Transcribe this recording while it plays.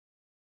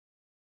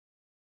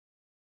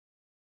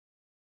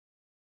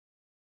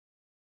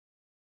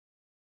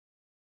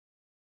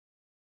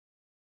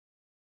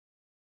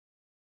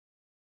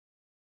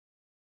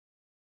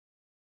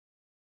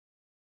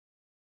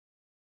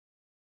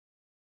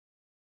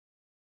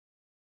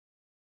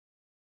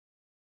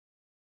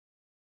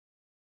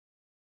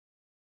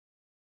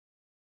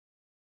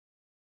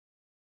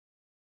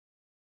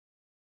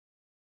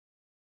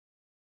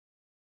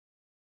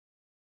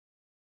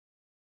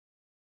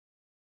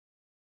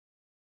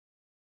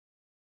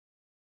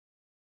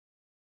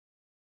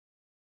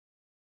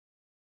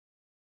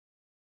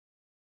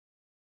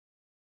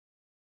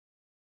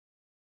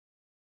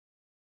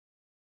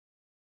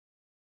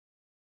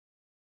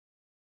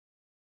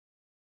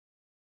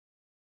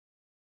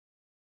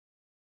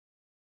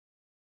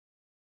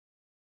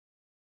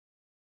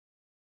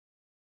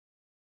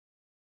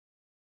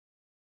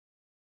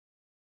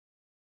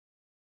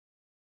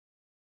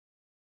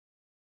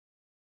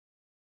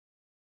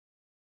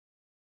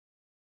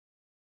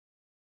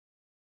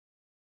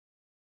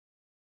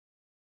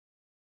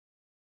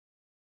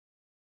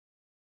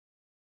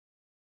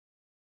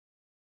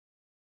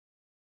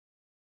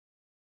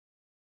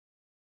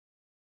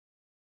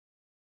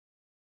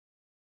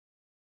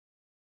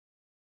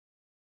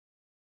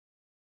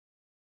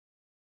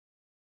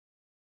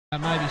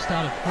maybe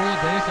started forward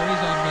there, so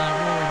he's on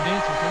Roaring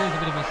Dancer, so there's a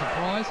bit of a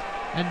surprise.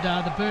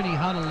 And the Burnie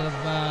Huddle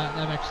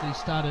they've actually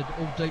started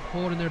all deep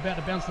forward, and they're about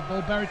to bounce the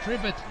ball. Barry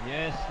Tribbett.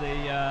 Yes,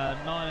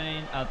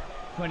 the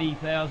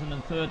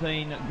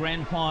 2013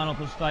 Grand Final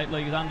for State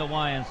League is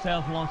underway, and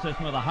South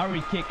Launceston with a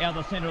hurried kick out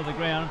the centre of the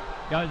ground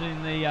goes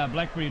in the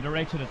Blackberry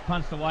direction. It's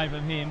punched away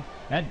from him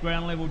at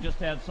ground level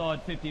just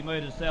outside 50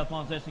 metres. South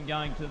Launceston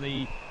going to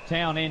the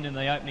town end in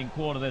the opening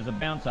quarter. There's a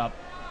bounce up,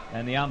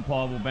 and the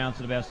umpire will bounce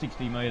at about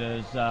 60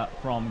 metres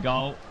from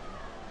goal.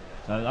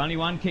 So only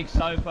one kick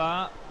so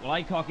far.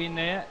 Laycock in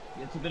there,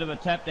 gets a bit of a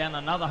tap down.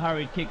 Another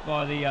hurried kick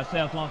by the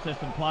South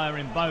Launceston player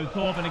in Bo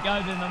Thorpe, and it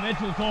goes in the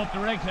Mitchell Thorpe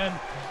direction.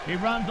 He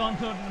runs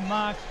onto it and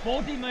marks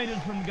 40 metres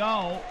from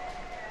goal.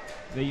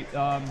 The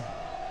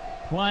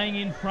playing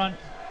in front.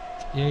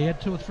 Yeah, he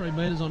had 2 or 3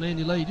 metres on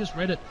Andy Lee. He just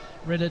read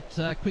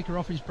it quicker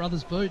off his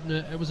brother's boot, and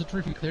it was a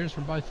terrific clearance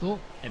from Bo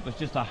Thorpe. It was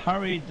just a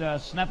hurried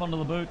snap onto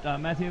the boot,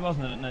 Matthew,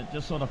 wasn't it? And it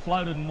just sort of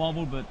floated and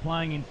wobbled, but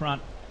playing in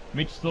front,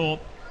 Mitch Thorpe.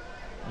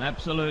 An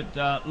absolute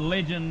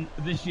legend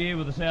this year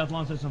with the South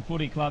Launceston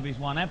Footy Club. He's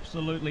won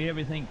absolutely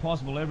everything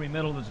possible, every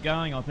medal that's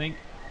going, I think.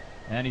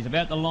 And he's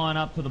about to line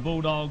up for the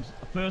Bulldogs'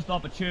 first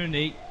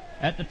opportunity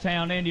at the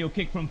town end. He'll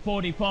kick from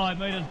 45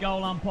 metres.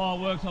 Goal umpire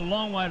works a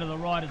long way to the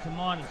right. It's a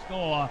minor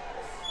score.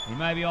 He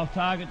may be off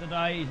target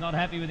today. He's not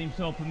happy with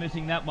himself for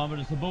missing that one, but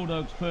it's the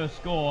Bulldogs' first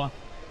score.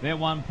 They're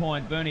 1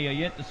 point. Burnie are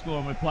yet to score,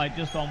 and we're played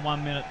just on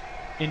 1 minute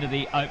into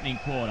the opening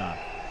quarter.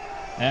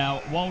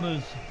 Now,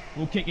 Walters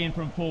will kick in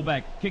from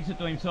fullback, kicks it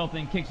to himself,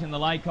 then kicks in the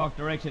Laycock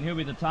direction. He'll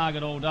be the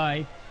target all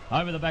day.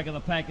 Over the back of the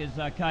pack is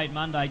Cade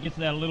Monday, gets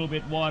it out a little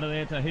bit wider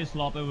there to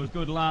Hislop, who was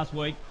good last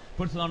week,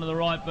 puts it onto the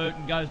right boot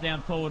and goes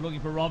down forward looking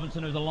for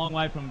Robinson, who's a long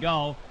way from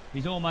goal.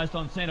 He's almost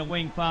on centre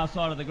wing, far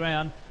side of the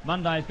ground.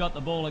 Monday's got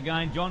the ball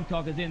again. John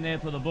Cock is in there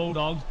for the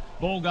Bulldogs.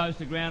 Ball goes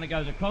to ground, it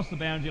goes across the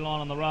boundary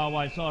line on the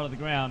railway side of the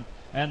ground.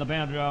 And the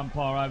boundary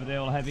umpire over there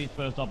will have his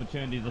first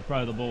opportunity to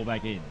throw the ball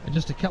back in. And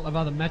just a couple of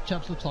other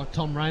matchups. Looks like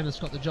Tom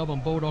Raymond's got the job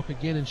on Baldock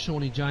again, and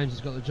Shawnee James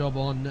has got the job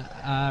on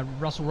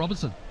Russell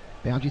Robinson.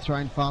 Boundary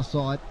thrown far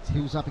side.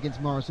 Hills up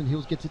against Morrison.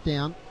 Hills gets it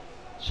down.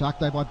 Shark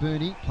though by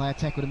Burnie. Player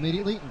tackled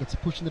immediately and gets a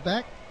push in the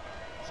back.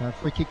 So a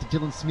free kick to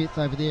Dylan Smith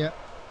over there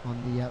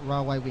on the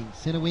railway wing.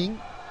 Centre wing.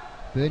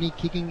 Burnie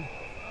kicking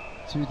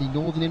to the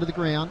northern end of the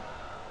ground.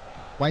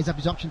 Weighs up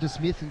his option to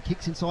Smith and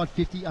kicks inside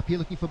 50. Up here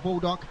looking for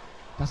Baldock.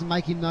 Doesn't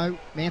make him though.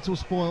 Mansell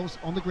spoils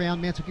on the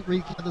ground. Mansell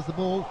recovers the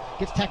ball.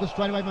 Gets tackled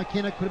straight away by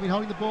McKenna. Could have been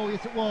holding the ball.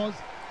 Yes, it was.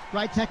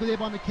 Great tackle there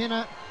by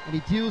McKenna. And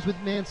he deals with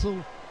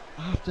Mansell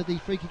after the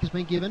free kick has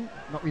been given.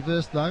 Not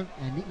reversed though.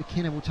 And Nick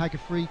McKenna will take a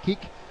free kick.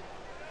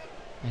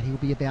 And he'll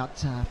be about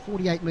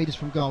 48 metres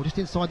from goal. Just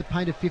inside the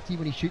paint of 50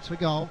 when he shoots for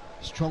goal.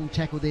 Strong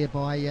tackle there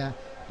by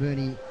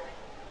Burnie.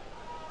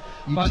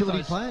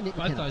 Utility player, Nick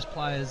McKenna. Both those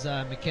players,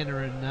 McKenna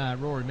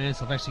and Rory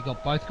Mansell, have actually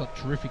both got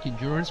terrific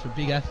endurance for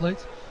big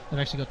athletes. They've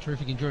actually got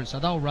terrific endurance, so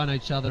they'll run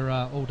each other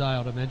all day,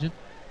 I'd imagine.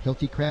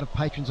 Healthy crowd of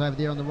patrons over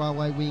there on the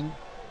railway wing.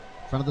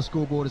 In front of the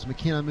scoreboard as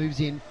McKenna moves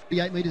in,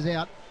 48 metres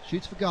out,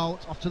 shoots for goal,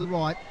 it's off to the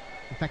right.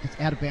 In fact, it's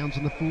out of bounds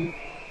on the full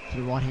to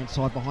the right-hand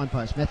side behind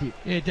post. Matthew.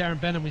 Yeah, Darren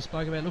Bannon we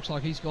spoke about. Looks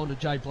like he's gone to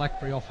Jay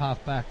Blackberry off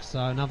half-back, so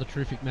another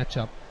terrific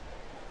matchup.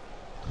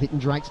 Clinton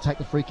Drake to take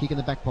the free kick in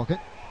the back pocket.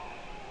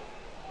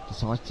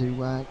 Decides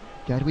to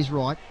go to his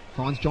right,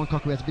 finds John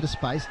Cock, who has a bit of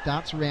space,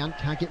 darts around,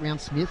 can't get round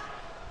Smith,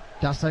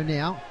 does so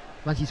now,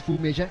 runs his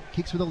full measure,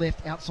 kicks with the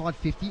left, outside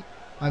 50,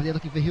 over there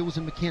looking for Hills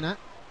and McKenna,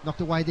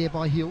 knocked away there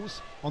by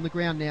Hills, on the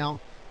ground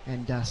now,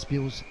 and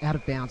spills out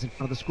of bounds in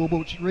front of the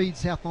scoreboard, which reads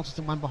South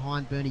Launceston 1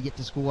 behind. Burnie yet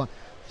to score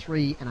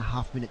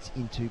 3.5 minutes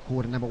into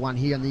quarter number 1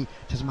 here in the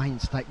Tasmanian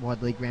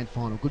Statewide League Grand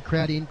Final. Good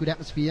crowd in, good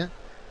atmosphere,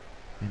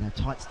 and a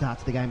tight start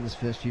to the game in this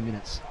first few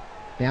minutes.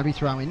 Boundary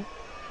throw in.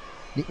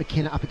 Nick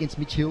McKenna up against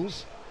Mitch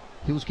Hills.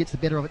 Hills gets the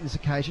better of it on this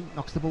occasion,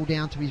 knocks the ball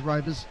down to his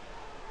Rovers.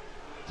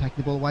 Taking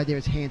the ball away there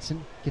is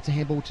Hanson. Gets a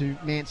handball to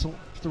Mansell.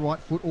 To the right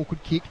foot,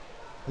 awkward kick.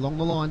 Along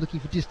the line, looking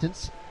for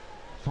distance.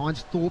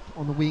 Finds Thorpe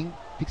on the wing.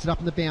 Picks it up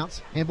in the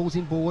bounce. Handball's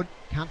inboard.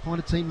 Can't find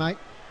a teammate.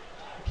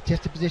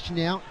 Contested possession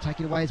now.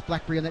 Taken away is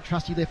Blackberry on that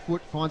trusty left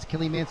foot. Finds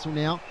Kelly Mansell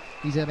now.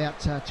 He's about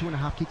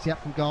 2.5 kicks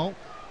out from goal.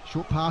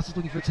 Short passes,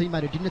 looking for a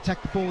teammate who didn't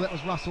attack the ball. That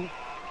was Russell.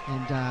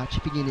 And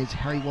chipping in is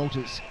Harry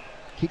Walters.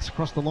 Kicks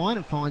across the line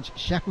and finds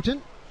Shackleton.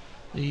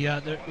 We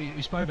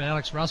spoke about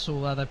Alex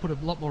Russell. They put a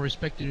lot more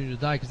respect into him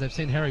today because they've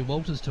sent Harry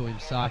Walters to him.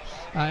 So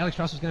Alex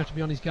Russell's going to have to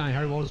be on his game.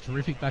 Harry Walters,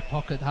 terrific back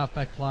pocket,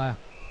 half-back player.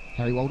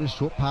 Harry Walters,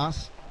 short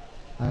pass.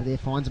 There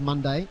finds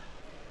Monday on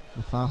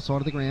the far side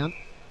of the ground.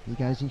 He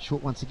goes in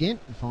short once again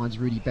and finds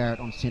Rudy Barrett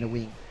on centre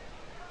wing.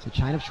 It's a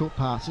chain of short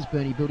passes.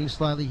 Burnie building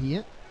slowly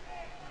here.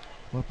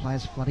 A lot of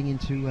players flooding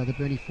into the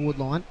Burnie forward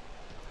line.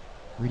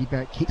 Rudy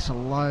Barrett kicks a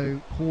low,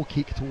 poor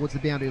kick towards the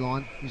boundary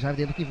line. He's over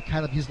there looking for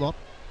Caleb Hislop.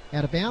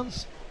 Out of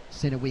bounds.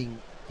 Centre wing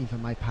in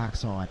from May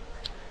Parkside.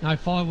 No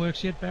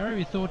fireworks yet, Barry.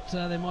 We thought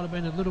there might have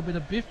been a little bit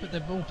of biff, but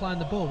they're all playing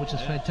the ball, which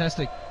is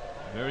fantastic.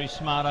 Very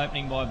smart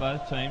opening by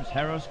both teams.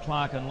 Harris,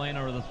 Clark and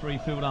Lena are the 3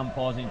 field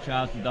umpires in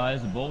charge today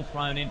as the ball's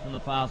thrown in from the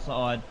far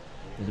side.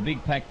 There's a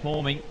big pack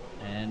forming.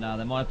 and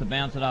they might have to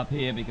bounce it up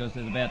here because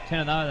there's about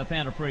 10 of those. They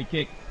found a free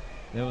kick.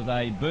 There was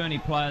a Burnley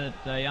player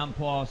that the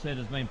umpire said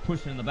has been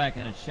pushed in the back,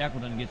 and it's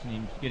Shackleton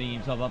getting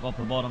himself up off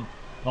the bottom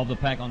of the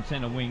pack on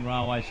centre wing,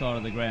 railway side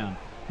of the ground.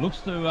 Looks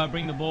to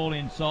bring the ball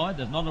inside.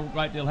 There's not a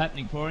great deal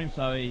happening for him,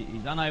 so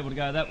he's unable to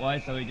go that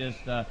way, so he just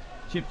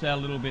chips out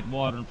a little bit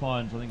wider and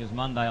finds, I think it's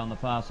Monday on the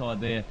far side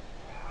there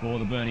for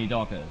the Burnley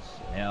Dockers.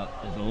 Now,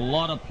 there's a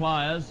lot of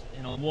players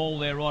in a wall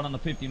there right on the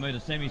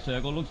 50-metre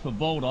semicircle. Looks for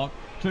Baldock.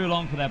 Too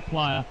long for that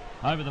player.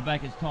 Over the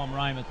back is Tom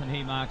Raymond, and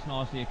he marks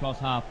nicely across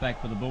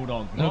half-back for the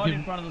Bulldogs. Right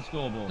in front of the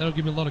scoreboard. That'll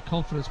give him a lot of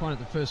confidence. Won at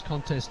the first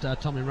contest,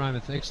 Tommy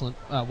Raymond. Excellent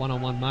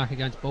one-on-one mark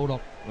against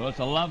Baldock. Well, it's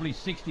a lovely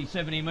 60,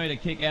 70-metre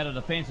kick out of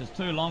defence. It's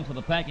too long for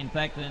the pack. In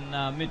fact,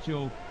 and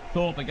Mitchell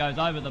Thorpe, it goes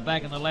over the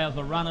back and allows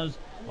the runners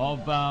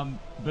of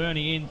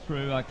Burnley in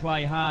through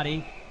Clay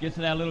Hardy. Gets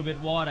it out a little bit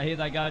wider. Here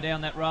they go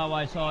down that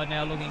railway side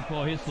now looking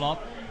for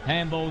Hislop.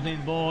 Handball's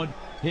inboard.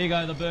 Here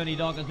go the Burnley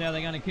Dockers. Now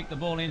they're going to kick the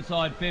ball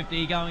inside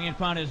 50. Going in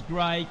front is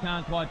Gray.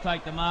 Can't quite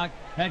take the mark.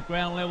 At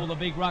ground level, the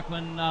big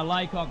ruckman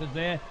Laycock is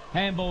there.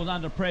 Handball's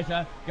under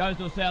pressure. Goes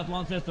to a South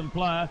Launceston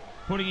player.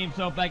 Putting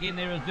himself back in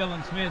there is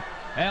Dylan Smith.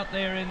 Out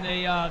there in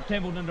the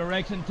Templeton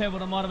direction.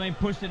 Templeton might have been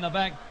pushed in the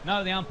back.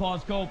 No, the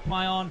umpire's called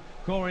play on.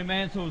 Corey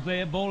Mansell's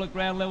there. Ball at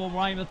ground level.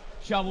 Raymond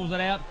shovels it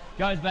out.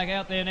 Goes back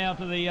out there now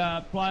to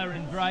the player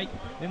in Drake.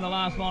 In the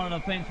last line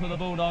of defence for the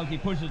Bulldogs. He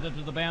pushes it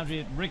to the boundary.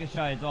 It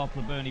ricochets off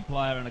the Burnley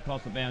player and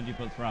across the boundary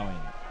for a throw-in.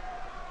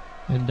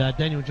 And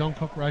Daniel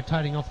Johncock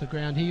rotating off the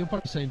ground here. You'll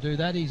probably see him do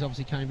that. He's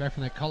obviously coming back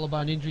from that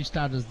collarbone injury.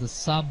 Started as the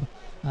sub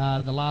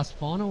the last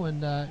final,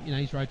 and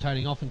he's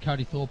rotating off, and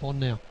Cody Thorpe on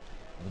now.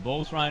 The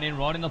ball's thrown in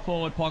right in the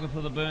forward pocket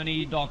for the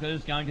Burnley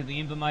Dockers, going to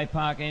the Invermay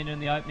Park end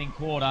in the opening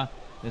quarter.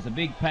 There's a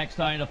big pack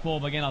starting to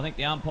form again. I think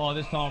the umpire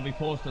this time will be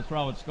forced to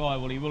throw it sky.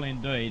 Well, he will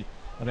indeed,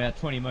 about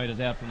 20 metres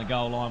out from the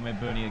goal line where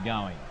Burnley are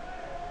going.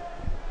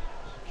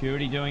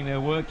 Security doing their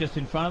work just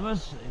in front of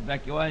us,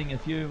 evacuating a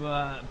few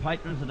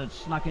patrons that had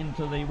snuck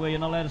into the where you're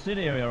not allowed to sit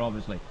area,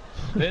 obviously.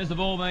 There's the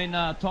ball being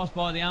tossed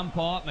by the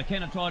umpire.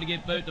 McKenna tried to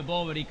get boot the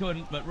ball, but he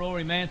couldn't. But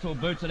Rory Mansell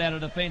boots it out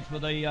of defence for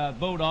the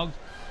Bulldogs.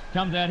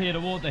 Comes out here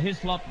toward the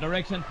Hislop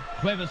direction.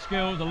 Clever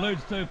skills,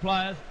 eludes two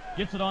players.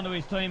 Gets it onto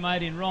his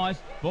teammate in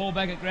Rice. Ball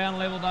back at ground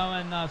level though,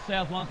 and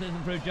South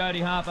Launceston through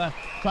Jody Harper.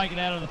 Take it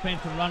out of the fence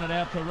and run it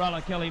out to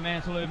Rulla Kelly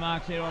Mansell, who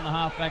marks here on the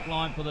half-back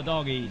line for the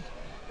Doggies.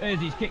 There's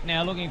his kick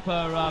now, looking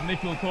for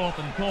Mitchell Thorpe,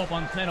 and Thorpe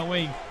on centre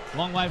wing.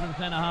 Long way from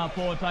centre half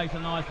forward, takes a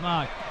nice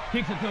mark.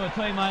 Kicks it to a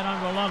teammate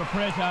under a lot of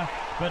pressure,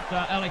 but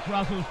Alex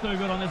Russell's too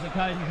good on this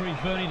occasion for his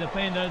Burnley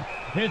defenders.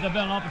 Here's a bit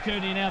of an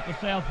opportunity now for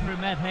South through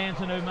Matt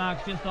Hansen, who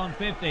marks just on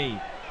 50.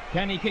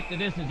 Can he kick the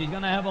distance? He's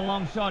going to have a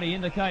long shot. He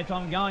indicates,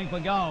 I'm going for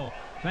goal.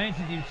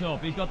 Fancies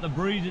himself. He's got the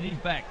breeze at his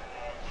back.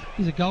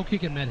 He's a goal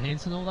kicker, Matt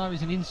Hansen. Although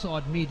he's an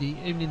inside mid,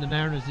 even in the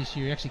Mariners this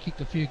year, he actually kicked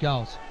a few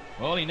goals.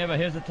 Well, he never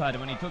hesitated.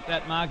 When he took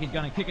that mark, he's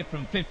going to kick it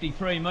from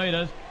 53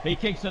 metres. He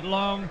kicks it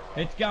long.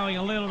 It's going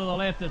a little to the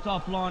left. It's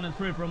offline and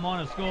through for a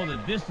minor score. The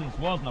distance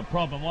wasn't a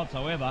problem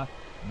whatsoever.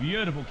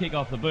 Beautiful kick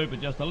off the boot,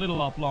 but just a little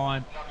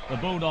offline. The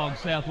Bulldogs,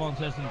 South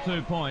Launceston,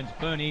 2 points.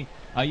 Burnley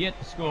are yet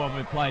to score, and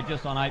we've played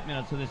just on 8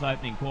 minutes of this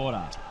opening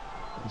quarter.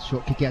 A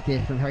short kick out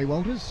there from Harry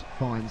Walters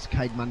finds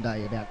Cade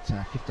Monday about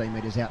 15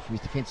 metres out from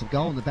his defensive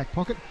goal in the back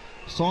pocket.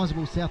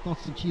 Sizable South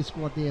Launceston cheer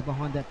squad there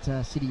behind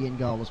that City end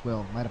goal as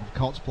well, made up of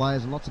Colts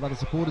players and lots of other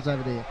supporters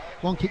over there.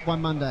 Long kick by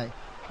Monday,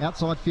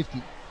 outside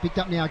 50. Picked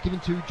up now, given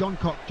to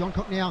Johncock.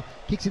 Johncock now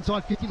kicks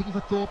inside 50, looking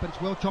for Thorpe, but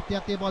it's well chopped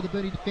out there by the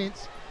Burnley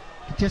defence.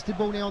 Contested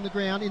ball now on the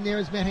ground. In there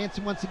is Matt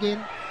Hansen once again.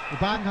 Well,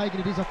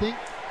 Bardenhagen it is, I think.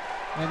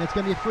 And it's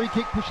going to be a free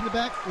kick pushing the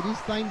back. It is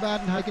Thane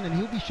Bardenhagen, and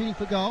he'll be shooting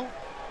for goal.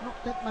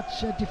 Not that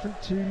much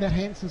different to Matt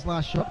Hansen's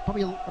last shot.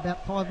 Probably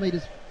about 5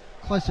 metres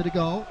closer to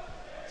goal.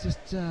 It's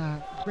just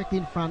directly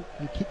in front.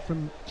 He kicked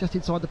from just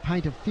inside the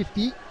paint of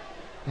 50.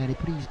 And he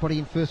put his body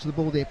in first to the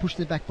ball there. Pushed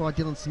it back by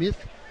Dylan Smith.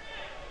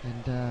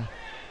 And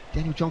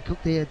Daniel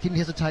Johncock there didn't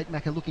hesitate.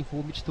 Macca looking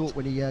for Mitch Thorpe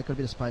when he got a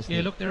bit of space there.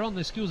 Yeah, look, they're on.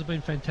 Their skills have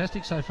been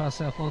fantastic so far,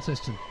 South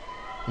Launceston.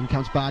 In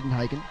comes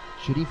Bardenhagen,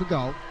 shooting for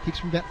goal. Kicks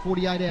from about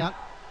 48 out.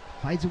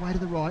 Fades away to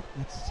the right.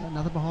 That's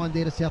another behind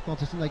there to South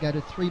Launceston. They go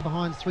to 3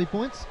 behinds, 3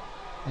 points.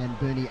 And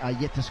Burnley are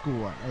yet to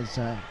score as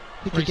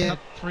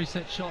three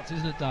set shots,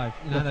 isn't it, Dave?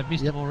 You know, they've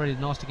missed them already.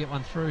 Nice to get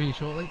one through here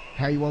shortly.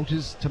 Harry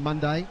Walters to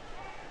Monday,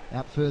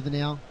 out further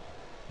now,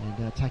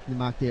 and taking the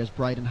mark there is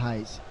Braden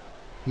Hayes.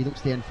 He looks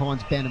there and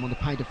finds Banham on the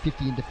paint of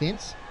 50 in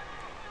defence.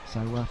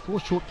 So 4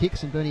 short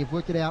kicks, and Burnley have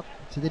worked it out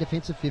to their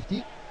defensive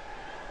 50.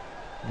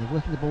 And they're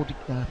working the ball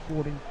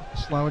forward in a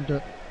slow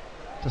and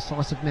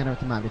decisive manner at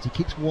the moment. He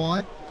kicks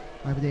wide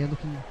over there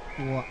looking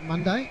for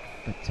Monday,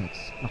 but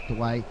it's knocked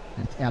away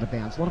and it's out of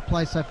bounds. A lot of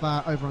play so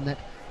far over on that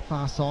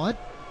far side,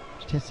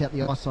 which tests out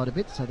the eyesight a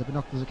bit, so the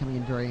binoculars are coming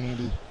in very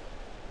handy.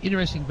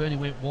 Interesting, Burnley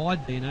went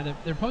wide there. You know,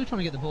 they're probably trying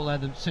to get the ball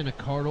out of the centre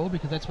corridor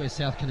because that's where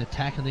South can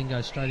attack and then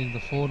go straight into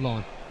the forward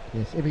line.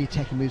 Yes, every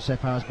attacking move so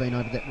far has been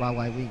over that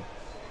railway wing.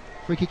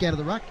 Free kick out of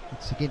the ruck.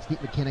 It's against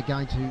Nick McKenna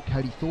going to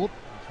Cody Thorpe.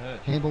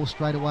 Handball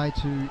straight away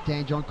to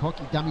Dan Johncock.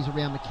 He dummies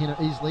around McKenna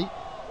easily.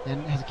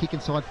 and has a kick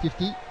inside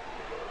 50.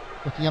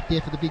 Looking up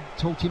there for the big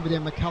tall timber there,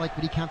 McCulloch,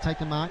 but he can't take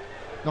the mark.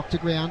 Knocked to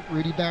ground.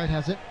 Rudy Barrett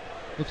has it.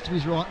 Looks to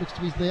his right, looks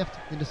to his left,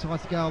 then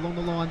decides to go along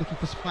the line looking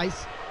for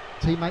space.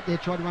 Teammate there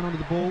tried to run onto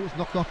the ball, was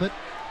knocked off it.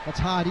 That's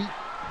Hardy.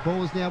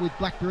 Ball is now with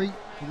Blackberry.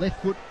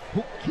 Left foot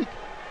hook kick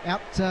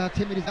out 10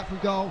 metres up from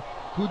goal.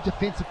 Good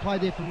defensive play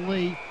there from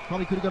Lee.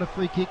 Probably could have got a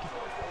free kick.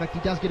 In fact, he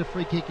does get a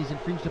free kick. He's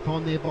infringed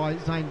upon there by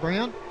Zane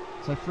Brown.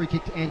 So free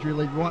kick to Andrew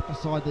Lee right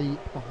beside the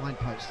behind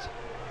post.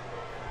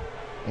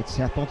 It's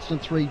South Launceston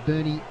 3,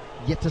 Burnie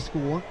yet to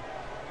score.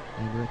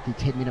 And we're at the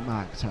 10-minute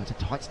mark, so it's a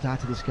tight start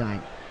to this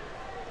game.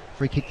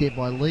 Free kick there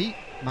by Lee.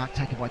 Mark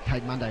taken by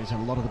Cade Munday, who's had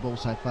a lot of the ball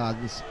so far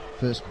this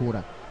first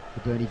quarter.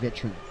 The Burnie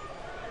veteran.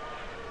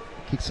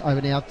 Kicks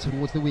over now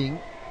towards the wing.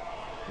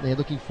 They're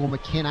looking for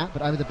McKenna,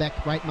 but over the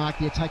back, great mark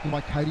there taken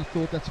by Cody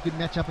Thorpe. That's a good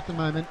matchup at the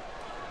moment.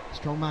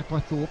 Strong mark by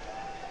Thorpe.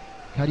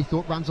 Cody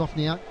Thorpe runs off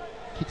now.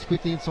 Kicks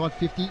quickly inside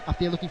 50. Up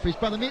there looking for his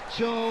brother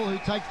Mitchell, who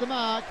takes the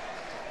mark.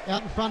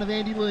 Out in front of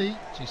Andy Lee.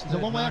 He's a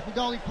long way out from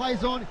goal. He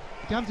plays on.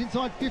 He comes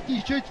inside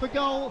 50, shoots for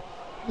goal.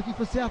 Looking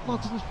for South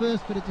Launceston's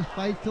first, but it just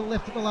fades to the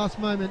left at the last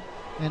moment.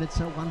 And it's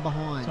one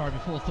behind. Sorry,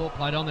 before Thorpe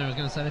played on there, I was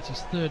going to say that's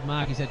his third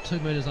mark. He's had 2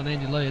 metres on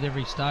Andy Lee at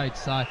every stage.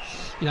 So,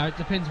 you know, it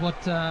depends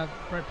what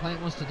Brett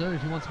Plant wants to do.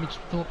 If he wants Mitch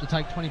Thorpe to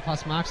take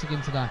 20-plus marks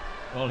again today.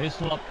 Well,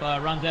 Hislop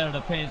runs out of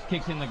defence,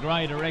 kicks in the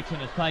grey direction.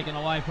 It's taken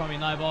away from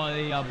him, though, by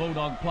the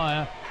Bulldog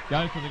player.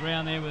 Goes to the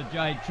ground there with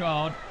Jade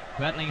Child.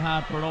 Battling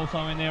hard for it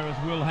also in there is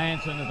Will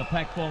Hanson. There's a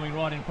pack forming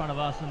right in front of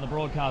us in the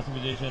broadcasting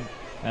position.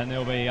 And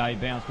there'll be a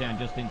bounce down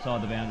just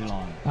inside the boundary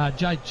line.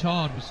 Jade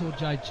Child, we saw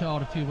Jade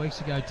Child a few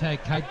weeks ago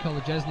tag Cade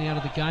Kolajasny out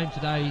of the game.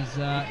 Today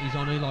he's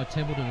on Eli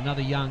Templeton,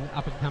 another young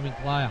up-and-coming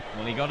player.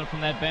 Well, he got it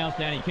from that bounce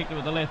down. He kicked it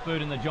with the left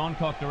boot in the John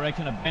Cock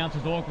direction. It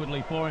bounces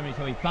awkwardly for him,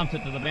 so he thumps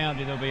it to the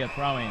boundary. There'll be a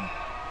throw-in.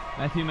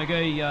 Matthew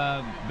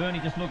McGee, Burnie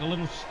just look a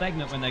little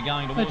stagnant when they're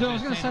going towards I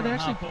was going their to say centre they're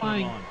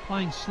and actually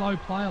playing slow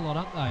play a lot,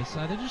 aren't they?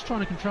 So they're just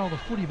trying to control the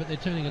footy, but they're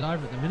turning it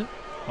over at the minute.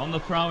 On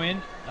the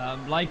throw-in,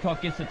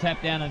 Laycock gets the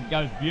tap down and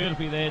goes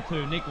beautifully there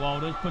to Nick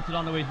Walters, puts it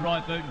onto his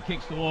right boot and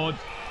kicks towards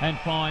and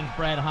finds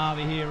Brad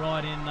Harvey here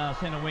right in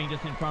centre wing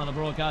just in front of the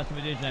broadcasting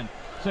position.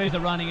 Sees the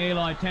running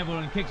Eli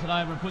Templeton and kicks it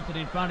over and puts it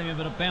in front of him,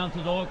 but it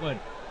bounces awkward.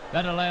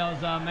 That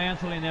allows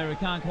Mansell in there, who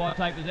can't quite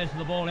take possession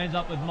of the ball, ends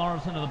up with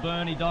Morrison of the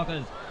Burnie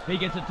Dockers. He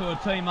gets it to a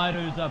teammate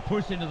who's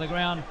pushed into the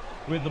ground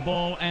with the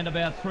ball and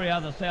about 3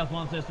 other South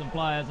Launceston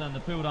players, and the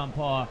field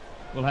umpire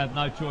will have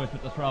no choice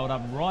but to throw it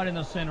up right in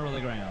the centre of the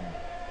ground.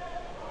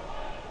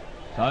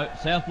 So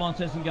South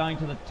Launceston going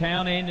to the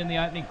town end in the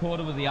opening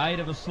quarter with the aid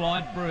of a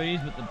slight breeze,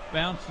 but the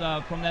bounce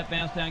from that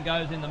bounce down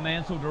goes in the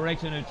Mansell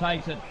direction, who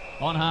takes it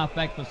on half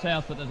back for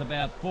South, but there's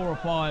about 4 or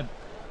 5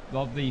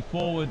 of the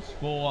forwards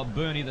for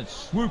Burnie that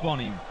swoop on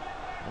him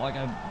like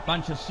a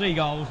bunch of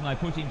seagulls, and they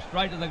push him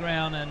straight to the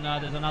ground, and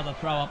there's another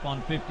throw up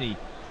on 50.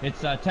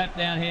 It's tapped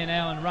down here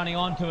now, and running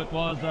onto it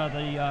was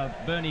the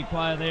Burnie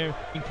player there,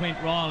 Clint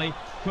Riley.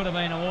 Could have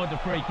been awarded the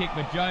free kick,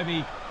 but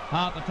Joby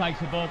Harper takes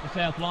the ball for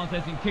South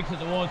Launceston, kicks it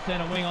towards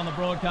centre wing on the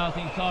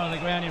broadcasting side of the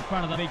ground in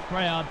front of the big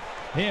crowd.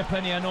 Here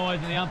plenty of noise,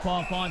 and the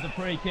umpire finds a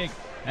free kick,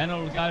 and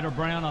it'll go to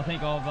Brown, I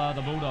think, of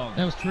the Bulldogs.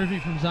 That was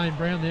terrific from Zane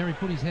Brown there. He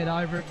put his head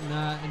over it,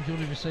 and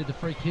Julie received the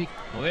free kick.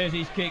 Well, there's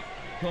his kick.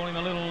 Call him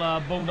a little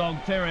Bulldog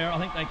Terrier. I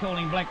think they call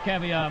him Black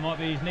Caviar, might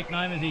be his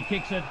nickname, as he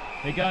kicks it.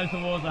 It goes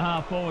towards the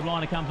half-forward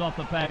line. It comes off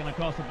the pack and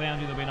across the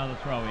boundary. There'll be another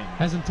throw-in.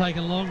 Hasn't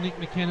taken long. Nick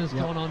McKenna's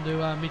gone on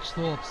to Mitch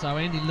Thorpe. So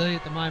Andy Lee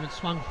at the moment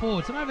swung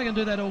forward. So maybe they can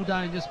do that all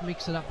day and just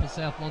mix it up for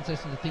South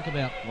Launceston to think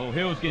about. Well,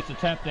 Hills gets the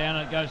tap down,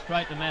 and it goes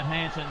straight to Matt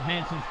Hanson.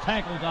 Hanson's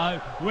tackled,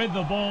 though, with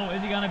the ball.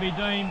 Is he going to be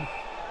deemed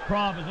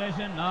prior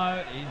possession?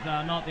 No, he's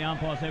not. The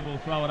umpire said we'll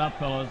throw it up,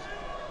 fellas.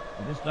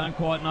 I just don't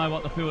quite know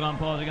what the field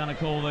umpires are going to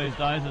call these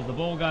days as the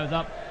ball goes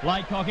up.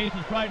 Laycock hits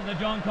it straight in the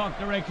John Cock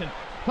direction.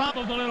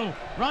 Fumbles a little,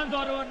 runs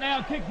onto it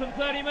now, kicks from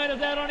 30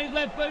 metres out on his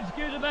left boot,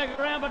 skews it back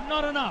around, but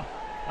not enough.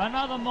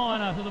 Another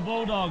minor to the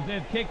Bulldogs.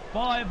 They've kicked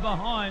 5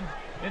 behind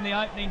in the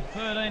opening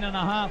 13 and a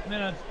half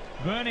minutes.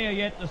 Burnie are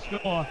yet to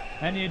score,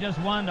 and you just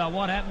wonder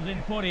what happens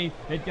in footy.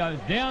 It goes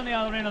down the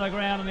other end of the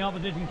ground and the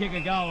opposition kick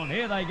a goal, and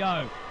here they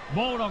go.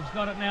 Bulldogs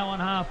got it now on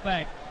half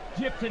back.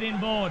 Chips it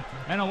inboard,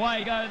 and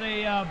away go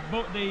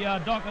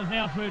the Dockers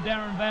now through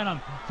Darren Banham.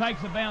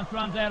 Takes a bounce,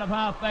 runs out of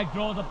half-back,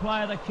 draws a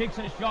player that kicks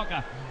a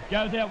shocker.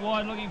 Goes out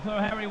wide looking for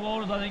Harry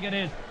Walters, I think it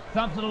is.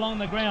 Thumps it along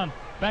the ground,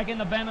 back in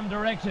the Banham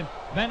direction.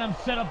 Banham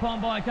set upon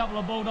by a couple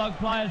of Bulldog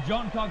players.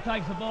 John Cock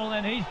takes the ball,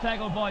 then he's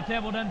tackled by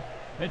Templeton.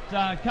 It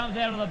comes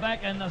out of the back,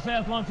 and the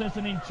South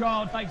Launceston in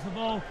Child takes the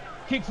ball,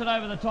 kicks it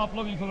over the top,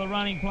 looking for the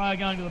running player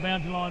going to the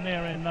boundary line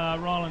there in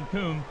Ryland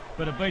Coombe,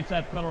 but it beats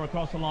that fella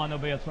across the line.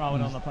 There'll be a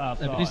throw-in on the far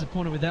side. They were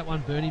disappointed with that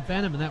one, Burnie.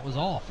 Banham, and that was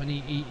off, and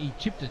he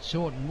chipped it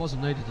short and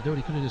wasn't needed to do it.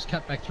 He could have just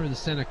cut back through the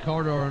centre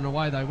corridor, and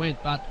away they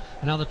went, but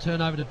another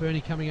turnover to Burnie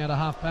coming out of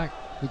half-back.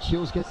 Mitch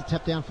Hills gets the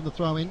tap down from the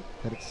throw-in,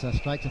 but it's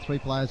straight to 3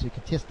 players who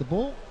contest the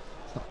ball.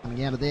 It's not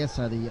coming out of there,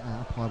 so the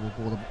umpire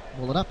will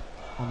ball it up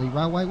on the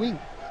railway wing.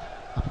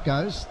 Up it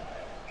goes.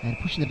 And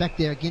pushing the back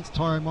there against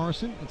Tyrone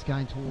Morrison. It's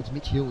going towards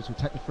Mitch Hills, who'll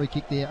take the free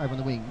kick there over on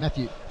the wing.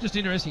 Matthew. Just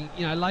interesting,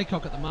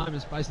 Laycock at the moment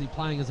is basically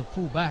playing as a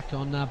full back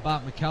on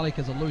Bart McCulloch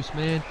as a loose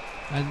man,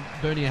 and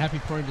Bernie are happy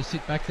for him to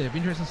sit back there. Be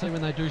interesting to see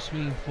when they do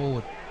swing him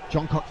forward.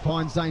 John Cock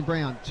finds Zane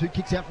Brown. 2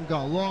 kicks out from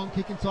goal. Long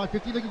kick inside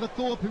 50, looking for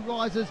Thorpe, who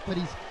rises, but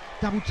he's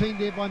double teamed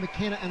there by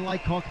McKenna and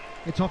Laycock.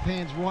 It's off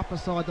hands right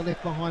beside the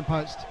left behind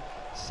post.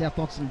 South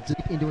Launceston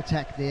deep into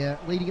attack there,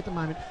 leading at the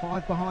moment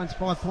 5 behinds,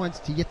 5 points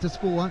to yet to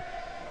score.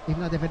 Even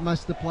though they've had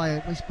most of the play,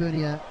 at least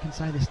Bernier can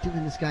say they're still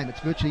in this game. It's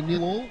virtually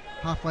 0-all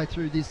halfway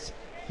through this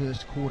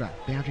first quarter.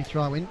 Boundary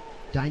throw in,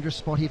 dangerous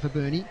spot here for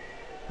Bernie.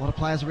 A lot of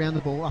players around the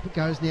ball. Up it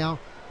goes now.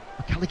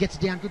 McCulloch gets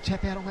it down, good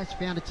tap out, almost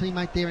found a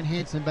teammate there in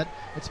Hanson, but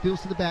it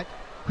spills to the back.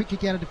 Quick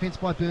kick out of defence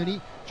by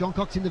Bernie. John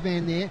Cock's in the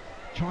van there,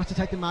 tries to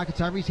take the mark.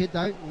 It's over his head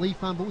though. Lee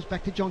fumbles,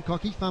 back to John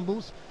Cock, he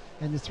fumbles,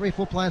 and there's 3 or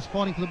 4 players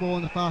fighting for the ball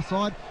on the far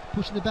side.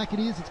 Pushing the back it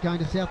is, it's going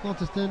to South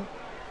Launceston.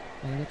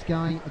 And it's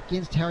going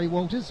against Harry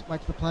Walters.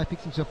 Waits the player,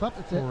 picks himself up.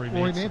 It's Rory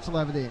Mansell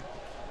over there.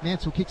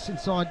 Mansell kicks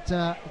inside,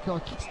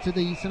 kicks to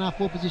the centre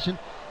forward position,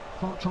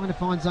 trying to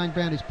find Zane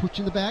Brown, who's pushed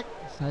in the back.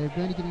 So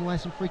Bernie giving away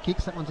some free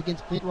kicks. That one's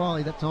against Clint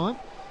Riley that time.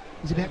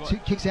 He's about 2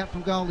 kicks out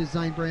from goal, is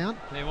Zane Brown.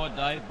 Tell you what,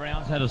 Dave,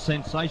 Brown's had a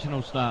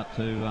sensational start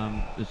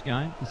to this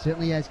game. He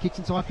certainly has. Kicks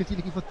inside 50,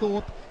 looking for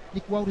Thorpe.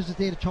 Nick Walters is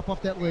there to chop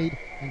off that lead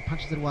and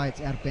punches it away. It's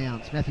out of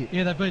bounds. Matthew.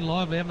 Yeah, they've been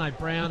lively, haven't they?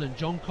 Brown and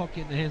John Cock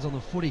getting their hands on the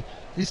footy.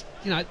 This,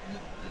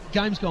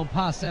 game's gone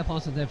past. South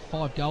Launceston have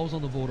 5 goals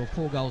on the board, or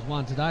 4 goals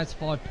won. Today it's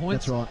 5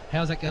 points. That's right.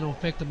 How's that going to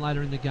affect them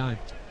later in the game?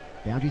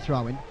 Boundary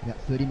throw in,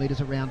 about 30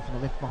 metres around from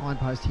the left behind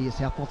post here.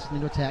 South Launceston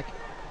into attack.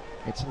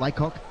 It's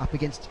Laycock up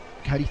against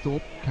Cody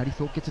Thorpe. Cody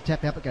Thorpe gets a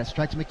tap out, but goes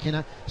straight to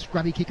McKenna.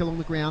 Scrubby kick along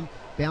the ground.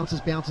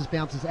 Bounces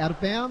out of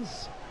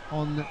bounds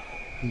on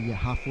the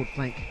half-forward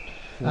flank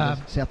for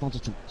South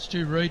Launceston.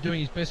 Stu Reid doing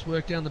his best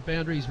work down the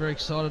boundary. He's very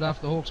excited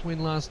after the Hawks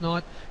win last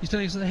night. He's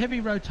telling us the heavy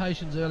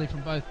rotations early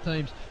from both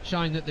teams,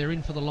 showing that they're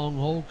in for the long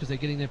haul because they're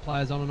getting their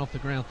players on and off the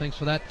ground. Thanks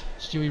for that,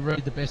 Stewie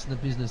Reid, the best in the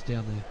business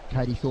down there.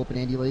 Cody Thorpe and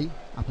Andy Lee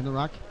up in the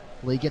ruck.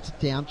 Lee gets it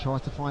down,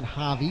 tries to find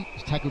Harvey.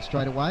 He's tackled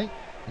straight away,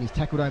 and he's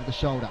tackled over the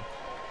shoulder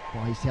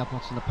by his South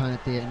Launceston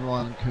opponent there in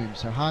Ryland Coombs.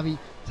 So Harvey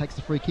takes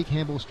the free kick,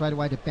 handball straight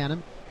away to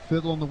Banham.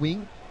 Further on the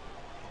wing,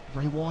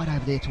 very wide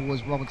over there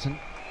towards Robinson,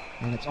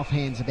 and it's off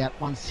hands about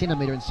 1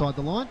 centimetre inside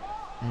the line,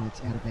 and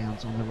it's out of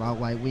bounds on the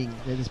railway wing.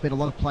 There's been a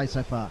lot of play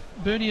so far.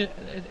 Bernie,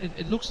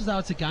 it looks as though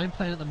it's a game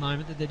plan at the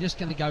moment that they're just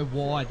going to go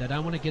wide. They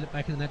don't want to get it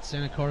back in that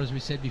centre corridor, as we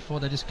said before.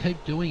 They just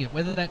keep doing it.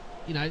 Whether that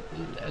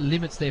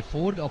limits their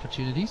forward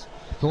opportunities.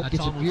 Thorpe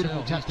gets a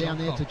beautiful tap down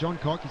there to John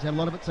Cock. He's had a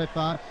lot of it so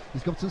far.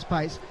 He's got some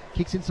space.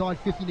 Kicks inside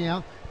 50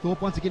 now.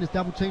 Thorpe once again is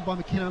double teamed by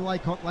McKenna and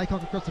Laycock.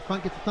 Laycock across the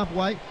front, gets the thump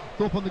away.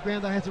 Thorpe on the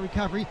ground though has a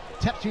recovery.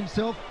 Taps to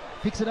himself.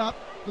 Picks it up.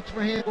 Looks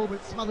for a handball, but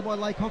it's smothered by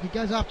Laycock. He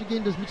goes after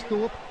again, does Mitch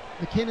Thorpe.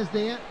 McKenna's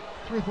there.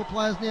 3 or 4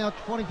 players now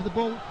fighting for the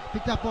ball.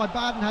 Picked up by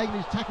Bardenhagen,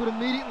 who's tackled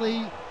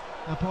immediately.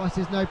 Umpire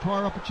says no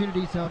prior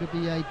opportunity, so it'll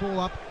be a ball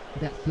up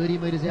about 30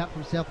 metres out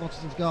from South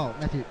Launceston's goal.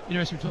 Matthew.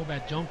 As we talk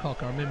about John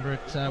Cock, I remember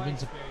at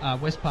Windsor,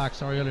 West Park,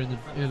 earlier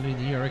in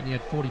the year, I reckon he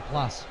had 40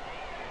 plus.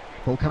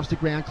 Ball comes to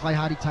ground. Clay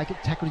Hardy take it,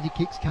 tackled as he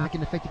kicks, can't get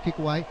an effective kick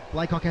away.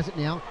 Laycock has it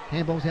now.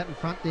 Handball's out in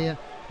front there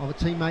of a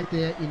teammate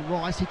there in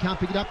Rice. He can't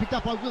pick it up. Picked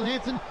up by Will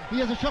Hanson. He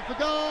has a shot for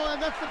goal,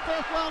 and that's the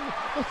first one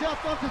for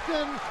South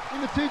Launceston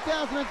in the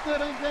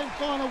 2013 Grand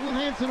Final. Will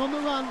Hanson on the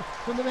run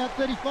from about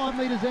 35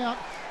 metres out.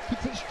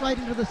 Kicks it straight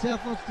into the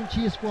South Launceston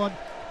cheer squad,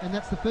 and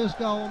that's the first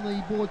goal on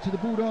the board to the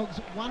Bulldogs.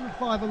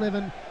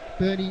 1-5-11.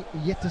 Bernie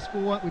yet to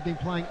score. We've been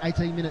playing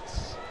 18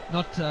 minutes.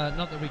 Not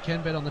that we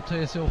can bet on the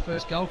TSL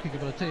first goal kicker,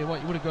 but I tell you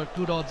what, you would have got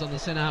good odds on the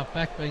centre half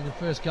back being the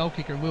first goal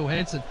kicker and Will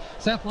Hanson.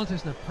 South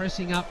Launceston are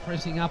pressing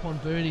up on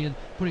Bernie and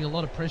putting a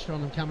lot of pressure on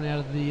them coming out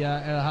of the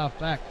half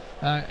back.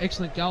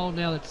 Excellent goal.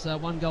 Now that's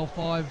 1 goal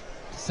 5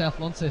 to South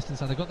Launceston.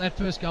 So they got that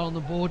first goal on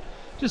the board.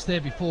 Just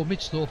there before,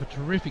 Mitch Thorpe, a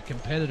terrific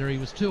competitor. He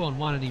was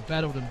 2-on-1 and he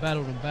battled and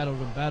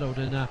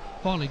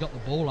finally got the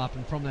ball up,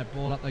 and from that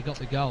ball up they got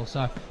the goal.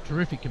 So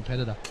terrific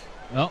competitor.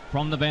 Well,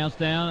 from the bounce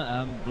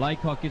down,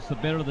 Laycock gets the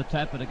better of the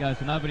tap, but it goes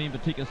to nobody in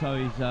particular, so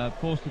he's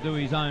forced to do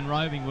his own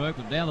roving work.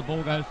 But down the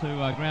ball goes to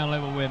ground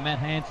level where Matt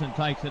Hanson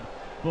takes it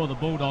for the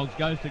Bulldogs,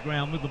 goes to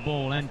ground with the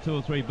ball and 2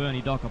 or 3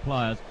 Bernie Docker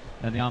players,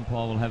 and the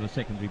umpire will have a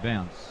secondary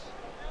bounce.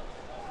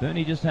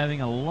 Bernie just having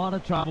a lot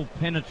of trouble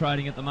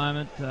penetrating at the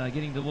moment,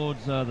 getting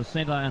towards the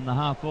centre and the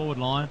half-forward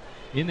line.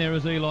 In there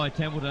is Eli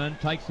Templeton,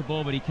 takes the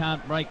ball, but he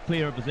can't break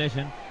clear of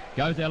possession.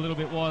 Goes out a little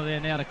bit wider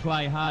there now to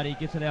Clay Hardy.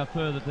 Gets it out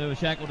further to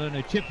Shackleton,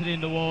 who chips it in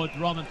towards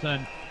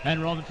Robinson.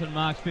 And Robinson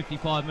marks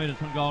 55 metres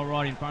from goal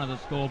right in front of the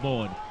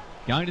scoreboard.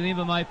 Going to the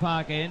Invermay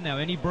Park end. Now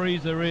any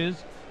breeze there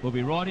is will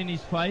be right in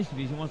his face if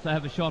he wants to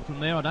have a shot from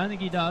there. I don't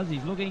think he does.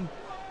 He's looking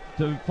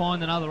to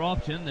find another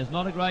option. There's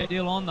not a great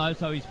deal on though,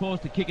 so he's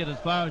forced to kick it as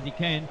far as he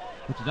can,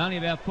 which is only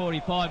about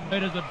 45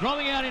 metres. But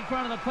dropping out in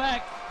front of the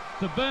pack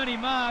to Bernie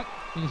Mark.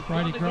 I think it's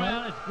Brady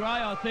Gray. It's Gray,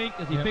 I think,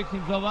 as he picks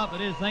himself up. It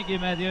is. Thank you,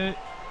 Matthew.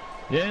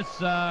 Yes,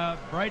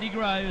 Brady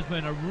Gray has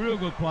been a real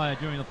good player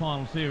during the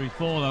final series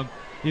for them.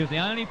 He was the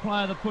only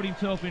player that put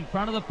himself in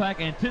front of the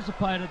pack,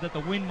 anticipated that the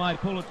wind may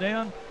pull it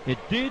down. It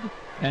did,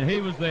 and he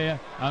was there.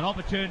 An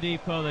opportunity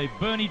for the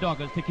Burnie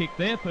Dockers to kick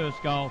their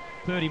first goal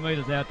 30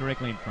 metres out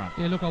directly in front.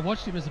 Yeah, look, I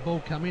watched him as the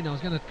ball come in. I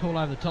was going to call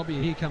over the top of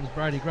you. Here comes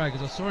Brady Gray,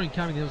 because I saw him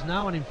coming. There was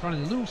no one in front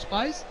of the little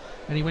space,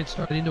 and he went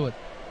straight into it.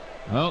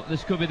 Well,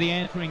 this could be the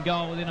answering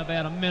goal within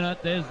about a minute.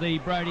 There's the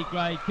Brady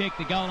Gray kick.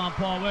 The goal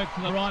umpire works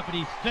to the right, but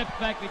he steps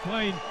back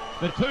between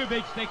the two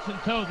big sticks and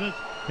tells us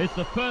it's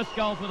the first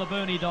goal for the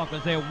Burnie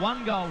Dockers. They're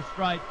one goal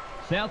straight.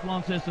 South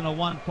Launceston are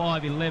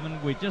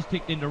 1-5-11. We just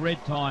ticked into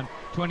red time,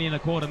 20 and a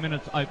quarter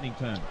minutes opening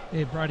term.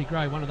 Yeah, Brady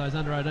Gray, one of those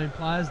under-18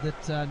 players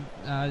that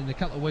in a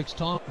couple of weeks'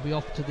 time will be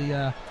off to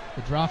the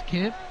draft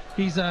camp.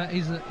 He's an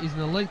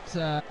elite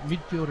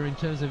midfielder in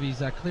terms of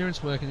his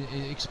clearance work and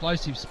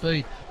explosive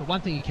speed. But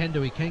one thing he can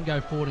do, he can go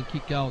forward and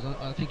kick goals.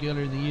 I think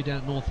earlier in the year down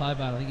at North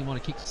Hobart, I think he might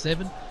have kicked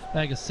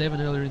bag of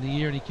 7 earlier in the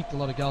year, and he kicked a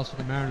lot of goals for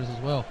the Mariners as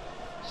well.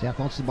 South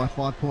Launceston by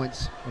 5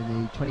 points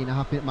in the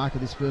 20.5-minute mark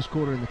of this first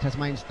quarter in the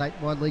Tasmanian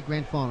Statewide League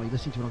Grand Final. You're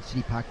listening to it on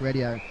City Park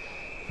Radio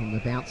from the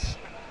bounce.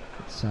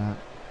 It's a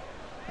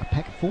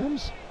pack of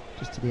forms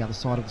just to the other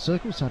side of the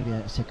circle, so it'll be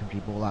a secondary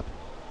ball up.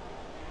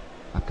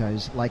 Up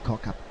goes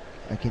Laycock up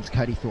against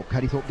Cody Thorpe.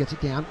 Cody Thorpe gets it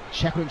down.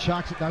 Shackleton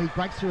sharks it though. He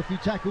breaks through a few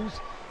tackles.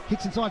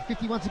 Kicks inside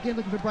 50 once again,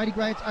 looking for Brady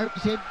Gray. It's over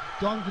his head.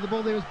 Diving for the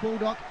ball there is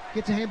Baldock.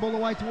 Gets a handball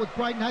away towards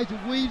Braden Hazel.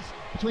 Weaves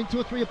between 2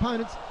 or 3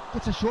 opponents.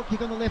 Gets a short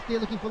kick on the left there,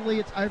 looking for Lee.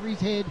 It's over his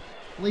head.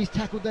 Lee's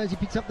tackled though as he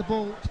picks up the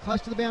ball. It's close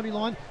to the boundary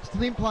line.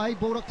 Still in play.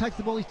 Baldock takes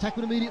the ball. He's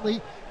tackled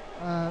immediately.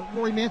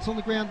 Rory Mansell on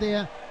the ground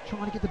there,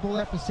 trying to get the ball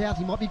out for South.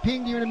 He might be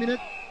pinged here in a minute.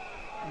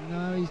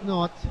 No, he's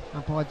not.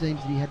 Umpire deems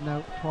that he had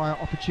no prior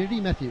opportunity.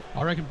 Matthew?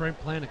 I reckon Brent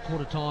planned at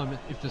quarter time.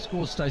 If the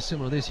scores stay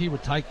similar to this, he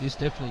would take this,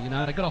 definitely. You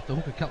know, they got off the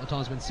hook a couple of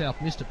times when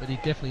South missed it, but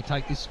he'd definitely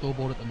take this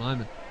scoreboard at the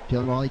moment.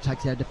 Dylan Riley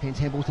takes out defence,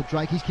 handballs to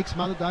Drake. His kick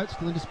smothered though. It's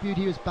still in dispute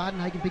here as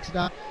Bardenhagen picks it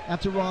up.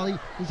 Out to Riley.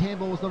 His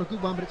handball was not a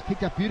good one, but it's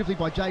picked up beautifully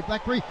by Jay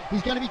Blackberry.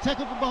 He's going to be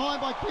tackled from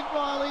behind by Clint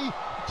Riley.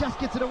 Just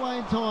gets it away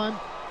in time.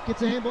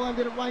 Gets a handball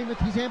over there to Weymouth.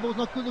 His handball's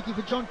not good, looking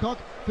for John Cock.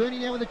 Burnie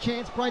now with a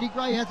chance. Brady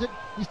Gray has it.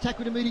 He's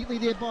tackled immediately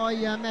there by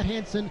Matt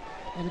Hansen.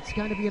 And it's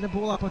going to be a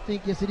ball up, I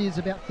think. Yes, it is.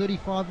 About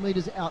 35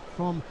 metres out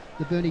from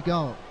the Burnie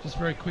goal. Just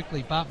very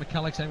quickly, Bart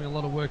McCulloch's having a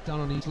lot of work done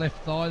on his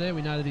left thigh there.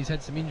 We know that he's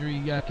had some injury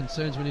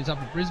concerns when he was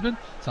up in Brisbane.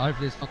 So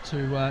hopefully it's not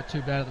too bad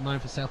at the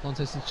moment for South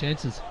Launceston's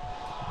chances.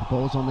 The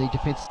ball's on the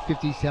defence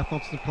 50. South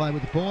Launceston play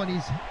with the ball, and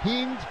he's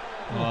pinned.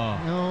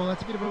 Oh,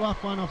 that's a bit of a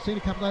rough one. I've seen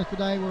a couple of those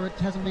today where it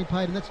hasn't been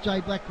paid, and that's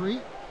Jay Blackberry.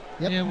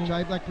 Yep, yeah, well,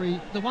 Jay Blackberry.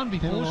 The one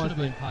before should have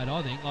been paid,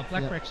 I think. Like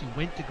Blackberry actually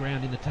went to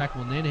ground in the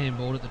tackle and then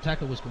handballed it. The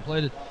tackle was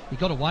completed. He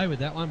got away with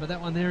that one, but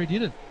that one there he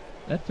didn't.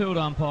 That field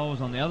umpire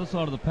was on the other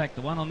side of the pack.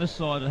 The one on this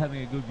side,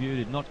 having a good view,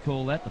 did not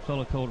call that. The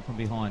fella called it from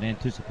behind,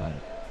 anticipated.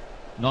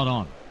 Not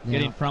on. Now,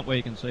 get in front where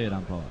you can see it,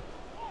 umpire.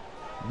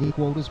 Nick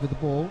Walters with the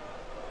ball.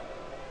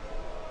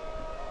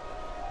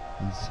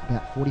 He's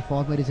about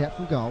 45 metres out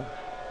from goal.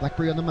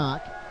 Blackberry on the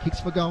mark.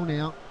 Kicks for goal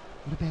now.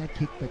 Not a bad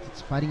kick, but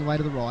it's fading away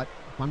to the right.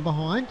 One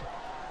behind.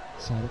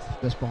 So that's the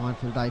first behind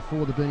for the day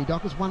for the Burnie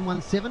Dockers.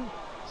 1-1-7.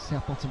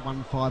 South Launceston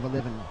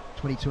 1-5-11.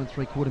 22 and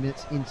 3/4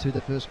 minutes into the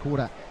first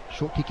quarter.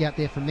 Short kick out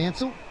there from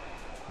Mansell.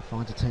 He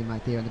finds a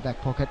teammate there in the back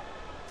pocket.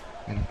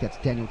 And I think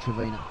that's Daniel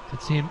Trevina.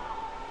 It's him.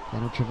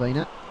 Daniel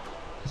Trevina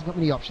hasn't got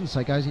many options,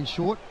 so goes in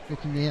short.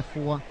 Looking there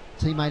for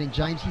teammate in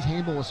James. His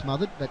handball was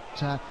smothered, but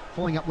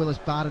following up well as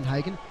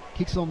Bardenhagen.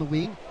 Kicks on the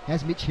wing.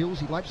 Has Mitch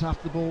Hills. He lopes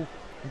after the ball.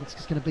 And it's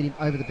just going to beat him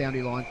over the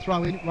boundary line.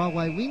 Throw in,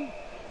 railway wing.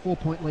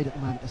 4-point lead at the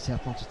moment to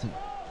South Launceston.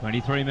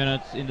 23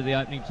 minutes into the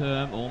opening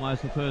term,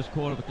 almost the first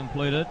quarter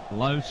completed.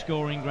 Low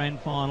scoring grand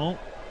final.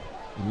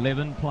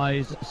 11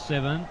 plays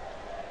 7.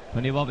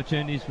 Plenty of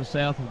opportunities for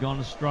South have gone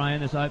astray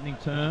in this opening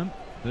term.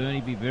 Burnie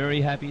be very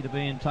happy to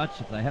be in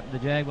touch. If they happen to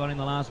jag one in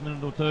the last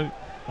minute or two,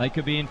 they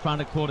could be in front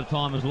at quarter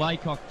time as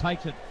Laycock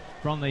takes it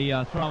from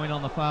the throw in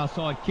on the far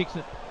side, kicks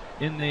it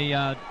in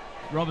the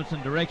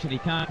Robertson direction. He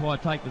can't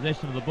quite take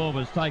possession of the ball,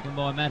 but it's taken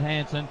by Matt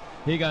Hansen.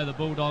 Here go the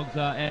Bulldogs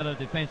out of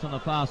defence on the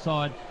far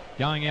side.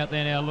 Going out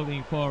there now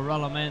looking for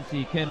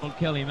Rullamansi,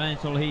 Kelly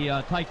Mansell. He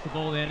takes the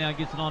ball there now,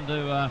 gets it on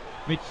to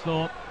Mitch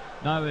Thorpe.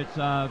 No, it's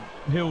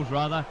Hills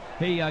rather.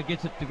 He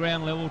gets it to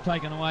ground level,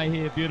 taken away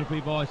here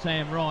beautifully by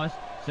Sam Rice.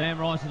 Sam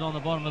Rice is on the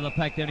bottom of the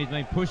pack down. He's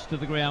been pushed to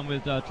the ground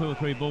with 2 or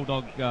 3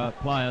 Bulldog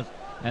players,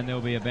 and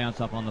there'll be a bounce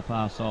up on the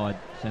far side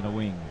centre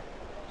wing.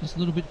 Just a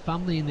little bit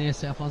fumbly in there,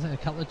 South Launceston. A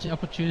couple of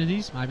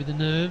opportunities, maybe the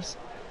nerves.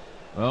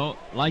 Well,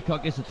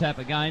 Laycock gets a tap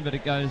again, but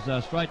it goes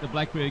straight to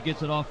Blackberry, who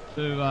gets it off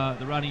to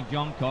the running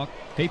John Cock.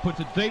 He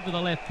puts it deep with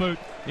the left boot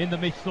in the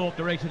Mitch Thorpe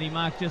direction. He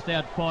marks just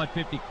out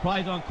 550.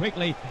 Plays on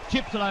quickly,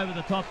 chips it over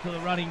the top to the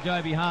running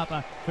Joby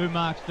Harper, who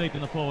marks deep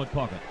in the forward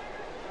pocket.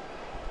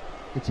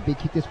 It's a big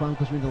kick, this one,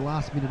 because we're in the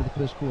last minute of the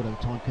first quarter. The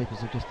timekeepers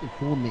have just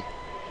informed me.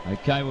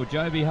 Okay, well,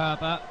 Joby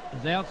Harper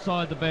is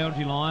outside the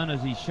boundary line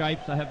as he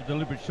shapes to have a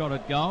deliberate shot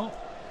at goal.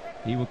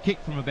 He will kick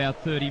from about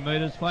 30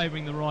 metres,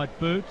 favouring the right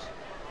boot.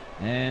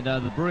 And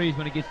the breeze,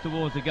 when it gets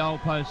towards the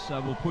goalposts,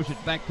 will push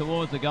it back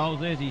towards the goals.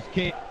 There's his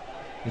kick.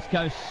 This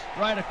goes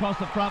straight across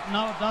the front.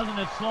 No, it doesn't.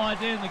 It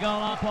slides in. The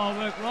goal umpire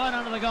work right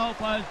under the goal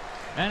post.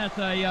 And it's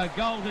a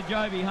goal to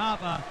Joby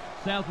Harper.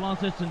 South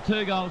Launceston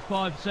 2 goals,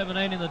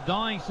 5-17 in the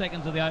dying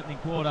seconds of the opening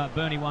quarter.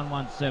 Burnie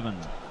 1-1-7.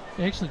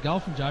 Excellent goal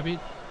from Joby.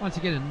 Once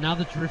again,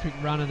 another terrific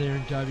runner there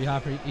in Joby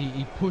Harper.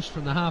 He pushed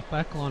from the half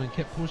back line and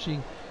kept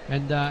pushing.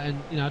 And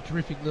you know, a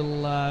terrific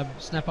little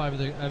snap over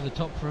the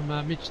top from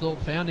Mitch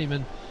Thorpe found him,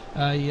 and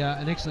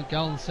an excellent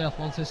goal in South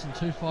Launceston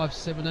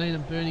 2-5-17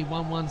 and Burnie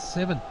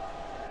 1-1-7.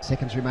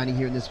 Seconds remaining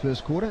here in this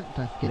first quarter.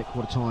 Don't forget at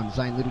quarter time,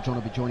 Zane Littlejohn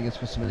will be joining us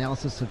for some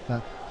analysis of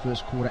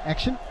first quarter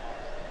action.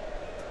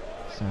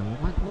 So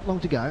not long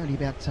to go, only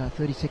about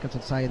 30 seconds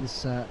I'd say in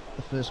this the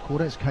first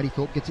quarter as Cody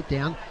Thorpe gets it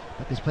down,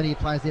 but there's plenty of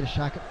players there to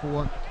shark it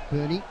for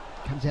Burnie.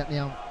 Comes out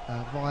now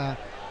via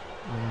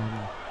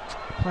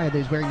a player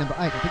who's wearing number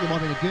 8. I think there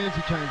might have been a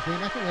Guernsey change there,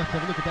 Matthew. We'll have to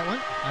have a look at that one.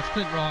 That's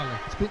Clint Riley.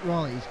 It's Clint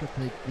Riley. He's got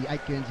the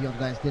 8 Guernsey on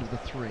today instead of the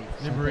 3.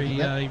 Remember,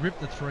 he ripped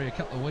the 3 a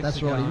couple of weeks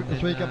ago. That's right, he ripped the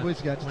 3 a couple of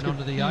weeks ago. Went on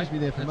to the 8. Me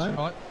there for a moment.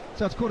 Right.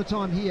 So it's quarter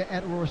time here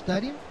at Aurora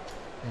Stadium,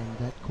 and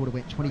that quarter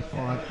went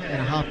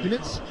 25.5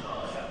 minutes.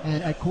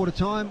 And at quarter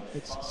time,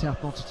 it's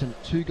South Launceston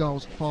 2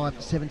 goals,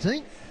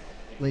 5-17,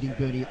 leading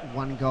Burnie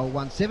 1 goal,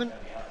 1-7.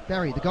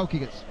 Barry, the goal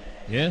kickers.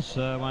 Yes,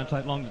 won't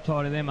take long to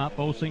tidy them up.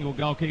 All single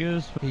goal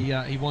kickers.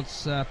 He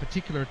wants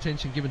particular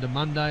attention given to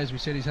Monday, as we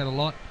said. He's had a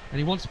lot, and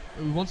he wants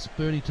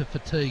Burnie to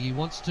fatigue. He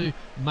wants to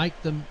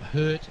make them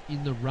hurt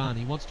in the run.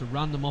 He wants to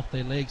run them off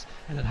their legs,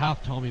 and at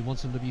half time he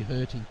wants them to be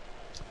hurting.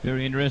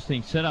 Very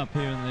interesting setup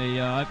here in the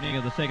opening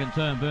of the second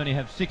term. Burnie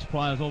have 6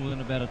 players all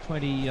within about a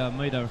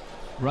 20-metre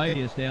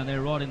radius down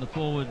there, right in the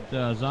forward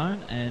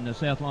zone, and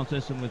South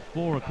Launceston with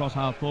 4 across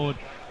half forward,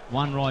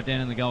 1 right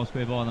down in the goal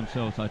square by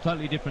themselves. So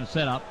totally different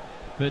setup.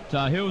 But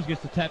Hills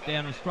gets the tap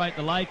down and straight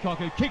to Laycock,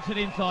 who kicks it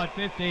inside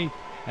 50,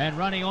 and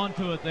running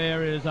onto it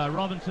there is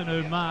Robinson,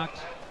 who marks.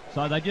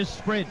 So they just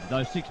spread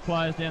those 6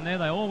 players down there.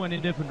 They all went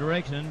in different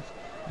directions,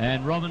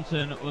 and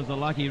Robinson was the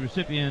lucky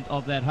recipient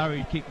of that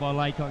hurried kick by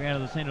Laycock out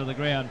of the centre of the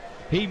ground.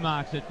 He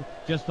marks it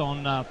just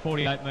on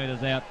 48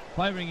 metres out,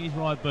 favouring his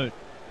right boot.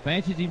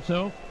 Fancies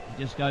himself,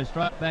 he just goes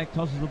straight back,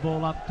 tosses the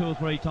ball up 2 or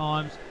 3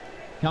 times.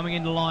 Coming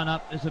into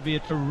line-up, this will be a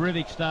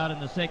terrific start in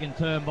the second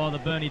term by the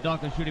Burnie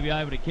Dockers, should he be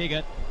able to kick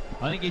it.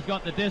 I think he's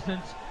got the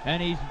distance,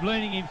 and he's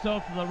leaning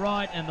himself to the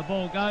right, and the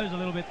ball goes a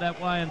little bit that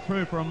way and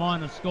through for a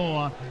minor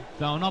score.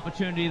 So an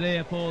opportunity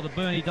there for the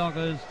Burnie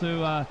Dockers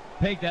to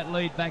peg that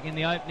lead back in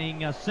the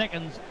opening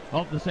seconds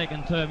of the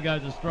second term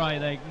goes astray.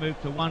 They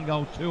move to 1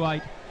 goal,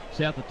 2-8,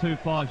 South of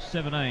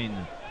 2-5-17.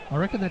 I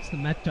reckon that's the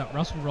matchup,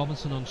 Russell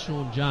Robinson on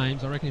Sean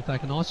James. I reckon if they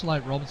can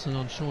isolate Robinson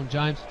on Sean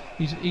James,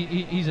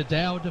 he's a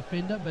dour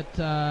defender,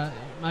 but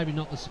maybe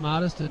not the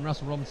smartest, and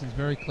Russell Robinson's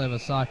very clever.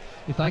 So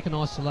if they can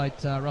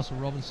isolate Russell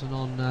Robinson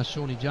on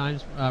Shawnee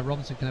James,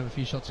 Robinson can have a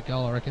few shots at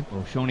goal, I reckon.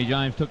 Well, Shawnee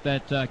James took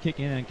that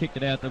kick in and kicked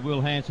it out to Will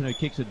Hanson, who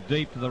kicks it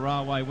deep to the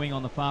railway wing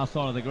on the far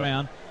side of the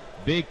ground.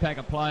 Big pack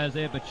of players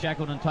there, but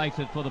Shackleton takes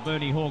it for the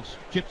Burnie Hawks,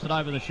 chips it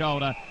over the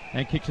shoulder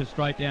and kicks it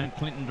straight down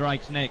Clinton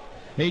Drake's neck.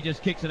 He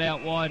just kicks it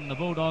out wide, and the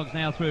Bulldogs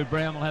now through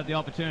Brown will have the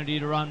opportunity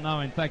to run.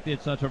 No, in fact,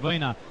 it's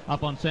Trevina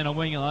up on centre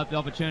wing. He'll have the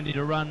opportunity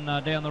to run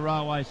down the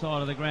railway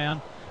side of the ground.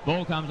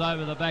 Ball comes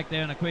over the back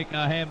there, and a quick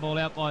handball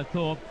out by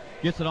Thorpe.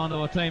 Gets it onto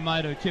a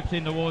teammate who chips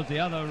in towards the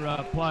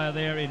other player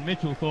there in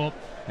Mitchell Thorpe,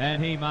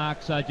 and he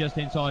marks just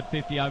inside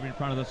 50 over in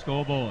front of the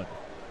scoreboard.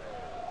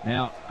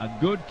 Now, a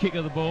good kick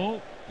of the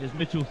ball is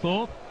Mitchell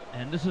Thorpe,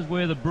 and this is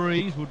where the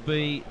breeze would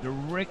be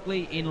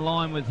directly in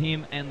line with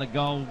him and the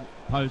goal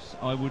posts,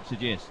 I would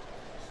suggest.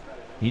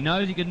 He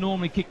knows he can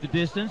normally kick the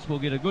distance. We'll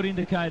get a good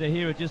indicator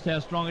here of just how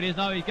strong it is.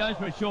 No, he goes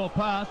for a short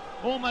pass,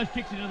 almost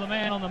kicks into the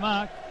man on the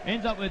mark,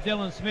 ends up with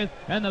Dylan Smith,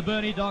 and the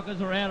Burnie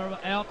Dockers are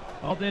out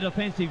of their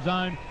defensive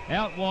zone,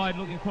 out wide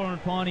looking for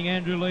and finding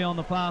Andrew Lee on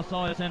the far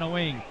side centre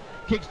wing.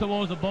 Kicks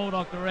towards the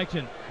Bulldog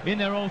direction. In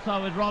there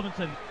also is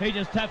Robinson. He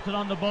just taps it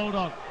on the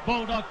Bulldog.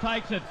 Bulldog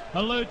takes it,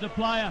 eludes a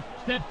player,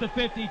 steps to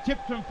 50,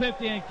 chips from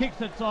 50 and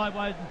kicks it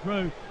sideways and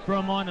through for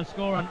a minor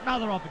score.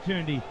 Another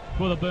opportunity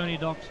for the Burnie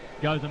Docks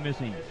goes a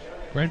missing.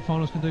 Grand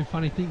finals can do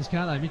funny things,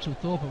 can't they? Mitchell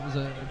Thorpe, it was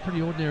a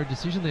pretty ordinary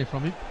decision there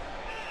from him.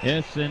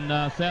 Yes, and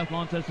South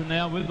Launceston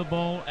now with the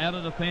ball out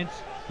of defence.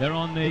 They're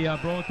on the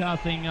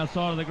broadcasting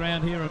side of the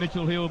ground here.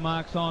 Mitchell Hill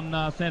marks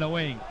on centre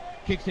wing.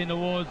 Kicks in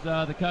towards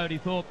the Cody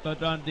Thorpe, but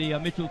the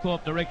Mitchell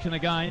Thorpe direction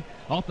again.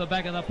 Off the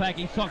back of the pack,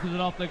 he sockers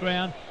it off the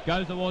ground.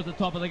 Goes towards the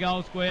top of the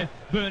goal square.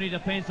 Burnie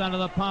defence under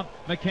the pump.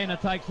 McKenna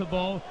takes the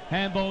ball.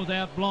 Handballs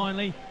out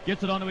blindly.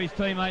 Gets it onto his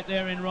teammate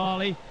there in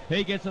Riley.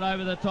 He gets it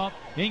over the top.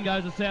 In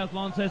goes the South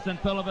Launceston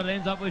fella, but it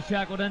ends up with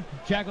Shackleton.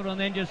 Shackleton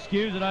then just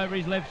skews it over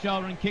his left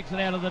shoulder and kicks it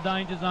out of the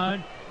danger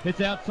zone. It's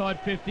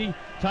outside 50,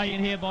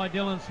 taken here by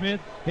Dylan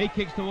Smith. He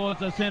kicks towards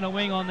the centre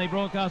wing on the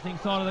broadcasting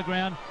side of the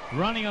ground.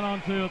 Running it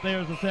onto it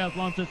there is the South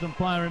Launceston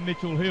player in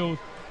Mitchell Hills,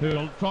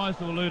 who tries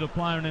to elude a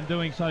player and in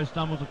doing so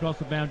stumbles across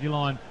the boundary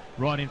line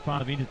right in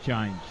front of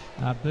interchange.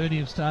 Burnie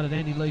have started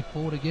Andy Lee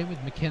forward again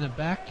with McKenna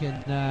back,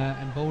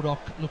 and Baldock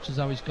looks as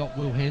though he's got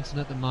Will Hanson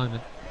at the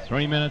moment.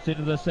 3 minutes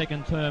into the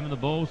second term, and the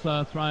ball's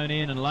thrown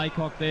in, and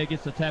Laycock there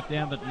gets the tap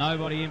down, but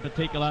nobody in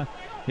particular.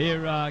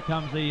 Here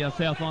comes the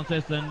South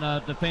Launceston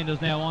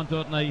defenders now onto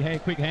it, and the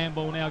quick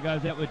handball now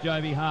goes out with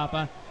Joby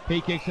Harper. He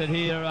kicks it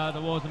here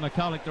towards the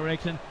McCulloch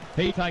direction.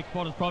 He takes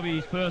what is probably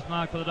his first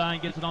mark for the day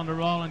and gets it on to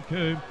Roland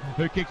Coombs,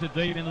 who kicks it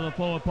deep into the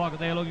forward pocket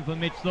there looking for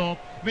Mitch Thorpe.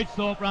 Mitch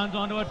Thorpe runs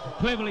onto it,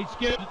 cleverly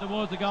skewed it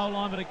towards the goal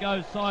line, but it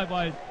goes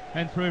sideways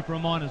and through for a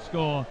minor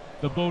score.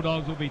 The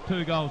Bulldogs will be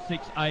 2 goals,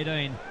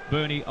 6-18.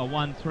 Burnie a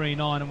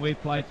 1-3-9, and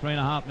we've played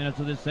 3.5 minutes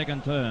of this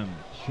second term.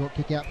 Short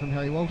kick out from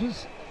Harry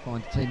Walters.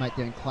 Finds a teammate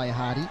there in Clay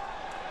Hardy.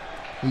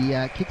 He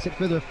kicks it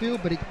further afield,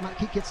 but his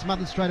kick gets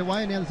smothered straight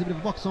away, and now there's a bit of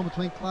a box on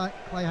between Clay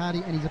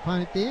Hardy and his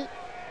opponent there.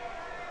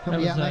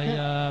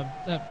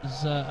 That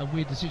was a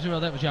weird decision. Well,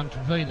 that was young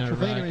Trevina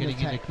getting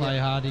into Clay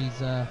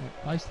Hardy's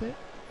place there.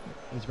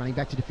 He's running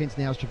back to defence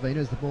now as Trevina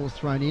as the ball is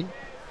thrown in.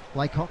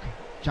 Laycock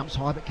jumps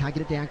high but can't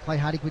get it down. Clay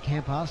Hardy, quick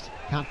hand pass.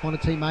 Can't find a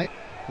teammate,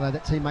 although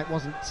that teammate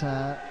wasn't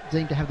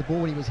deemed to have the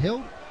ball when he was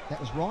held. That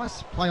was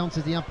Rice. Play on,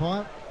 says the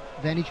umpire.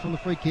 Advantage from the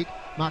free kick.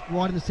 Marked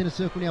right in the centre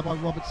circle now by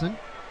Robertson.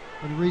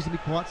 Been reasonably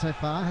quiet so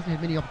far. Hasn't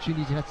had many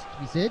opportunities, it has to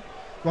be said.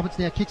 Roberts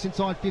now kicks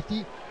inside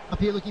 50. Up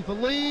here looking for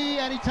Lee,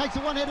 and he takes a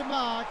one-headed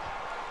mark.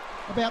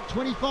 About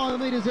 25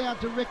 metres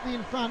out, directly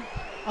in front,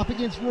 up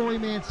against Rory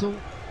Mansell.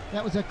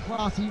 That was a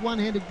classy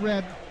one-handed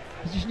grab.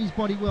 Positioned his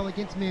body well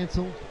against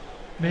Mansell.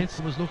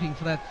 Mansell was looking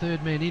for that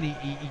third man in.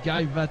 He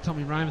gave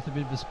Tommy Raymond a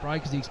bit of a spray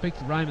because he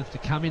expected Raymond to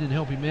come in and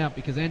help him out,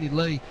 because Andy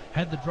Lee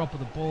had the drop of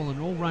the ball, and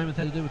all Raymond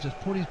had to do was just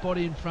put his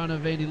body in front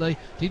of Andy Lee.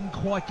 Didn't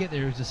quite get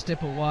there. He was a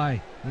step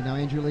away. You know,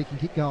 Andrew Lee can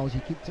kick goals. He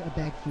kicked a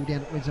bag full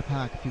down at Windsor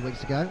Park a few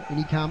weeks ago. In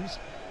he comes.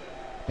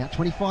 About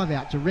 25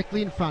 out,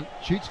 directly in front.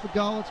 Shoots for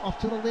goal. It's off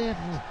to the left.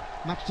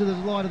 Much to the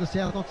delight of the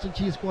South Launceston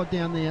cheer squad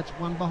down there. It's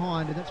one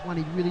behind, and that's one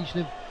he really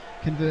should have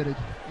converted,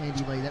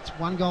 Andy Lee. That's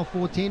 1 goal,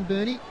 4-10,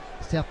 Burnie.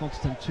 South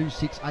Launceston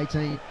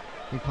 2-6-18.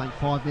 Been playing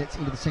 5 minutes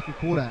into the second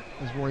quarter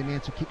as Rory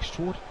Mansell kicks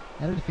short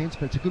out of defence,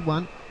 but it's a good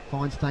one.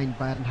 Finds Thane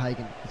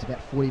Badenhagen. It's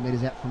about 40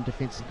 metres out from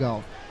defensive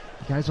goal.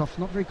 He goes off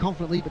not very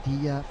confidently, but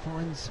he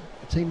finds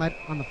a teammate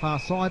on the far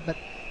side, but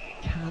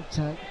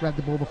can't grab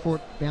the ball before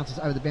it bounces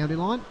over the boundary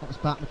line. That was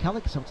Bart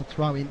McCulloch, so it's a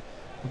throw in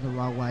on the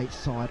railway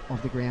side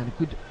of the ground. A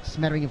good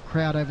smattering of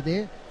crowd over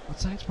there. I'd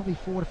say it's probably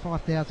 4,000 to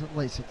 5,000 at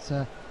least. It's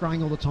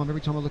growing all the time.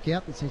 Every time I look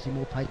out, there seems to be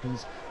more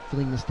patrons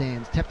filling the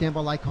stands. Tapped down by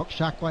Laycock,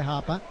 sharked by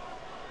Harper.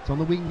 It's on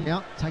the wing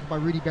now, taken by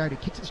Rudy Barrett, who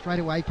kicks it straight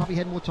away. Probably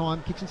had more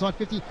time. Kicks inside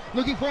 50,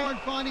 looking for and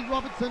finding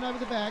Robertson over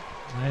the back.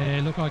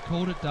 Yeah, look, I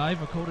called it,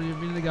 Dave. I called it a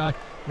minute ago.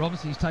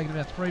 Robertson, he's taken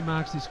about 3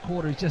 marks this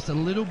quarter. He's just a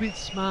little bit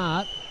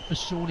smart for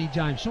Shawnee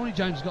James. Shawnee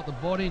James has got the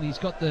body and he's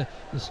got the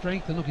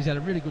strength, and look, he's had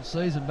a really good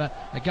season, but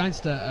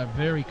against a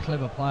very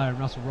clever player in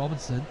Russell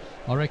Robinson,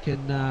 I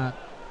reckon,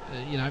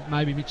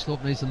 maybe Mitch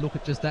Thorpe needs to look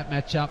at just that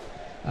matchup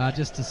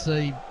just to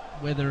see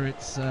whether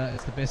it's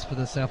the best for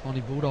the South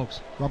Londy Bulldogs.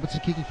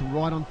 Robertson kicking from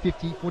right on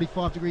 50,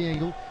 45-degree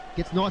angle.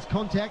 Gets nice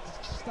contact,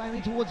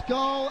 sailing towards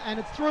goal, and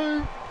it's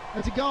through.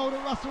 It's a goal to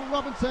Russell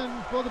Robinson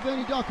for the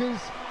Burnie Dockers.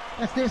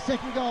 That's their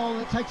second goal,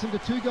 and it takes them to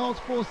 2 goals,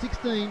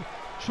 4-16.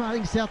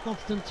 Trailing South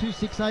Launceston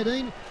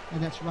 2-6-18,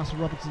 and that's Russell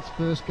Robinson's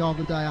first goal of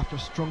the day after a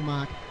strong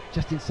mark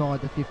just inside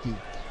the 50.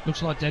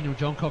 Looks like Daniel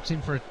Johncock's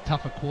in for a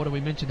tougher quarter.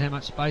 We mentioned how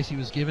much space he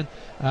was given.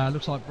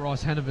 Looks like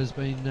Bryce Hanover's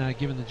been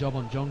given the job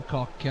on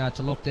Johncock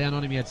to lock down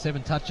on him. He had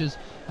 7 touches.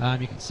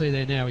 You can see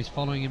there now he's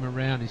following him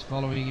around. He's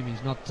following him.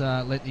 He's not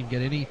letting him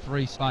get any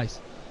free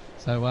space.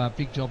 So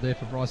big job there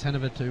for Bryce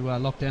Hanover to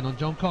lock down on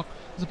Johncock.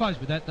 I suppose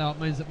with that, though, it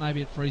means that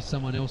maybe it frees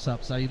someone else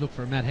up. So you look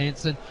for a Matt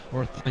Hansen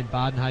or a Thane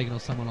Badenhagen or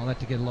someone like that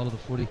to get a lot of the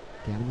footy.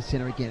 Down in the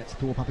centre again, it's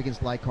Thorpe up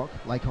against Laycock.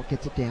 Laycock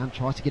gets it down,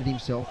 tries to get it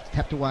himself. It's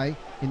tapped away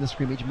in the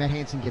scrimmage. Matt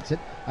Hansen gets it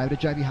over to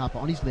Joby Harper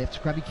on his left.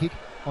 Scrubby kick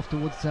off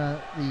towards the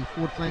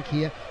forward flank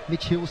here.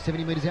 Mitch Hill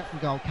 70 metres out from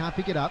goal. Can't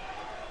pick it up.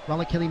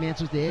 Roller Kelly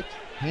Mansell's there.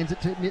 Hands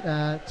it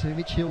to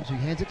Mitch Hills, who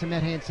hands it to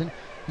Matt Hansen.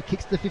 He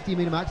kicks the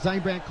 50-metre mark. Zane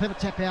Brown, clever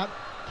tap out.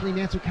 Kelly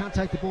Mansell can't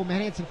take the ball.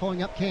 Matt Hansen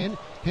following up can.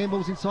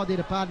 Handball's inside there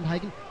to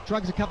Badenhagen.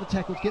 Drugs a couple of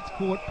tackles, gets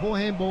caught. Poor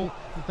handball.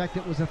 In fact,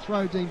 it was a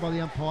throw deemed by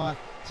the umpire.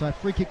 So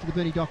free kick to the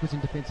Burnie Dockers in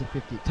defensive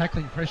 50.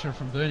 Tackling pressure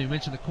from Burnie. We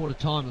mentioned the quarter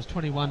time. It was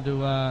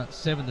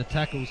 21-7 the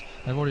tackles.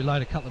 They've already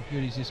laid a couple of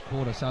beauties this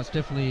quarter. So it's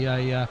definitely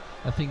a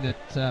thing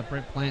that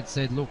Brent Plant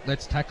said, look,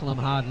 let's tackle them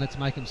hard and let's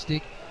make them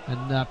stick.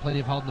 And plenty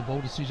of holding the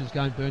ball decisions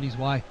going Burnie's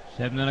way.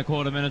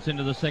 7.25 minutes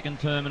into the second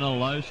term in a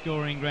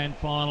low-scoring grand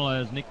final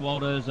as Nick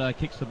Walters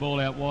kicks the ball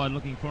out wide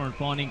looking for and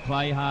finding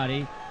Clay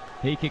Hardy.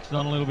 He kicks it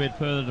on a little bit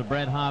further to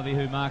Brad Harvey,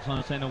 who marks on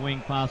the centre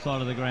wing far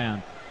side of the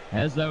ground.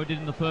 As they did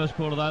in the first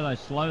quarter, though, they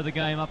slow the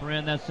game up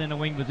around that centre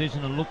wing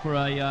position and look for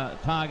a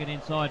target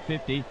inside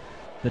 50.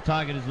 The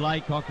target is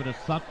Laycock, but it's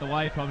sucked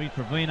away probably.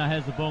 Trevina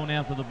has the ball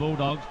now for the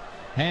Bulldogs.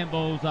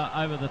 Handballs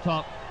over the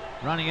top.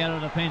 Running out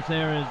of the defence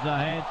there is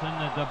Hansen.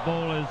 The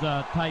ball is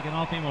taken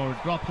off him, or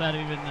it drops out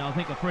of him, and I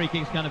think a free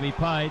kick's going to be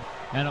paid,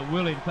 and it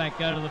will in fact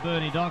go to the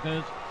Burnie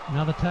Dockers.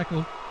 Another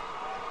tackle.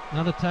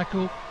 Another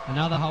tackle,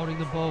 another holding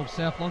the ball.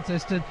 South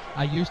Launceston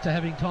are used to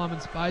having time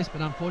and space, but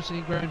unfortunately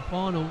in grand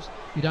finals,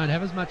 you don't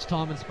have as much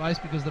time and space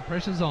because the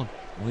pressure's on.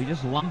 Well, he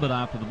just lumbered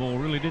after the ball,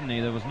 really, didn't he?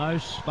 There was no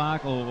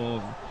spark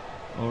or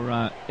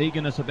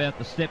eagerness about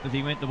the step as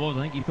he went towards.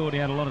 I think he thought he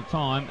had a lot of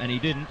time, and he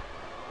didn't.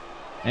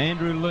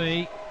 Andrew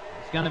Lee,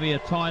 it's going to be a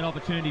tight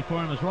opportunity for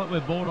him. It's right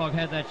where Baldock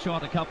had that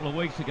shot a couple of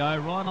weeks ago,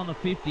 right on the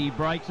 50. He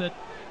breaks it.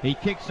 He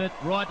kicks it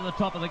right to the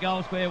top of the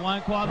goal square.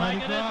 Won't quite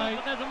make it,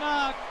 but there's a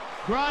mark.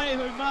 Gray,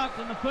 who marked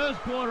in the first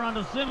quarter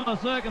under similar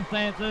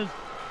circumstances,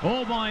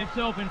 all by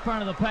himself in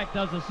front of the pack,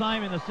 does the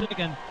same in the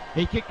second.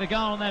 He kicked a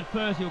goal on that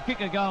first. He'll kick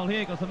a goal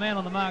here because the man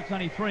on the mark's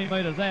only 3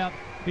 metres out.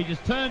 He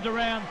just turns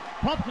around,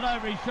 pops it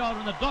over his shoulder,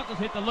 and the Dockers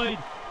hit the lead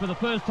for the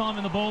first time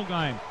in the ball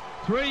game.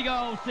 3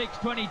 goals,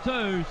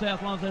 6-22.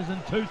 South Launceston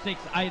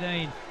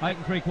 2-6-18. 8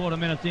 3/4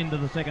 minutes into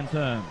the second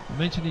term. I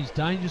mentioned he's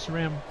dangerous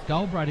around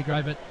goal, Brady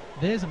Gray, but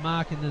there's a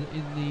mark in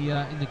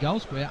the goal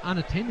square,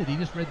 unattended. He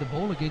just read the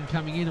ball again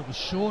coming in. It was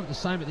short, the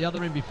same at the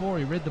other end before.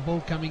 He read the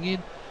ball coming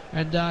in,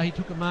 and he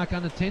took a mark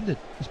unattended.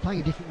 He's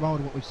playing a different role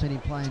to what we've seen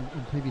him playing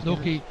in previous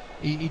Look, games.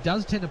 he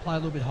does tend to play a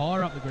little bit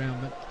higher up the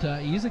ground, but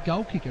he is a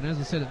goal kicker. And as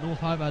I said, at North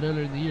Hobart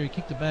earlier in the year, he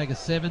kicked a bag of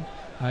 7.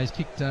 He's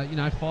kicked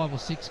 5 or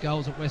 6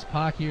 goals at West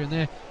Park here and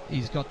there.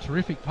 He's got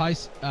terrific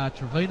pace.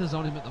 Trevina's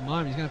on him at the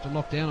moment. He's going to have to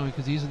lock down on him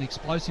because he's an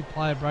explosive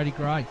player, Brady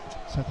Gray.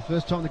 So for the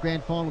first time in the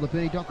grand final, the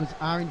Burnie Dockers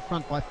are in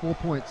front by 4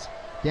 points.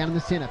 Down in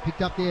the centre,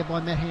 picked up there by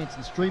Matt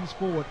Hanson, streams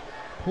forward.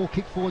 Poor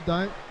kick forward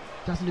though,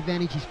 doesn't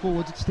advantage his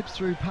forwards. It slips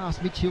through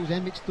past Mitch Hills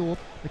and Mitch Thorpe.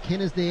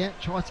 McKenna's there,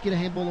 tries to get a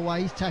handball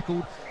away. He's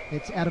tackled.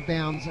 It's out of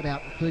bounds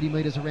about 30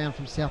 metres around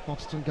from South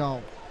Launceston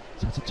goal.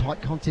 So it's a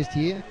tight contest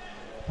here.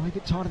 Probably a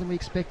bit tighter than we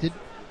expected.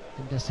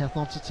 And South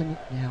Launceston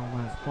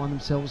now find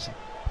themselves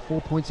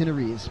 4 points in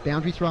arrears.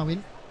 Boundary throw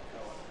in.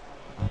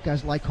 Up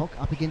goes Laycock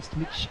up against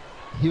Mitch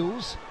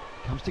Hills.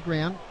 Comes to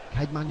ground.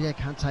 Cade Mundier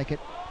can't take it.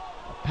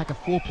 A pack of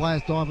 4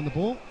 players dive on the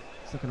ball.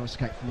 It's not going to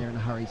escape from there in a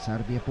hurry, so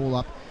it'll be a ball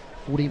up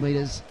 40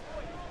 metres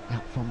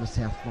out from the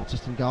South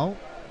Launceston goal.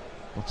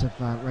 Lots of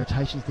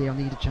rotations there on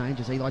the interchange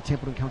as Eli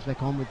Templeton comes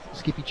back on with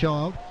Skippy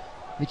Child.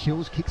 Mitch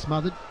Hills kick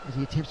smothered as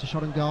he attempts a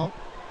shot on goal.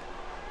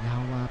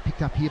 Now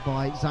picked up here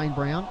by Zane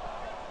Brown.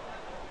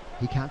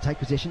 He can't take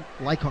possession.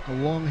 Laycock, a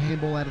long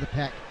handball out of the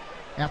pack.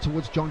 Out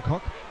towards John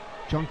Cock.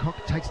 John Cock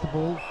takes the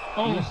ball,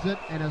 uses it,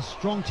 and a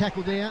strong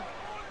tackle there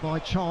by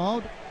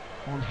Child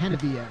on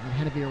Hanavier. And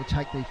Hanavier will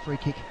take the free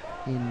kick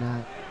in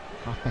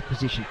half-back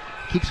position.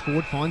 Kicks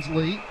forward, finds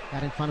Lee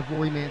out in front of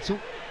Rory Mansell.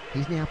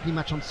 He's now pretty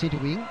much on centre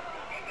wing.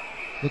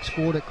 Looks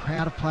forward at a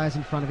crowd of players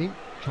in front of him.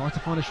 Tries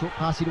to find a short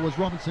pass here towards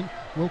Robinson.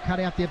 Well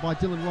cut out there by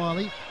Dylan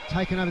Riley.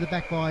 Taken over the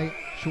back by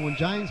Sean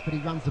James, but he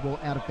runs the ball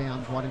out of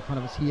bounds right in front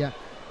of us here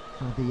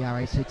on the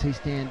RACT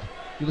stand.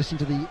 You listen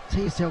to the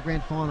TSL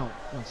Grand Final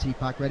on City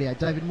Park Radio.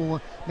 David Moore,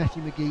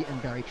 Matthew McGee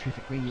and Barry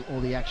Triffitt bringing you all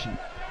the action.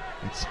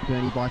 It's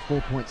Burnie by 4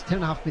 points.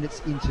 10.5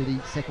 minutes into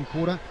the second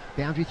quarter.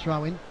 Boundary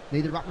throw in.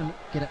 Neither ruckman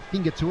get a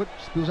finger to it.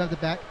 Spills over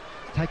the back.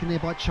 It's taken there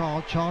by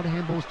Child. Child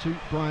handballs to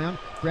Brown.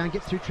 Brown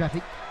gets through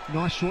traffic.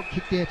 Nice short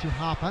kick there to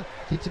Harper.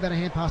 Thinks about a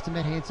hand pass to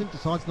Matt Hanson.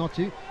 Decides not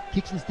to.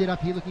 Kicks instead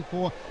up here looking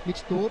for Mitch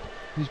Thorpe,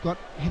 who's got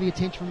heavy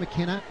attention from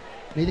McKenna.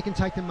 Neither can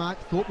take the mark.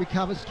 Thorpe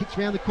recovers, kicks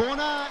round the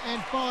corner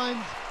and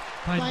finds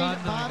Thane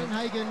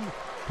Bardenhagen,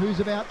 who's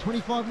about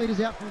 25 metres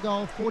out from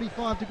goal,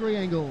 45-degree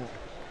angle.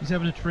 He's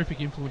having a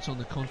terrific influence on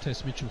the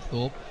contest, Mitchell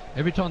Thorpe.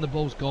 Every time the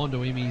ball's gone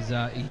to him, he's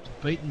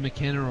beaten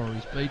McKenna or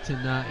he's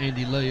beaten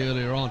Andy Lee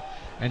earlier on,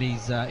 and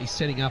he's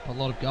setting up a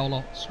lot of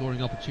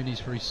goal-scoring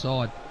opportunities for his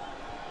side.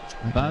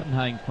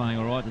 Bardenhagen's playing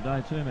all right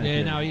today too, man.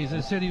 Yeah, no, he is.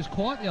 As I said, he was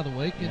quiet the other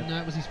week, and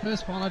it was his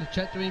first final. I had to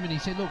chat to him, and he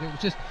said, look, it was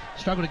just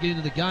struggle to get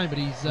into the game, but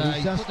he's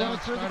just put that right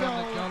through the straight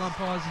on the goal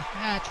umpire's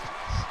hat.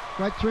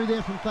 Straight through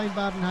there from Thane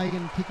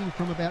Bardenhagen, kicking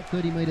from about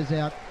 30 metres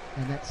out,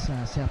 and that's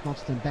South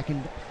Launceston back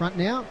in front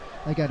now.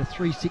 They go to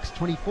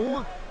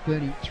 3-6-24,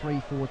 Burnie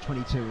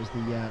 3-4-22 as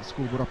the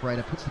scoreboard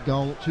operator puts the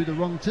goal to the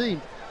wrong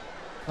team.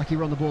 Lucky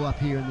we're on the ball up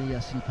here in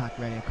the City Park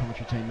Radio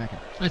commentary team, Macca.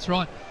 That's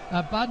right.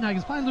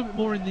 Bardenhagen's playing a little bit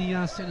more in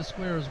the centre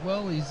square as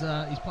well. He's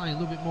playing a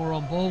little bit more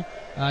on ball.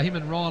 Him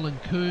and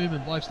Ryland Coombe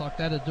and blokes like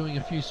that are doing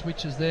a few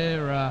switches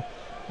there.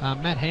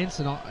 Matt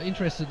Hanson,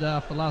 interested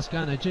after last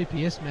game. They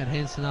GPS Matt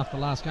Hanson after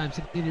last game.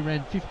 Said he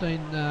ran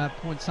 15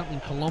 point something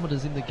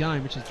kilometres in the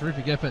game, which is a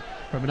terrific effort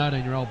from an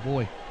 18-year-old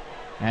boy.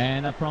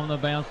 And from the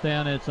bounce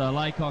down, it's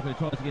Laycock who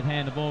tries to get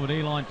hand the ball, but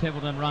Eli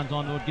Templeton runs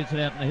onto it, gets it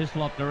out in the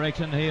Hislop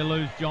direction. Here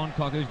lose John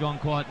Cock, who's gone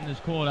quiet in this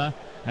quarter.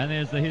 And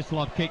there's the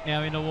Hislop kick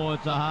now in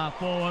towards the half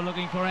forward,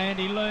 looking for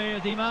Andy Lee.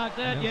 Has he marked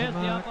it? Yes, the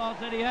umpire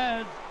said he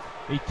has.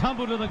 He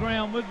tumbled to the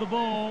ground with the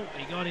ball.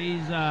 He got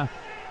his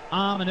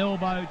arm and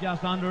elbow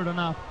just under it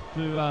enough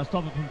to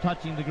stop it from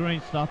touching the green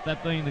stuff,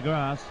 that being the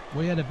grass.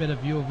 We had a better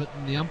view of it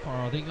than the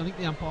umpire, I think. I think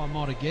the umpire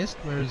might have guessed,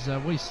 whereas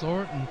we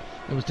saw it, and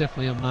it was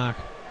definitely a mark.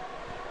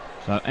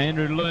 So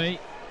Andrew Lee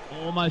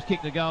almost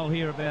kicked a goal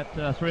here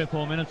about 3 or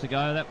 4 minutes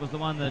ago. That was the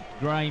one that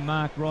Gray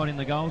marked right in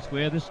the goal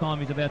square. This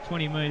time he's about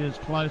 20 metres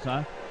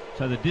closer,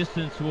 so the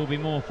distance will be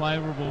more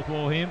favourable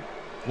for him.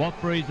 what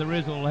breeze there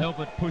is will help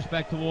it push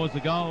back towards the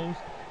goals.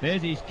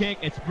 There's his kick.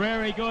 It's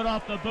very good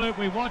off the boot.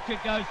 We watch it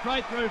go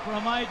straight through for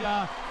a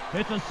major.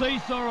 It's a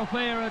seesaw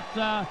affair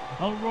at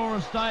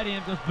Aurora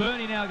Stadium because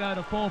Burnie now go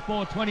to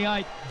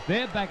 4-4-28.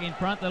 They're back in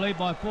front. They lead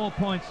by 4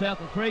 points south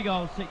of 3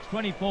 goals,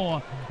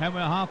 6-24. And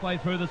we're halfway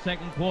through the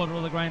second quarter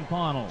of the grand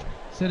final.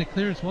 Centre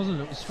clearance, wasn't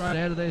it? It was straight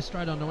out of there,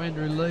 straight onto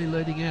Andrew Lee,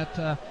 leading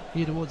out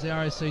here towards the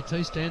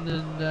RACT stand,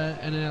 and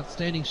an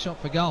outstanding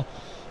shot for goal.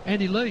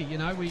 Andy Lee, you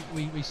know,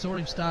 we saw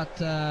him start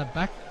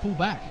full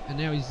back, and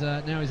now he's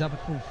up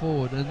at full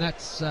forward, and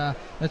that's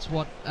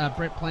what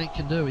Brett Plant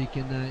can do. He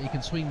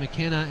can swing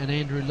McKenna and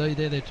Andrew Lee.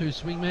 They're their two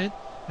swingmen,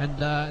 and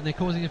they're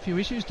causing a few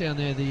issues down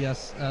there.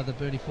 The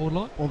Burnie forward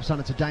line. All of a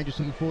sudden, it's a dangerous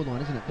looking forward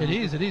line, isn't it?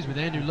 It is with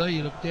Andrew Lee.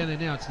 You look down there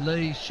now. It's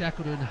Lee,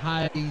 Shackleton,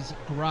 Hayes,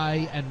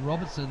 Gray, and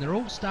Robertson. They're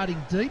all starting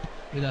deep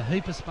with a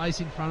heap of space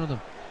in front of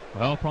them.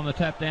 Well, from the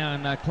tap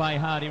down, Clay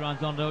Hardy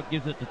runs onto it,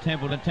 gives it to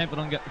Templeton.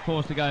 Templeton get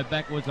forced to go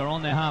backwards. They're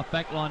on their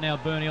half-back line now,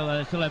 Burnie, although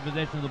they still have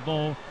possession of the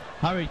ball.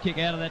 Hurried kick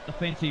out of that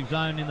defensive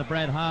zone in the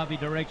Brad Harvey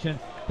direction.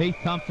 He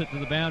thumps it to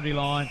the boundary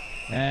line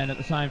and at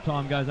the same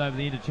time goes over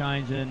the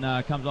interchange and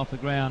comes off the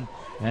ground,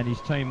 and his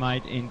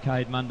teammate in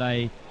Cade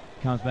Monday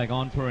comes back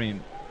on for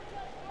him.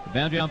 The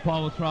boundary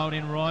umpire will throw it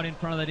in right in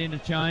front of that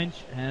interchange,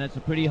 and it's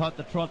a pretty hot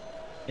to trot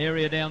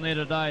area down there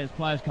today as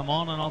players come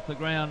on and off the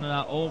ground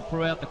all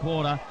throughout the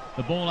quarter.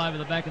 The ball over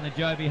the back in the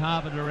Joby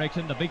Harbour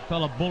direction. The big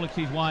fella bullocks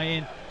his way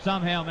in,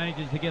 somehow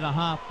manages to get a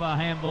half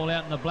handball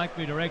out in the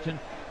Blackberry direction,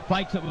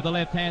 fakes it with the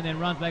left hand, then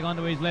runs back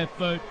onto his left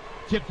boot,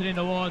 chips it in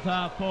towards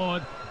half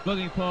forward,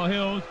 looking for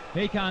Hills.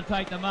 He can't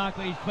take the mark,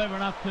 but he's clever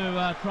enough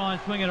to try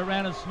and swing it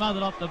around and smother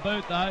it off the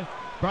boot though.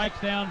 Breaks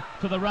down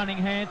to the running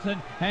Hanson.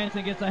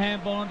 Hanson gets a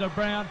handball onto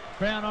Brown.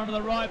 Brown onto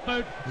the right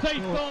boot.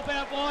 Sees Thorpe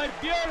out wide.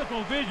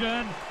 Beautiful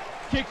vision.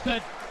 Kicks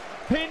it,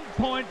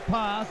 pinpoint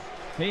pass.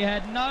 He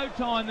had no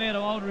time there to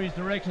alter his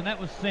direction. That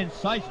was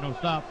sensational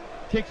stuff.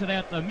 Kicks it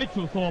out to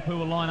Mitchell Thorpe, who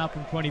will line up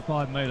from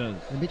 25 metres.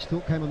 And Mitch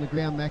Thorpe came on the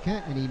ground,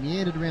 Macca, and he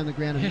meandered around the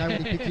ground and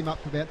nobody picked him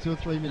up for about 2 or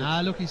 3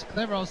 minutes. Look, he's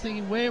clever. I was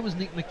thinking, where was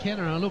Nick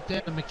McKenna? And I looked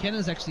out, and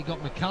McKenna's actually got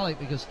McCulloch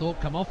because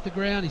Thorpe come off the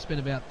ground. He spent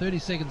about 30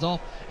 seconds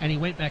off, and he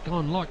went back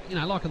on like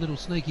a little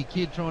sneaky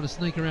kid trying to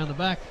sneak around the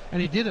back.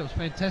 And he did it. It was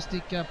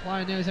fantastic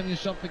play. Now he's having a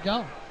shot for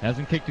goal.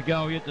 Hasn't kicked a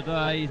goal yet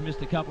today. He's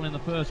missed a couple in the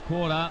first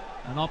quarter.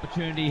 An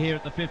opportunity here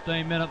at the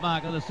 15-minute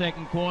mark of the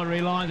second quarter. He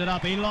lines it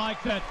up. He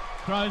likes it.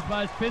 Throws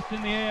both fists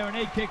in the air, and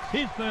he kicks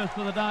his first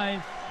for the day.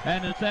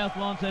 And at South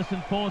Launceston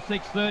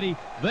 4-6-30,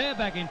 they're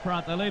back in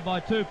front. They lead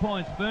by 2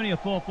 points. Burnie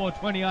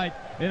 4-4-28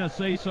 in a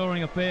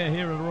seesawing affair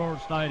here at Aurora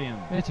Stadium.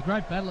 Yeah, it's a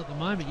great battle at the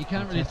moment. You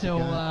can't really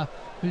tell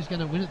who's going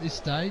to win at this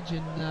stage,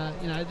 and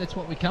that's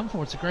what we come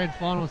for. It's a grand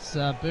final. It's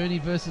Burnie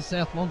versus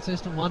South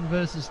Launceston, 1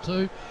 versus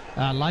 2.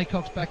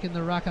 Laycock's back in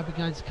the ruck up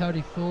against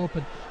Cody Thorpe,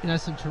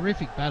 and some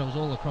terrific battles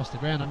all across the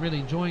ground. I'm really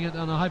enjoying it,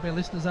 and I hope our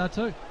listeners are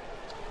too.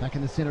 Back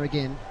in the centre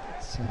again.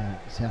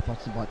 South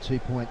Launceston by 2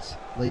 points.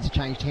 Leads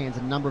changed hands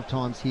a number of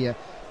times here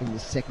in the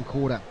second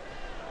quarter.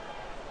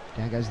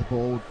 Down goes the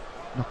ball,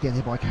 knocked down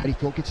there by Cody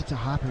Thorpe. Gets it to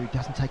Harper, who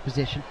doesn't take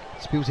possession.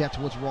 Spills out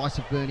towards Rice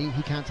of Burnie.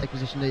 He can't take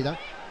possession either.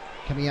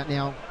 Coming out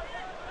now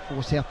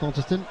for South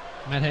Launceston.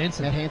 Matt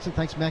Hanson.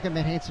 Thanks Macca.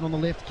 Matt Hanson on the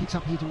left, kicks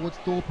up here towards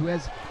Thorpe, who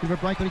has a bit of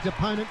a break on his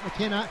opponent,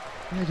 McKenna.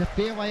 There's a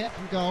fair way out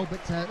from goal, but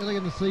earlier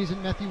in the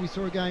season, Matthew, we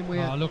saw a game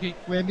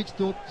where Mitch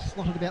Thorpe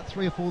slotted about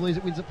 3 or 4 of these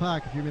at Windsor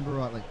Park, if you remember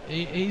rightly.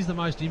 He's the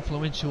most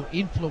influential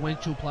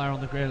player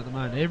on the ground at the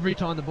moment. Every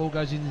time the ball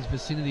goes in his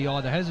vicinity,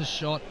 either has a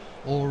shot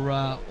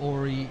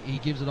or he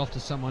gives it off to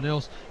someone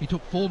else. He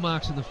took 4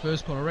 marks in the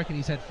first quarter. I reckon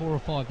he's had 4 or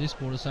 5 this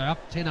quarter, so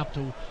 10 up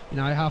to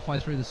halfway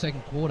through the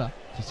second quarter.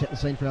 To set the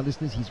scene for our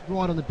listeners, he's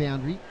right on the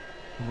boundary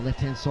on the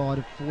left-hand side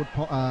of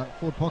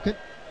forward pocket,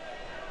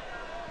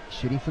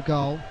 shooting for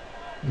goal.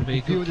 It'll be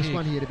a good kick. This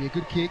one here to be a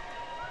good kick.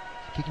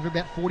 Kicking for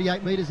about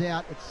 48 metres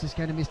out. It's just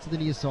going to miss to the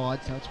near side,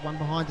 so it's 1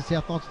 behind to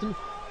South Launceston.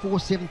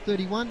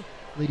 4-7-31,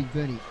 leading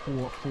Burnie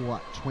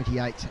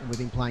 4-4-28, and we've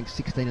been playing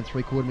 16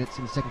 3/4 minutes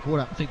in the second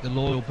quarter. I think the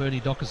loyal Burnie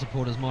Docker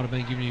supporters might have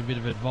been giving him a bit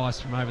of advice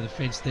from over the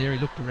fence there. He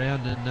looked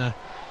around and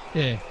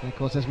and of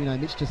course, as we know,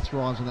 Mitch just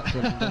thrives on that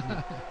sort of thing, doesn't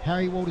he?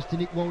 Harry Walters to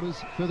Nick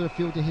Walters, further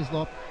afield to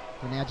Hislop.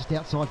 We're now just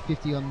outside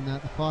 50 on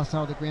the far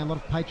side of the ground. A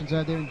lot of patrons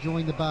over there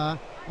enjoying the bar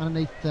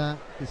underneath the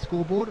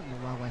scoreboard on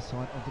the railway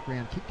side of the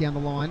ground. Kick down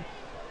the line.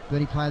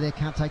 Burnie player there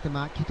can't take the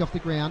mark. Kick off the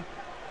ground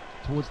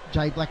towards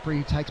Jay Blackberry,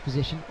 who takes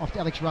possession. Off to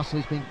Alex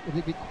Russell, who's been a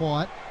little bit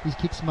quiet. His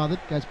kick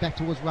smothered. Goes back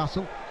towards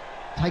Russell.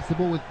 Takes the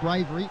ball with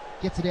bravery.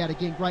 Gets it out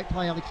again. Great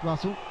play, Alex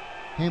Russell.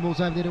 Handballs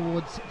over there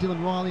towards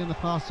Dylan Riley on the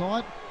far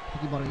side. I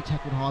think he might have been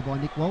tackled high by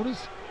Nick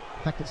Walters.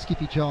 The fact that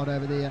Skippy Child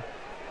over there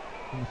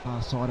on the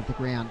far side of the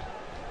ground.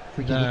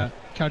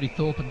 Cody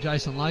Thorpe and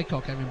Jason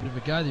Laycock having a bit of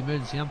a go. The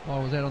emergency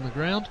umpire was out on the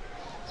ground.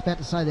 I was about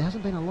to say, there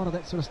hasn't been a lot of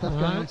that sort of stuff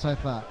going on so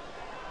far.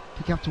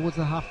 Kick up towards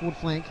the half-forward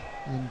flank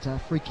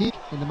and free kick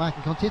in the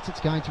marking contest. It's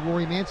going to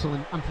Rory Mansell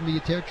in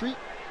unfamiliar territory.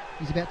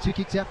 He's about 2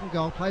 kicks out from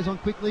goal. Plays on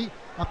quickly.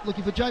 Up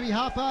looking for Joby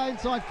Harper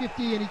inside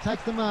 50, and he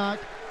takes the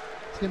mark.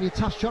 It's going to be a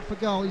tough shot for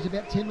goal. He's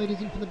about 10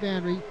 metres in from the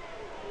boundary.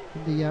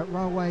 in the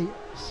railway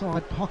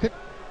side pocket,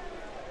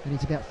 and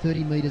he's about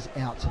 30 metres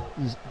out,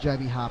 is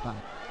Joby Harper.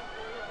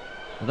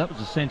 Well, that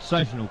was a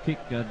sensational kick,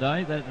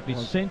 Dave. That'd be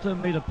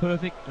centimetre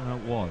perfect,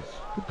 and it was.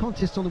 Good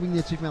contest on the wing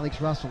there too from Alex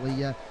Russell.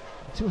 He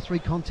 2 or 3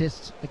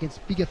 contests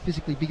against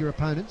physically bigger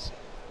opponents,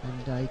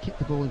 and he kept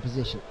the ball in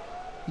possession.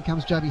 Here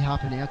comes Joby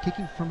Harper now,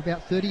 kicking from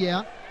about 30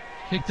 out.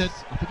 Kicked it.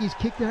 I think he's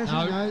kicked it, hasn't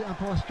he? No,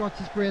 umpire strikes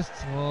his breast.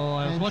 Oh,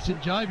 I was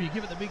watching Joby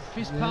give it the big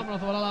fist pump, and I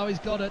thought, oh, he's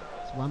got it.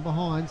 It's one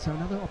behind, so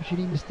another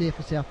opportunity missed there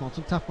for South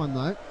Monson. Tough one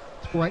though.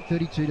 It's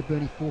 4-8-32 to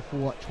Bernie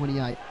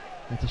 4-4-28.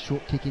 That's a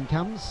short kick in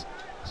comes.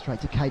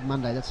 Straight to Cade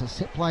Monday. That's a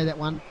set play, that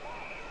one.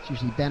 It's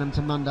usually Banham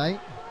to Monday.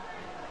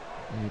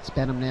 And it's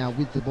Banham now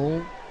with the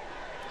ball.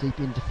 Deep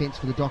in defence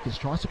for the Dockers.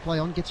 Tries to play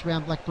on, gets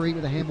around Blackberry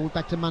with a handball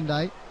back to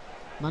Monday.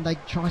 Monday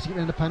tries to get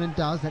around the opponent,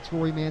 does. That's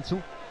Rory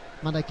Mansell.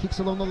 Monday kicks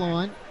along the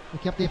line.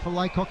 Look up there for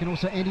Laycock and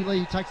also Andy Lee,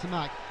 who takes the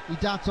mark. He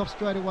darts off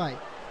straight away.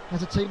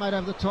 Has a teammate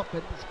over the top,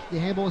 but the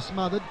handball is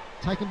smothered.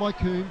 Taken by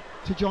Coombe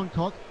to John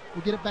Cock.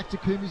 We'll get it back to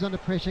Coombe, who's under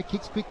pressure.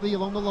 Kicks quickly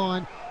along the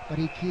line, but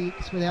he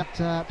kicks without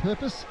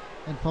purpose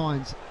and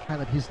finds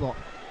Caleb Hislop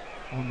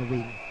on the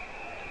wing.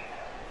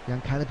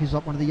 Young Caleb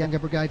Hislop, one of the younger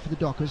brigade for the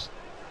Dockers.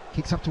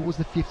 Kicks up towards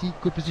the 50.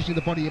 Good position of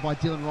the body here by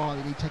Dylan Riley.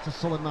 And he takes a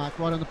solid mark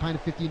right on the paint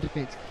of 50 in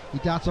defence. He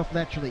darts off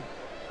laterally.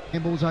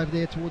 Handball's over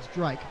there towards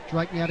Drake.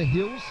 Drake now to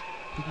Hills.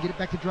 He can get it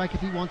back to Drake if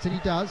he wants, and he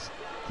does.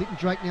 Clinton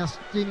Drake now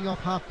steaming off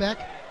half-back.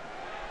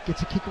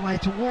 Gets a kick away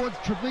towards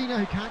Trevino,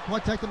 who can't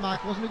quite take the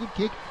mark. Wasn't a good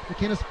kick.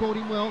 McKenna spoiled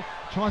him well.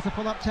 Tries to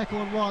follow-up tackle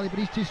on Riley, but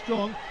he's too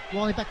strong.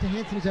 Riley back to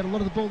Hanson, who's had a lot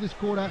of the ball this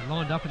quarter.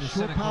 Lined up in the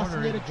short centre pass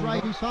corner. there to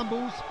Drake, who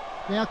fumbles.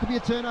 Now could be a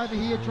turnover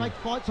here. Drake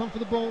fights on for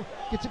the ball.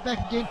 Gets it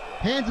back again.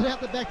 Hands it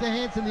out the back to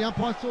Hanson. The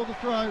umpire saw the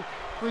throw.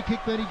 Free kick,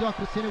 Bernie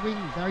Docker, centre wing.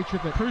 Barry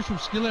Trippett. Crucial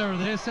skill error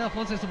there. South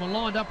Launceston were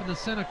lined up in the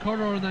centre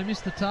corridor and they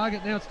missed the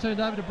target. Now it's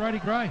turned over to Brady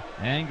Gray.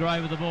 And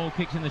Gray with the ball,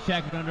 kicks in the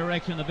Shackleton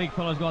direction. The big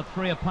fella's got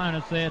 3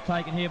 opponents there,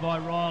 taken here by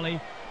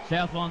Riley.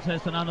 South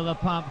Launceston under the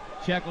pump.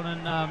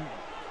 Shackleton,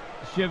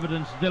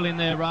 Shiverton still in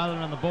there rather,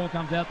 and the ball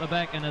comes out the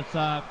back, and it's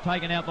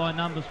taken out by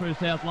numbers through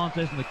South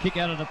Launceston. The kick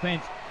out of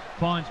defence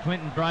finds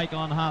Quentin Drake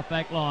on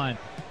half-back line.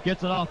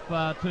 Gets it off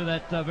to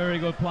that very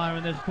good player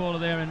in this quarter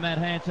there in Matt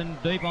Hanson.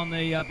 Deep on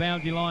the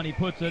boundary line he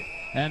puts it,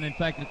 and in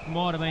fact it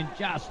might have been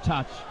just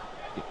touch.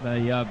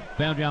 The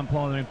boundary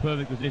umpire in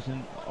perfect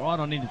position, right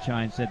on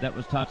interchange, said that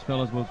was touch,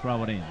 fellas, we'll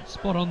throw it in.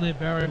 Spot on there,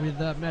 Barry, with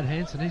Matt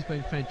Hanson. He's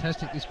been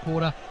fantastic this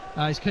quarter.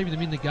 He's keeping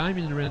them in the game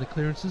in and around the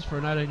clearances. For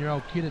an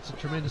 18-year-old kid, it's a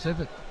tremendous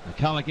effort.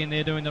 McCulloch in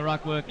there doing the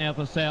ruck work now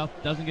for South.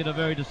 Doesn't get a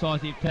very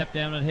decisive tap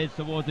down and heads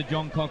towards the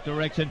John Cock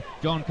direction.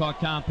 John Cock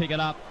can't pick it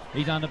up.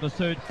 He's under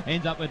pursuit.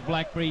 Ends up with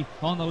Blackberry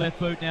on the left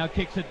boot now.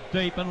 Kicks it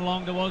deep and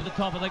long towards the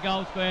top of the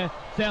goal square.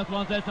 South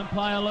Launceston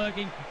player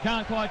lurking.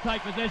 Can't quite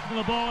take possession of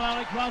the ball.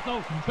 Alex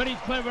Russell, but he's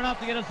clever enough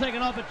to get a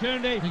second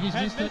opportunity. I think he's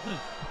missed it.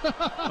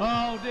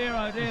 Oh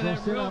dear, they're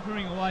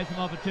filtering away some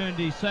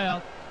opportunities,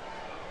 South.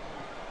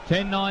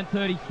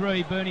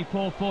 10-9-33, Bernie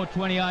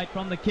 4-4-28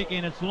 from the kick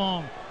in. It's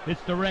long.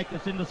 It's direct.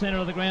 It's in the centre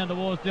of the ground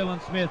towards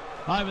Dylan Smith.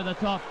 Over the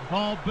top.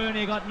 Oh,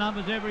 Bernie got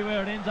numbers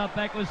everywhere. It ends up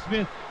back with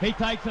Smith. He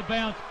takes a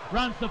bounce.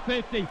 Runs to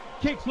 50.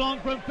 Kicks long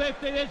from 50.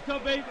 This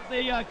could be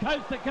the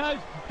coast to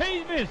coast.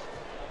 He's missed.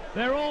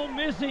 They're all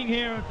missing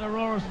here at the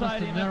Aurora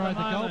Stadium at the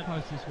moment.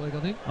 goalpost this week,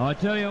 I think. I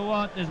tell you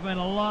what, there's been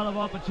a lot of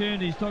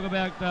opportunities. Talk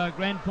about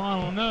grand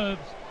final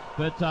nerves.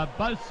 But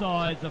both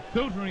sides are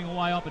filtering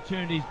away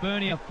opportunities.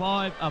 Bernie a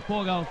 4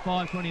 goals,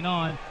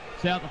 5-29.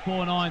 South a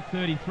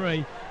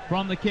 4-9-33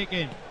 from the kick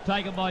in.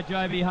 Taken by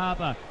Joby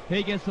Harper.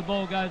 He gets the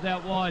ball, goes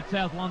out wide.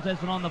 South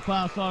Launceston on the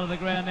far side of the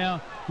ground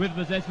now with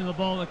possession of the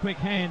ball. The quick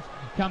hands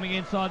coming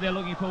inside there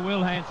looking for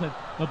Will Hanson.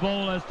 The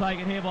ball is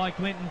taken here by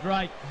Clinton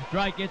Drake.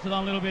 Drake gets it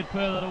on a little bit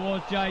further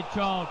towards Jade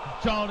Child.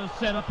 Child is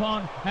set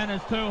upon and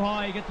it's too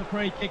high. He gets a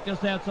free kick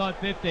just outside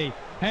 50.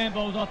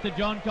 Handball's off to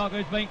John Cock,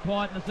 who's been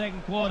quiet in the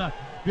second quarter.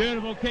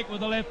 Beautiful kick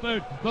with the left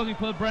boot, looking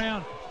for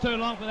Brown. It's too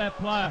long for that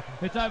player.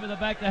 It's over the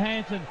back to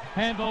Hanson.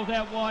 Handball's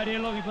out wide here,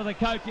 looking for the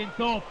coach in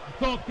Thorpe.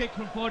 Thorpe kicks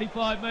from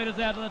 45 metres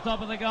out to the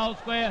top of the goal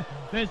square.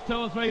 There's 2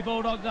 or 3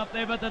 Bulldogs up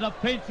there, but the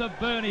defence of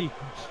Bernie,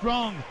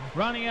 strong.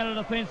 Running out of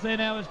defence there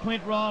now is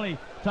Clint Riley.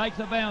 Takes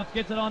a bounce,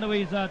 gets it onto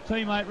his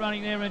teammate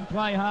running there in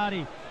Clay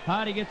Hardy.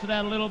 Hardy gets it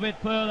out a little bit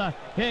further.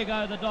 Here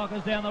go the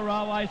Dockers down the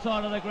railway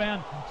side of the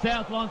ground.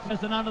 South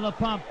Launceston under the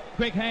pump.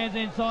 Quick hands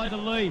inside to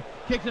Lee.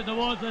 Kicks it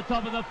towards the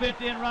top of the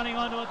 50 and running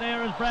onto it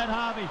there is Brad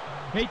Harvey.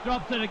 He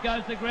drops it. It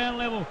goes to ground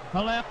level.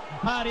 Allow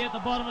Hardy at the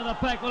bottom of the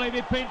pack. Will he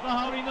be pinned for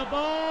holding the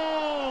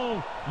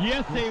ball?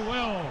 Yes, he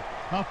will.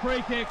 A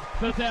free kick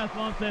for South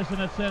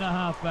Launceston at centre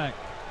half back.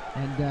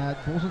 And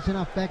ball's on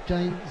centre back.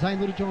 Zane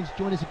Littlejohn's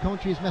joined us at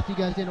commentary as Matthew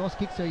goes down to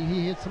Auskick, so you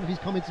hear some of his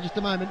comments in just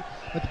a moment.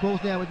 But the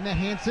ball's now with Matt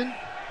Hanson.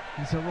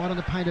 And so right on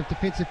the paint of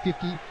defensive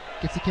 50.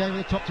 Gets the carry on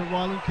the top to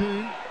Ryland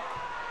Coon.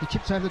 He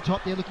chips over the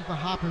top there looking for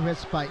Harper, who has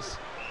space.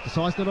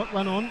 Decides to not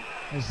run on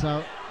as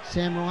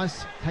Sam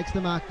Rice takes the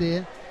mark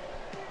there.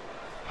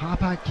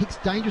 Harper kicks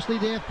dangerously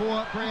there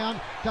for Brown.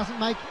 Doesn't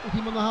make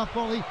him on the half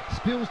volley.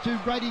 Spills to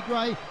Brady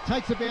Gray.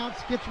 Takes a bounce.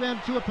 Gets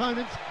around two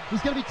opponents.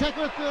 He's going to be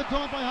tackled a third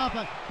time by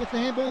Harper. Gets the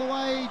handball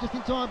away just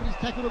in time, but he's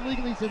tackled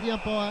illegally, says the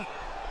umpire.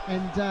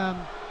 And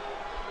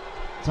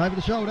it's over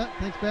the shoulder.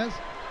 Thanks, Baz.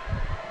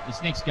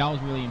 This next goal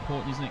is really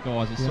important, isn't it,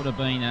 guys? It's sort of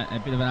been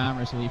a bit of an arm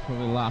wrestle here for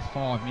the last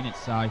 5 minutes.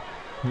 So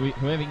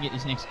whoever can get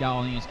this next goal,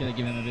 I think it's going to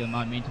give them a bit of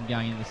momentum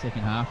going into the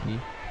second half here.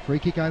 Free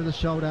kick over the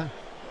shoulder.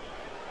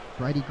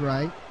 Brady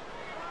Gray.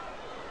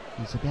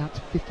 He's about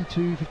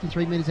 52,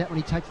 53 metres out when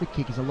he takes the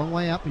kick. He's a long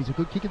way up, but he's a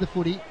good kick of the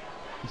footy.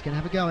 He's going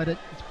to have a go at it.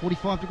 It's a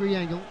 45-degree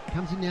angle.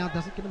 Comes in now,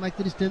 doesn't get to make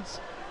the distance.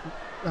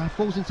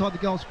 Falls inside the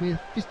goal square.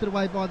 Fisted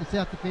away by the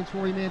South defence,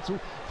 Rory Mansell.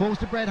 Falls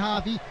to Brad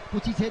Harvey.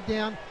 Puts his head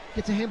down.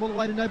 Gets a handball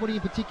away to nobody in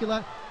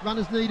particular.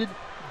 Runners needed.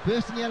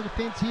 Bursting out of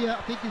defence here,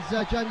 I think,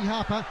 is Joby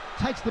Harper.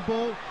 Takes the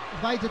ball.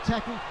 Evades a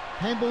tackle.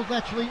 Handballs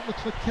laterally,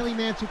 looks for Kelly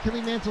Mansell.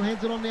 Kelly Mansell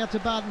hands it on now to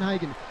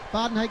Bardenhagen.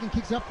 Bardenhagen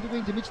kicks up to the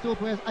wing to Mitch Thorpe,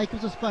 who has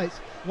acres of space.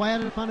 Way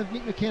out in front of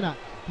Nick McKenna.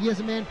 He has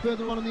a man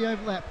further on in the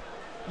overlap.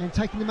 And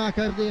taking the mark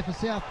over there for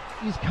South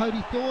is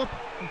Cody Thorpe.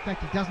 In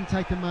fact, he doesn't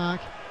take the mark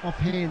off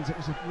hands. It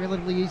was a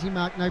relatively easy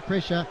mark, no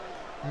pressure.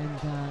 And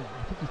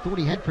I think he thought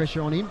he had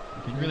pressure on him.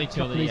 You can really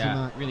tell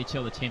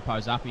the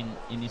tempo's up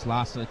in this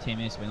last sort of 10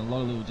 minutes. Been a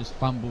lot of little just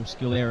fumble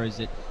skill errors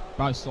that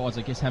both sides,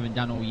 I guess, haven't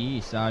done all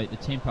year. So the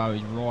tempo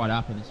is right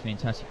up, and it's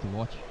fantastic to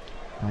watch.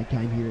 Great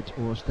game here at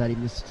Aura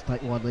Stadium, this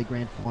statewide league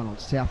grand final.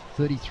 South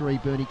 33,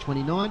 Burnie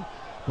 29.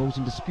 Ball's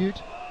in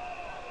dispute.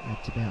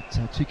 It's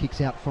about 2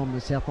 kicks out from the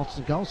South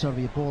Launceston goal, so it'll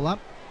be a ball up.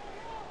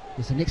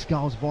 Yes, the next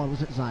goal is vital,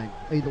 isn't it, Zane?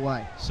 Either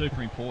way.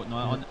 Super important.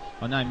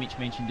 I know Mitch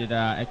mentioned it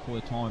at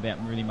quarter time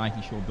about really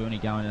making sure Burnie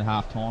going at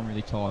half time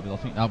really tired, but I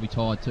think they'll be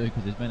tired too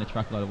because there's been a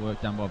truckload of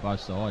work done by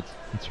both sides.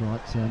 That's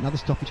right. So another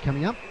stoppage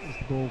coming up as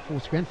the ball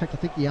falls to ground. In fact, I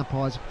think the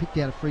umpires have picked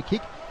out a free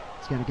kick.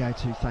 It's going to go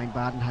to Thane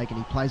Bardenhagen.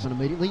 He plays on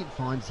immediately and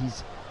finds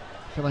his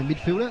fellow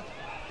midfielder,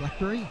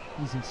 Blackberry.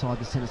 He's inside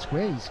the centre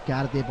square. He's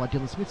guarded there by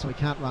Dylan Smith, so he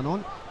can't run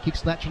on.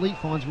 Kicks laterally,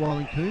 finds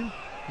Ryland Coombe.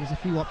 There's a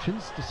few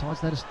options, decides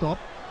that to stop.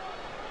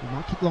 He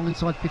might kick long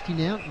inside 50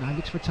 now. No,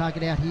 looks for a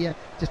target out here,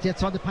 just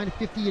outside the paint of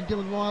 50, and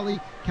Dylan Riley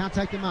can't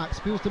take the mark.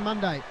 Spills to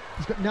Monday.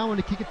 He's got no one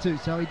to kick it to,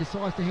 so he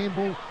decides to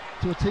handball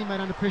to a teammate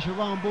under pressure,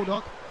 Rowan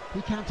Bulldog.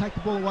 He can't take the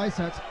ball away,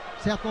 so it's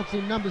South Launceston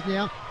in numbers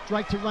now.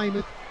 Drake to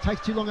Raymond.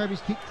 Takes too long over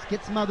his kicks,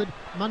 gets smothered.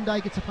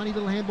 Monday gets a funny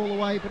little handball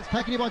away, but it's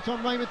taken here by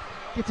Tom Raymond.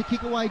 Gets a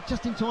kick away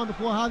just in time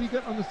before Harvey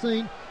got on the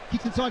scene.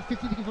 Kicks inside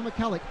 50 to give him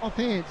McCulloch. Off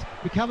hands.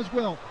 Recovers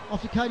well.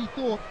 Off to Cody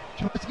Thorpe.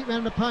 Tries to get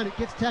round an opponent.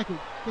 Gets tackled.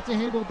 Gets a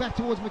handball back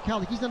towards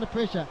McCulloch. He's under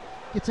pressure.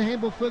 Gets a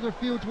handball further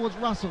afield towards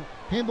Russell.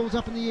 Handball's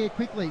up in the air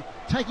quickly.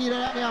 Taking it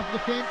out now for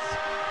defence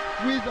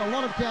with a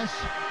lot of dash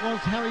was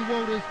Harry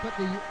Walters, but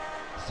the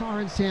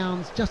siren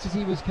sounds just as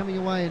he was coming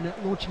away and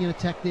launching an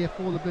attack there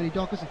for the Burnie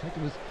Dockers. In fact,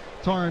 it was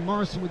Tyrone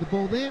Morrison with the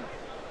ball there.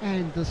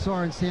 And the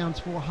siren sounds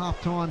for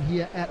half-time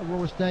here at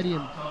Aurora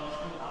Stadium.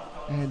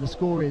 And the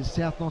score is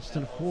South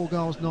Launceston 4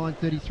 goals,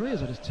 9-33,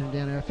 as I just turned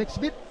down our effects a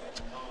bit,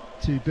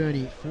 to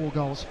Burnie 4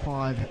 goals,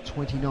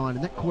 5-29.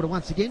 And that quarter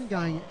once again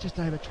going just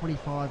over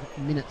 25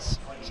 minutes.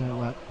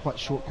 So quite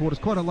short quarters,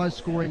 quite a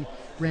low-scoring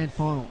grand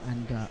final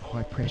and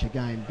high-pressure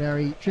game.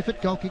 Barry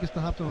Triffett, goal kickers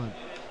to half-time.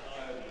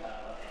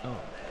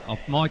 Off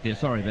mic there,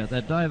 sorry about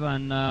that, Dave.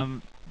 And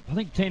I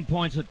think 10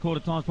 points at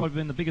quarter time's probably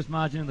been the biggest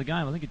margin in the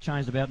game. I think it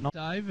changed about 9.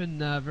 Dave,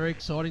 and very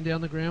exciting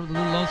down the ground with the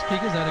little Oz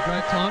kickers. They had a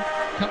great time.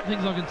 A couple of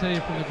things I can tell you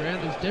from the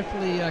ground. There's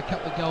definitely a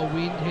couple of goal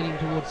wind heading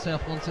towards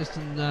South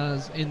Launceston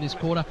in this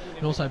quarter,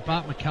 and also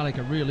Bart McCulloch,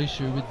 a real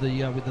issue with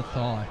the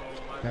thigh.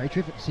 Barry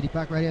Triffett, City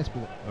Park Radio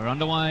Sport. We're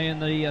underway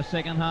in the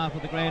second half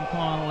of the grand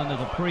final, and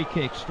there's a free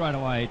kick straight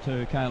away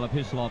to Caleb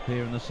Hislop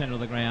here in the centre of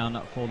the ground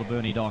for the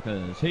Burnie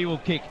Dockers. He will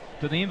kick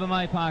to the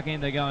Invermay Park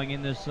end. They're going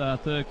in this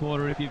third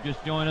quarter if you've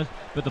just joined us,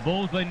 but the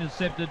ball's been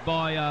intercepted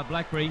by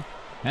Blackberry,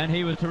 and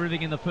he was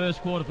terrific in the first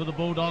quarter for the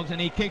Bulldogs,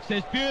 and he kicks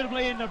this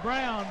beautifully into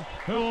Brown,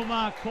 who will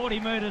mark 40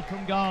 metres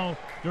from goal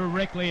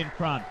directly in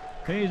front.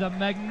 He's a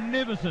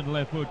magnificent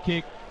left foot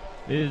kick.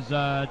 Is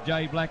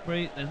Jay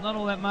Blackberry. There's not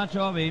all that much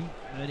of him,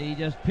 but he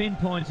just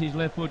pinpoints his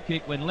left foot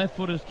kick. When left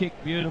footers kick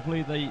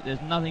beautifully,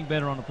 there's nothing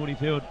better on the footy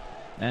field,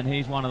 and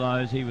he's one of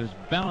those. He was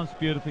balanced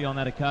beautifully on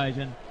that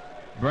occasion.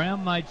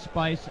 Brown made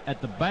space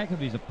at the back of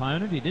his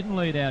opponent. He didn't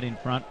lead out in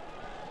front.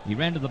 He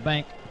ran to the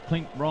bank.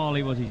 Clint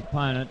Riley was his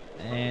opponent,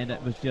 and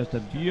it was just a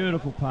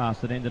beautiful pass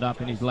that ended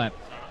up in his lap,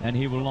 and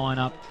he will line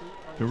up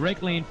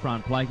directly in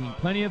front, taking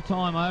plenty of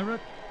time over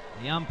it.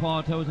 The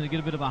umpire tells him to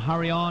get a bit of a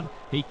hurry on.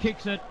 He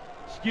kicks it,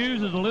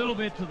 skews it a little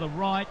bit to the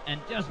right, and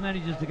just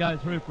manages to go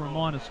through for a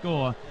minor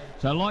score.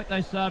 So like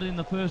they started in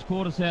the first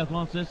quarter, South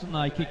Launceston,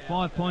 they kicked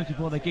 5 points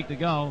before they kicked a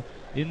goal.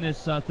 In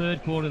this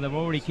third quarter, they've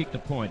already kicked a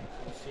point.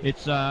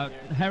 It's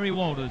Harry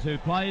Walters who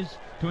plays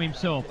to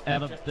himself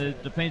out of the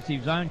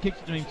defensive zone, kicks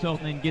it to himself,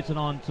 and then gets it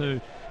on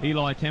to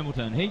Eli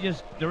Templeton. He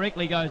just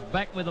directly goes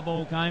back where the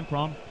ball came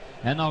from,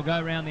 and they'll go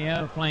around the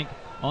outer flank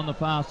on the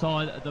far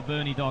side of the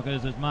Burnie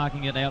Dockers, as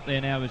marking it out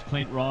there now is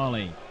Clint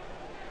Riley.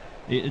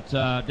 It's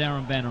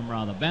Darren Banham,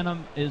 rather.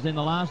 Banham is in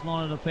the last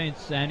line of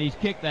defence, and he's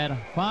kicked that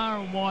far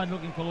and wide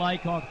looking for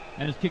Laycock,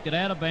 and has kicked it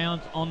out of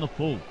bounds on the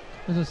full.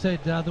 As I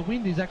said, the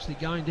wind is actually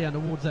going down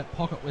towards that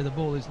pocket where the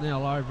ball is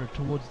now over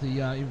towards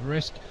the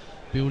Everest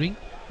building.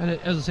 And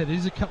as I said, it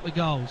is a couple of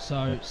goals,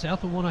 so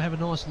South will want to have a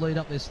nice lead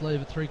up their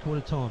sleeve at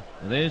three-quarter time.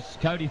 There's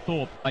Cody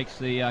Thorpe, takes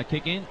the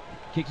kick in,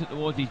 kicks it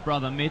towards his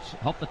brother Mitch,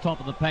 off the top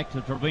of the pack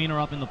to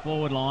Trevina up in the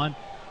forward line.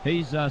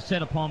 He's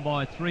set upon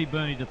by 3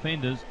 Burnie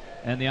defenders,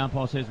 and the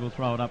umpire says we'll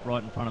throw it up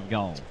right in front of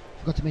goal.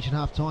 Forgot to mention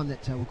half time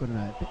that we've got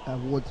an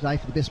award today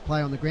for the best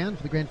player on the ground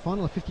for the grand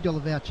final, a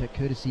 $50 voucher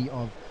courtesy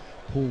of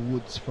Paul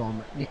Woods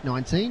from Net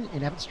 19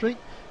 in Abbott Street,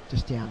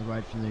 just down the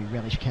road from the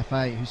Relish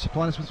Cafe, who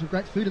supplied us with some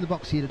great food in the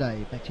box here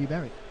today. Back to you,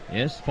 Barry.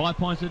 Yes, 5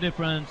 points of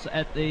difference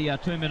at the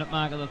 2-minute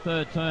mark of the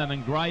third term,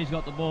 and Gray's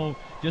got the ball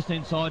just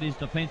inside his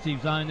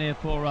defensive zone there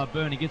for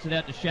Burnie. Gets it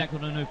out to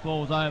Shackleton, who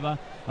falls over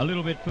a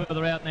little bit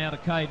further out now to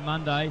Cade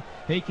Monday.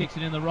 He kicks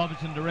it in the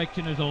Robertson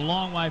direction, who's a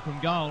long way from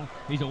goal.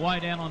 He's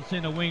away down on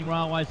centre wing,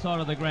 railway side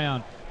of the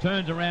ground.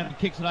 Turns around and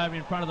kicks it over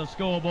in front of the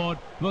scoreboard,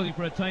 looking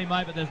for a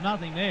teammate, but there's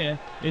nothing there.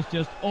 It's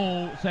just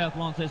all South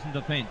Launceston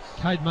defence.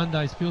 Cade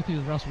Monday's filthy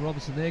with Russell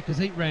Robertson there, because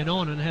he ran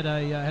on and had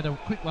a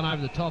quick one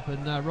over the top,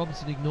 and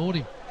Robertson ignored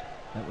him.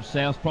 That was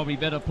South's probably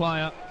better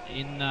player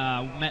in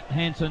Matt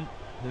Hansen,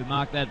 who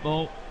marked that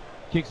ball.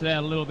 Kicks it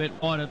out a little bit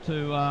wider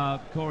to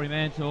Corey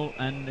Mansell,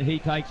 and he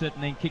takes it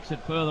and then kicks it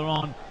further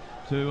on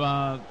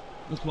to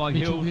looks like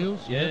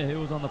Hills. Yeah,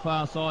 Hills on the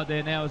far side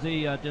there now as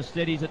he just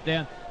steadies it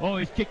down. Oh,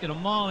 he's kicked it a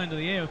mile into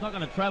the air. It's not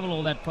going to travel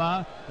all that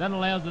far. That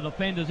allows the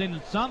defenders in,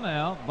 and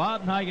somehow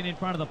Bartenhagen in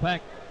front of the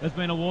pack has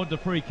been awarded a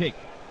free kick.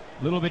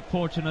 A little bit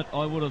fortunate,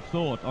 I would have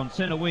thought. On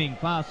centre wing,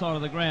 far side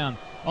of the ground.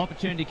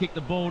 Opportunity to kick the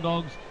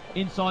Bulldogs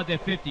inside their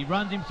 50.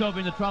 Runs himself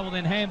into trouble,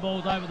 then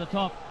handballs over the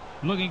top.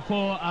 Looking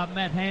for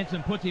Matt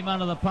Hansen, puts him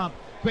under the pump.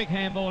 Quick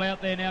handball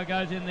out there now,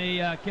 goes in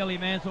the Kelly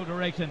Mansell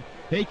direction.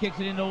 He kicks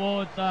it in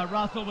towards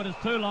Russell, but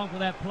it's too long for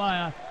that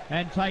player.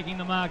 And taking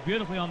the mark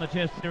beautifully on the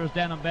chest, there is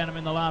Darren Banham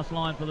in the last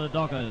line for the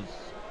Dockers.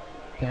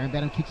 Darren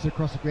Banham kicks it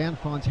across the ground,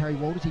 finds Harry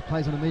Walters. He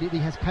plays on immediately,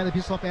 has Caleb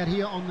Hislop out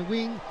here on the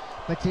wing.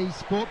 But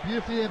he's caught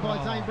beautifully there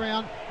by Zane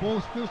Brown.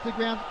 Ball spills to the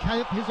ground.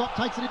 Caleb Hislop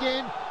takes it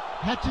again,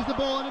 hatches the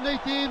ball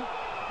underneath him,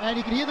 and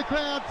you can hear the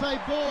crowd say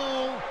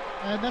ball.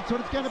 And that's what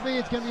it's going to be.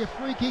 It's going to be a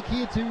free kick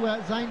here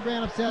to Zane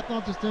Brown of South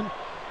Launceston.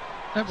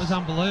 That was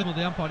unbelievable.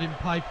 The umpire didn't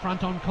pay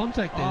front-on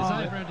contact there.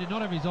 Zane Brown did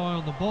not have his eye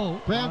on the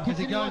ball. Brown kicks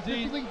it goes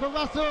in for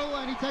Russell,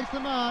 and he takes the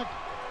mark.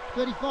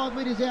 35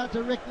 metres out,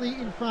 directly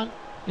in front.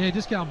 Yeah,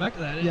 just going back to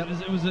that,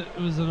 it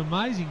was an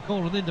amazing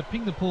call, and then to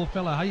ping the poor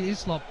fellow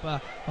Hislop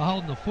for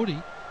holding the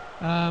footy.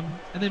 And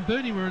then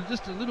Burnie were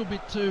just a little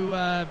bit too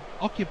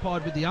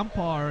occupied with the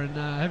umpire and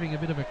having a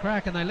bit of a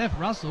crack, and they left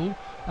Russell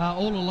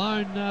all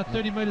alone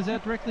 30 metres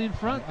out directly in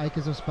front.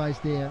 Acres of space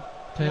there.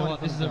 Tell you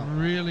what, this is a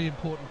really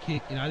important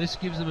kick. You know, this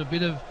gives them a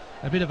bit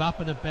of up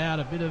and about,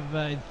 a bit of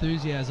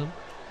enthusiasm.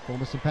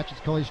 Former St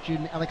Patrick's College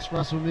student Alex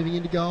Russell moving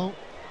into goal.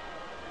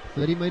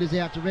 30 metres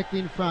out, directly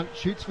in front,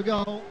 shoots for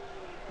goal.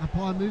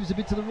 Umpire moves a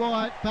bit to the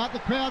right, but the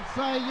crowd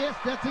say yes,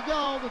 that's a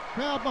goal. The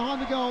crowd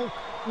behind the goal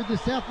with the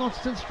South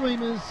Launceston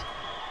streamers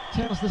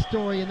tell us the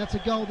story, and that's a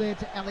goal there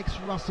to Alex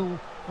Russell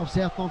of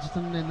South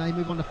Launceston, and they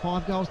move on to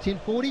 5 goals,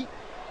 10-40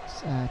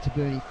 to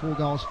Burnie. 4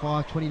 goals,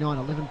 5-29,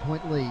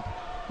 11-point lead.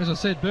 As I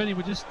said, Burnie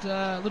were just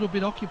a little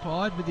bit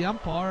occupied with the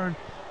umpire, and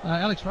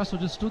Alex Russell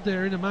just stood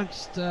there in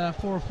amongst 4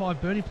 or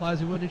 5 Burnie players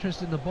who weren't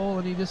interested in the ball,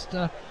 and he just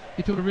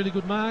he took a really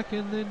good mark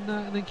and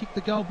then kicked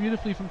the goal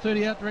beautifully from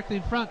 30 out directly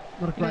in front.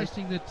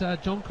 Interesting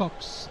that John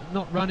Cock's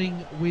not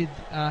running with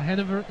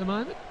Hanover at the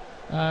moment.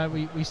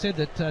 We said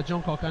that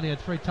John Cock only had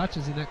 3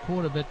 touches in that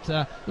quarter,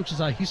 but looks as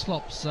though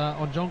Hislop's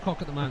on John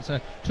Cock at the moment. So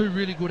 2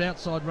 really good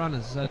outside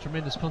runners.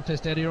 Tremendous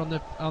contest out here on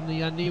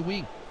the near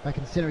wing. Back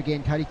in the centre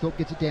again, Cody Thorpe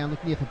gets it down,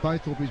 looking there for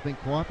Bowthorpe, who's been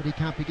quiet, but he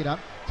can't pick it up.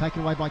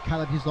 Taken away by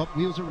Caleb Hislop,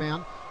 wheels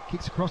around,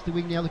 kicks across the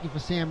wing now, looking for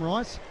Sam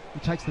Rice, who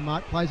takes the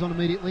mark, plays on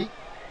immediately.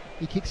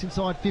 He kicks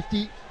inside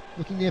 50,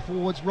 looking there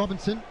towards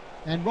Robinson,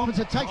 and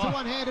Robinson takes a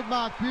one-handed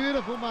mark,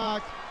 beautiful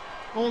mark.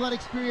 All that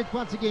experience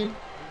once again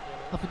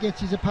up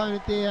against his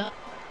opponent there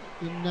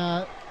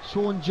in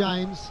Sean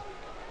James.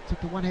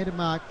 Took the one-handed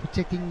mark,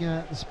 protecting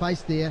the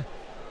space there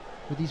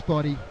with his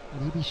body,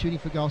 and he'll be shooting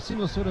for goal.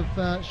 Similar sort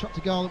of shot to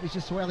goal that we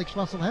just saw Alex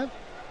Russell have.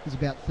 He's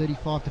about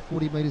 35 to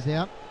 40 metres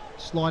out.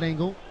 Slight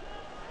angle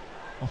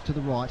off to the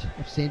right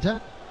of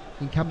centre.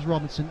 In comes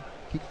Robinson.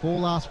 Kicked 4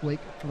 last week.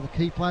 One of the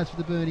key players for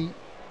the Burnie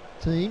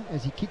team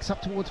as he kicks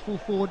up towards full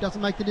forward.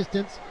 Doesn't make the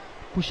distance.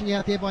 Pushing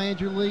out there by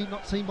Andrew Lee.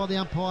 Not seen by the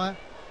umpire.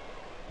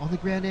 On the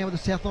ground now with the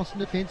South Launceston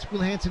defence. Will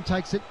Hansen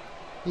takes it.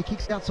 He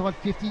kicks outside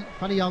 50.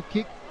 Funny old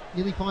kick.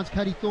 Nearly finds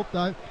Cody Thorpe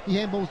though. He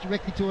handballs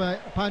directly to an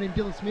opponent,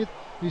 Dylan Smith,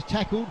 who's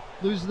tackled,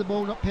 loses the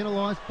ball, not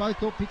penalised.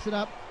 Bowthorpe picks it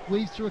up,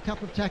 weaves through a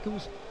couple of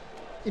tackles.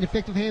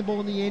 Ineffective handball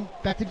in the end.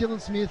 Back to Dylan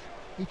Smith.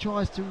 He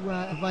tries to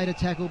evade a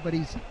tackle, but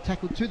he's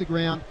tackled to the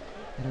ground.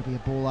 It'll be a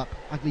ball up.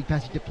 Ugly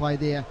passage to play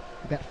there,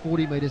 about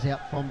 40 metres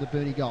out from the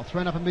Burnie goal.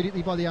 Thrown up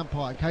immediately by the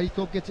umpire. Cody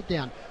Thorpe gets it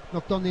down.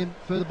 Knocked on them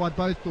further by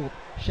both Thorpe.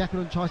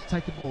 Shackleton tries to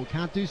take the ball.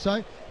 Can't do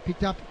so.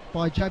 Picked up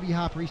by Joby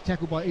Harper. He's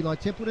tackled by Eli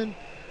Templeton.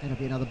 And it'll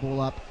be another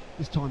ball up.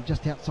 This time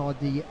just outside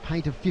the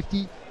paint of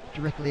 50.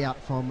 Directly out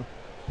from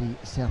the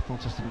South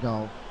Launceston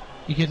goal.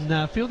 You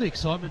can feel the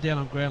excitement down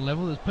on ground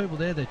level. There's people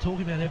there. They're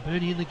talking about how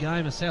Burnie in the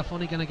game. Is South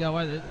Lonnie going to go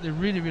away? They're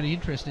really, really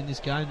interested in this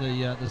game,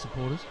 the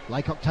supporters.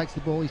 Laycock takes the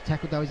ball. He's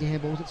tackled though as he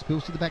handballs. It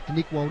spills to the back to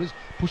Nick Walters.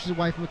 Pushes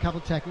away from a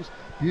couple of tackles.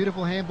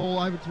 Beautiful handball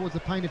over towards the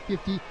paint of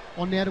 50.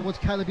 On now towards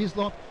Caleb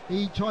Islop.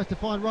 He tries to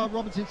find Rob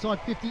Roberts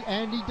inside 50,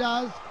 and he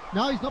does.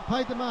 No, he's not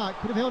paid the mark.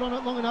 Could have held on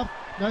it long enough.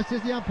 No,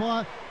 says the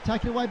umpire.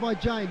 Taken away by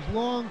James.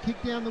 Long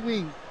kick down the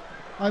wing.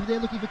 Over there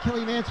looking for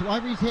Kelly Mansell,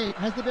 over his head,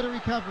 has the better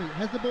recovery,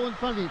 has the ball in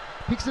front of him,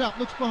 picks it up,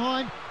 looks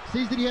behind,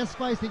 sees that he has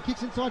space, then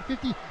kicks inside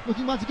 50,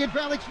 looking once again for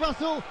Alex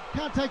Russell,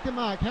 can't take the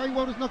mark. Harry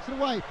Walters knocks it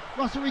away,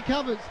 Russell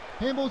recovers,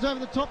 handballs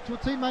over the top to a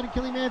teammate in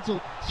Kelly Mansell,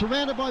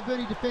 surrounded by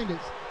Burnie defenders.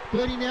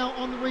 Burnie now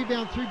on the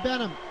rebound through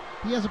Banham.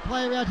 He has a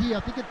player out here, I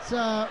think it's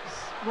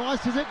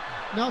Rice, is it?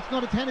 No, it's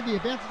not, it's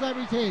Hanavir, bounces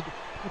over his head.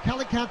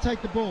 McCulloch can't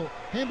take the ball,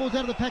 handballs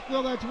out of the pack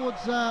well though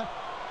towards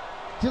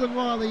Dylan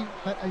Riley,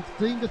 but it's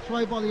deemed a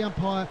throw by the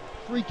umpire.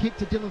 Free kick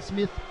to Dylan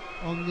Smith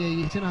on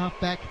the centre-half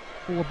back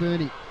for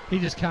Burnie. He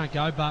just can't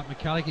go, Bart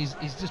McCulloch.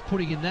 He's just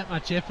putting in that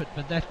much effort,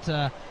 but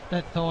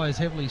that thigh is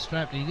heavily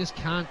strapped, and he just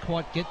can't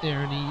quite get there,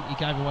 and he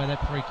gave away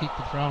that free kick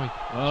to throwing.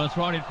 Well, it's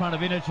right in front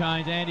of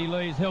interchange. Andy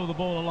Lee's held the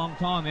ball a long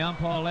time. The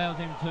umpire allows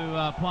him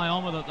to play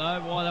on with it,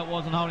 though. Why that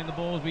wasn't holding the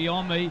ball is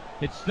beyond me.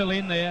 It's still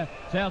in there.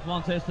 South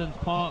Launceston's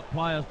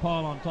players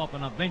pile on top,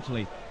 and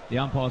eventually the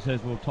umpire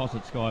says we'll toss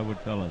it skyward,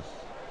 fellas.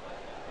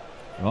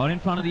 Right in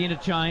front of the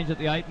interchange at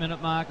the 8-minute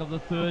mark of the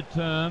third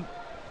term.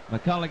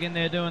 McCulloch in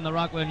there doing the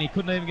ruck, and he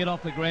couldn't even get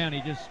off the ground.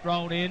 He just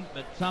strolled in,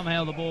 but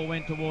somehow the ball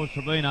went towards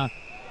Trevina,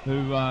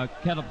 who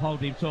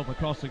catapulted himself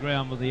across the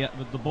ground with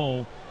the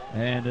ball,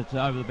 and it's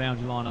over the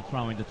boundary line, a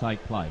throw-in to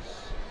take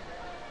place.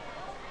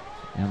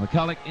 Now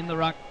McCulloch in the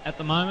ruck at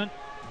the moment.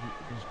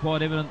 It's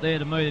quite evident there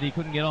to me that he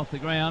couldn't get off the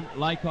ground.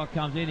 Laycock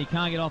comes in, he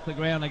can't get off the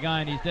ground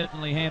again. He's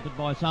definitely hampered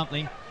by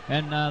something.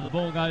 And the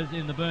ball goes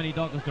in the Burnie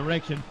Dockers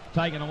direction,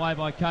 taken away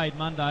by Cade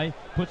Monday,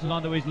 puts it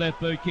onto his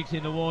left boot, kicks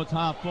in towards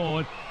half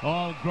forward.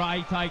 Oh,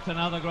 Gray takes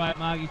another great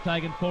mark. He's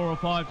taken 4 or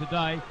 5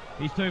 today.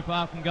 He's too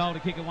far from goal to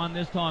kick it one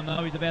this time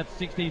though. He's about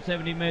 60,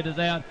 70 metres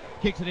out,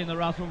 kicks it in the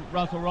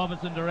Russell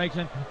Robinson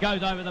direction,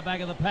 goes over the back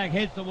of the pack,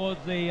 heads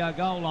towards the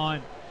goal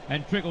line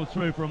and trickles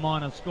through for a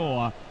minor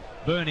score.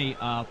 Burnie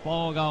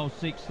 4 goals,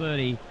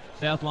 6:30.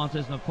 South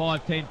Launceston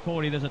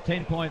 5-10-40. There's a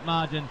 10-point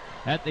margin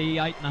at the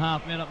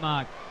 8.5-minute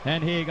mark.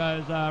 And here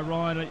goes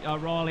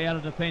Riley out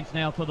of defence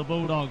now for the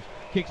Bulldogs.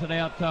 Kicks it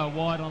out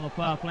wide on the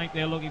far flank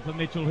there, looking for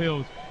Mitchell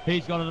Hills.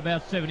 He's got it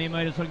about 70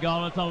 metres from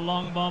goal. It's a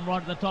long bomb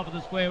right at the top of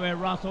the square where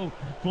Russell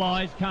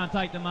flies, can't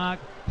take the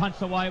mark,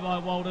 punched away by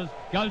Walters,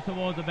 goes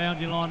towards the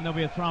boundary line, and there'll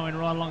be a throw-in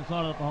right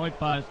alongside of the point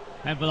post.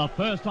 And for the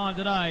first time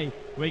today,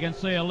 we can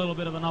see a little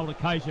bit of an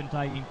altercation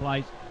taking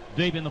place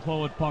deep in the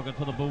forward pocket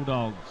for the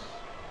Bulldogs.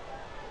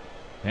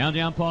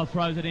 Boundary umpire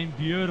throws it in.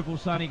 Beautiful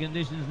sunny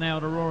conditions now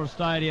at Aurora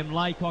Stadium.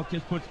 Laycock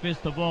just puts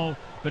fist to ball,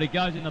 but it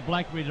goes in the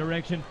Blackberry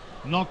direction.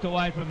 Knocked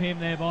away from him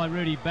there by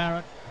Rudy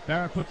Barrett.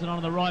 Barrett puts it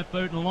on the right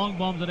boot and long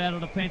bombs it out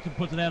of defence and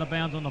puts it out of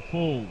bounds on the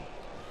full.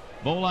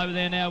 Ball over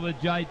there now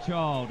with Jade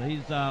Child.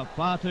 He's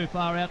far too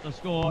far out to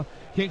score.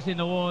 Kicks in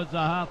towards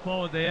half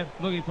forward there,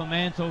 looking for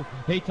Mansell.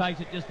 He takes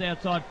it just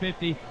outside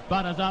 50.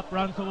 Butters up,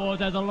 runs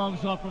towards, has a long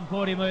shot from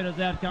 40 metres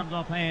out, comes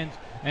off hands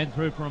and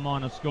through for a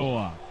minor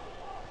score.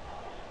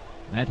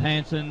 Matt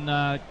Hansen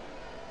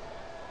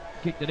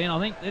kicked it in, I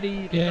think. Did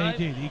he? Yeah, he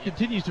did. He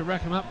continues to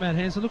rack him up, Matt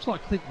Hansen. Looks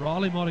like Clint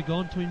Riley might have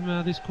gone to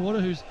him this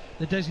quarter, who's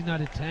the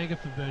designated tagger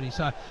for Burnie.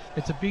 So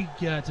it's a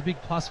big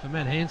plus for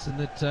Matt Hansen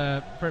that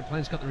Brett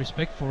Plant's got the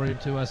respect for him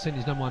to send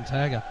his number 1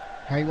 tagger.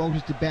 Harry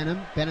Walters to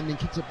Banham. Banham then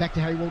kicks it back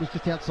to Harry Walters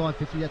just outside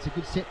 50. That's a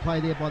good set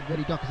play there by the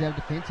Burnie Dockers out of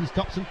defence. He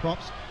stops and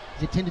props.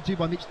 He's attended to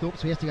by Mitch Thorpe,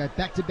 so he has to go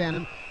back to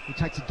Banham, who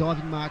takes a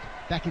diving mark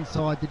back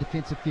inside the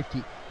defensive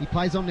 50. He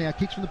plays on now,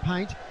 kicks from the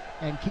paint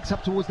and kicks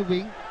up towards the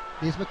wing.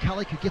 There's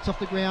McCulloch, who gets off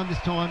the ground this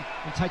time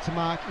and takes a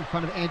mark in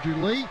front of Andrew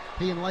Lee.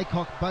 He and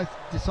Laycock both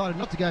decided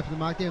not to go for the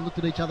mark there and looked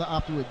at each other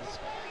afterwards.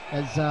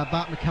 As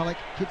Bart McCulloch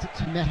kicks it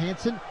to Matt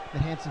Hansen.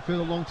 Matt Hansen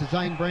further along to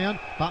Zane Brown.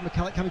 Bart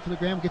McCulloch coming for the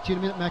ground. We'll get you in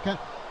a minute, Macca.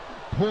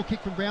 Poor kick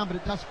from Brown, but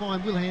it does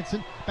find Will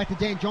Hansen. Back to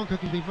Dan Johncock,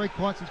 who's been very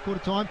quiet since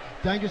quarter time.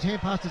 Dangerous hand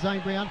pass to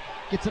Zane Brown.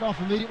 Gets it off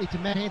immediately to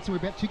Matt Hansen. We're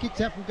about 2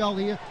 kicks out from goal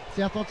here.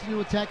 South Launceston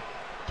to attack.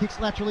 Kicks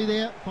laterally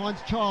there,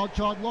 finds Child.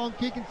 Child long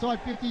kick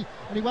inside 50.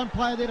 Only one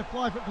player there to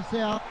fly for it for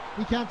South.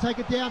 He can't take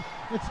it down.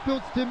 It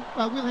spills to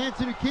Will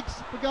Hansen, who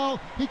kicks the goal.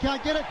 He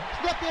can't get it.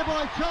 Snapped there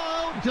by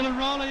Child. Dylan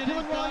Riley.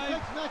 Dylan Riley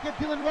takes Macca.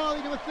 Dylan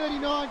Riley, number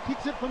 39,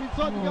 kicks it from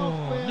inside the goal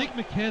square. Nick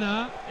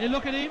McKenna. Hey,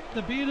 look at him,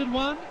 the bearded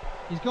one.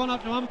 He's gone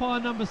up to umpire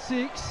number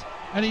 6,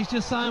 and he's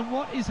just saying,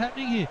 what is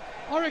happening here?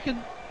 I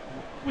reckon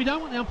we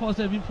don't want the umpires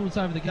to have influence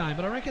over the game,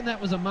 but I reckon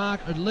that was a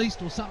mark at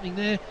least or something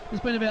there.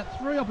 There's been about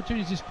 3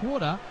 opportunities this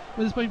quarter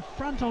where there's been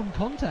front-on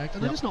contact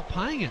and they're just not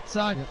paying it.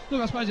 So,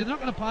 look, I suppose if they're not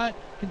going to pay it,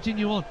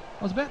 continue on.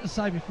 I was about to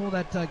say before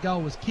that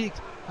goal was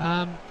kicked,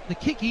 the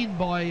kick in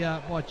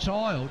by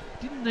Child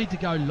didn't need to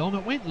go long.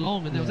 It went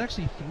long, and there was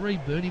actually 3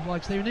 Burnie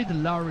blokes there who need to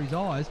lower his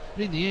eyes.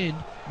 But in the end,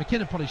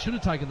 McKenna probably should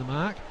have taken the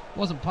mark,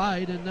 wasn't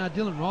paid, and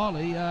Dylan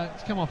Riley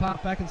has come off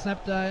half back and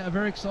snapped a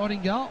very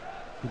exciting goal.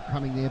 Good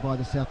coming there by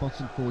the South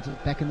Launceston forwards.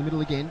 Back in the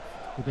middle again.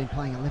 We've been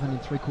playing 11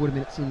 3/4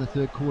 minutes in the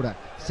third quarter.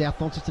 South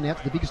Launceston out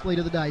to the biggest lead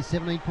of the day,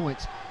 17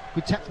 points.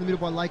 Good tap from the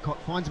middle by Laycock.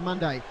 Finds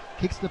Monday.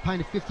 Kicks to the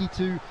paint of 50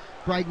 to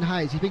Braden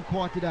Hayes. He's been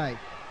quiet today.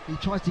 He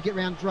tries to get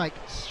round Drake.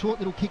 Short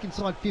little kick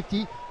inside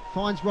 50.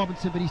 Finds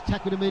Robinson, but he's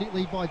tackled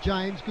immediately by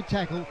James. Good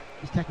tackle.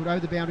 He's tackled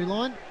over the boundary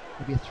line.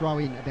 There'll be a throw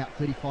in about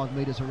 35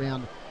 metres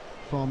around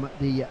from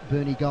the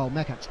Burnie goal.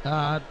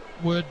 Macca.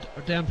 Word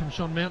down from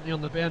Sean Mountney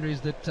on the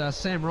boundaries that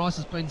Sam Rice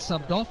has been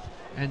subbed off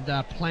and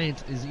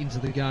Plant is into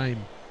the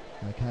game.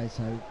 Okay,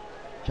 so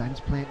James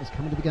Plant has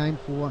come into the game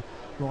for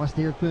Rice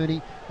there at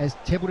Burnie, as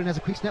Templeton has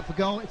a quick snap for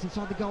goal. It's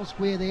inside the goal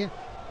square there.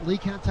 Lee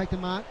can't take the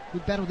mark.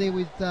 Good battle there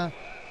with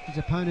his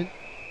opponent,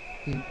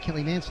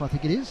 Kelly Mansell, I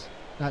think it is.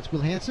 No, it's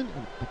Will Hanson,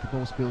 but the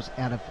ball spills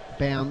out of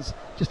bounds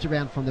just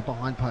around from the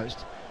behind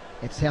post.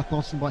 It's South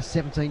Launceston by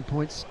 17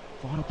 points.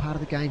 Final part of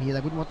the game here. They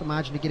wouldn't want the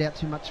margin to get out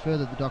too much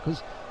further, the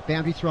Dockers.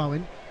 Boundary throw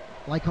in.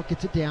 Laycock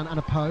gets it down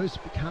unopposed,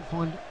 but can't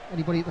find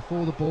anybody at the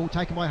fall of the ball.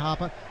 Taken by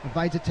Harper,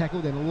 evades a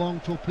tackle, then a long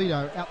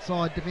torpedo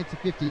outside defensive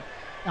 50.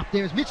 Up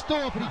there is Mitch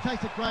Thorpe, and he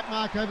takes a great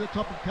mark over the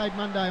top of Cade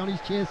Monday on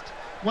his chest.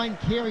 Wayne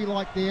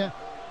Carey-like there,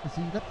 as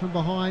he leapt from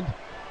behind.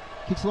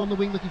 Kicks along the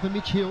wing looking for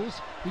Mitch Hills.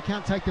 He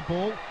can't take the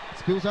ball. It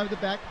spills over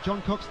the back.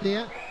 John Cox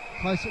there.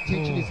 Close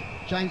attention is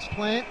James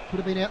Plant. Could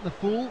have been out in the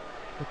full,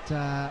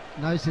 but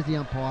no, says the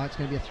umpire. It's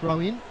going to be a throw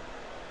in.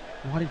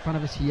 Right in front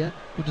of us here.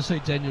 Good to see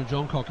Daniel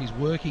Johncock. He's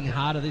working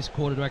harder this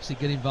quarter to actually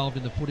get involved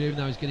in the footy, even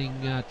though he's getting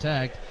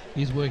tagged.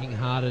 He's working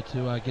harder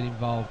to get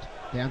involved.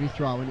 Boundary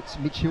throw, and it's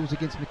Mitch Hills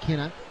against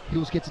McKenna.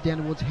 Hills gets it down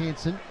towards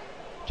Hanson.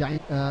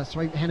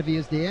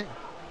 Hanaveer's there.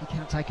 He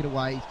can't take it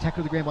away. He's tackled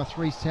to the ground by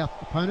 3 South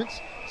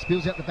opponents.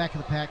 Spills out the back of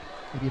the pack.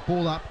 Maybe a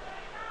ball up.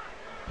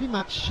 Pretty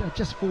much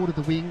just forward of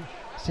the wing.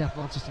 South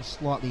Launceston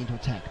slightly into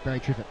attack. Barry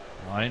Triffett.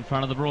 Right in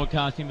front of the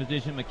broadcasting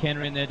position.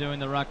 McKenna in there doing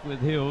the ruck with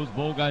Hills.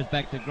 Ball goes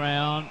back to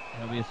ground.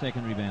 There'll be a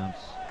secondary bounce.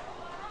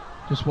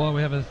 Just while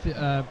we have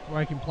a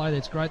break in play,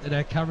 that's great that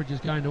our coverage is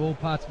going to all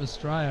parts of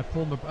Australia.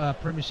 Former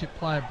premiership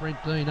player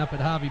Brent Dean up at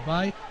Harvey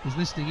Bay is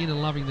listening in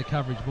and loving the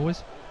coverage,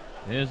 boys.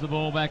 There's the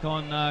ball back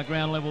on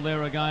ground level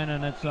there again,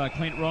 and it's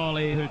Clint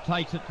Riley who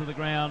takes it to the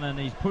ground, and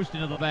he's pushed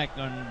into the back,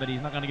 but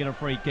he's not going to get a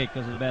free kick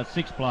because there's about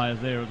 6 players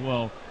there as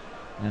well.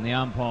 And the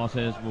umpire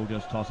says, we'll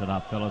just toss it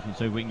up, fellas, and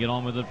see if we can get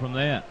on with it from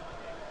there.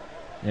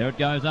 There it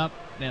goes up.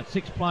 About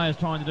 6 players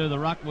trying to do the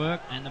ruck work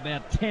and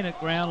about 10 at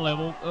ground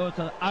level. Oh, it's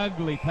an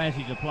ugly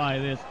passage of play,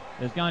 this.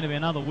 There's going to be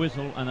another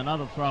whistle and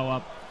another throw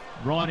up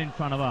right in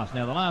front of us.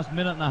 Now, the last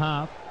minute and a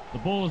half, the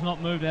ball has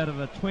not moved out of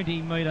a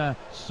 20-metre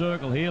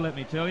circle here, let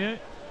me tell you.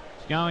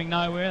 It's going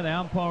nowhere. The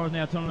umpire is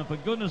now telling them, for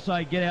goodness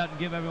sake, get out and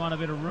give everyone a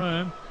bit of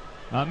room.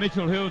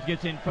 Mitchell Hills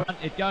gets in front.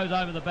 It goes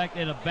over the back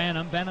there to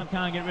Banham. Banham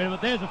can't get rid of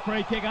it. There's a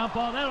free kick.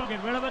 Umpire, that'll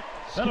get rid of it.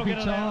 That'll get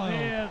it out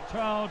here.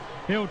 Child,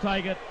 he'll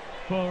take it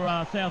for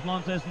South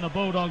Launceston, the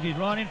Bulldogs. He's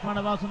right in front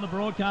of us on the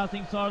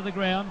broadcasting side of the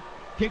ground.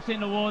 Kicks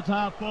in towards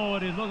half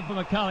forward. He's looking for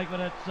McCulloch, but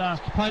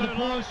it's played a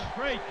push.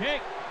 Free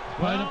kick.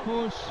 Played a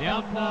push. The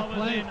umpire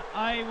was in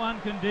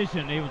A1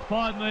 condition. He was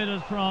 5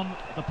 metres from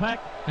the pack.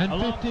 And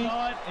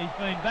alongside. 50. He's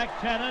been back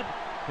chatted.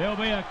 There'll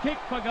be a kick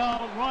for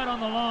goal right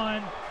on the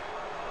line.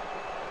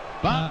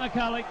 But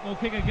McCulloch will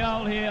kick a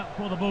goal here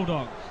for the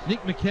Bulldogs.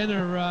 Nick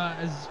McKenna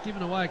has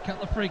given away a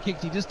couple of free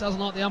kicks. He just doesn't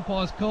like the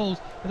umpire's calls,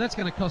 but that's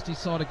going to cost his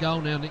side a goal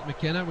now, Nick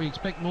McKenna. We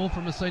expect more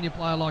from a senior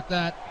player like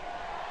that.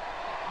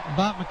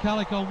 Bart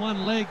McCulloch on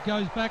one leg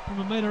goes back from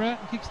a metre out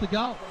and kicks the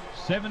goal.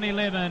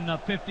 7-11,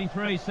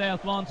 53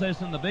 South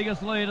Launceston, the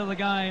biggest lead of the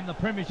game, the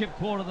premiership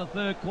quarter, the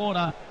third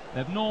quarter.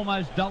 They've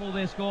almost doubled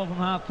their score from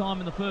half-time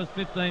in the first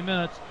 15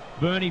 minutes.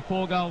 Burnie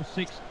 4 goals,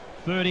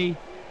 6-30.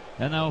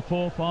 And they were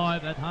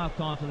 4-5 at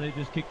half-time, so they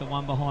just kicked the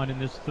one behind in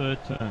this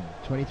third term.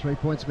 23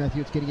 points,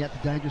 Matthew. It's getting out to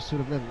dangerous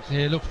sort of levels.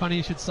 Yeah, look, funny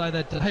you should say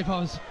that, Dave.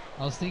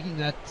 I was thinking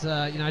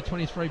that,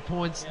 23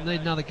 points,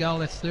 need another goal,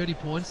 that's 30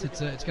 points. It's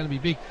going to be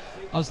big.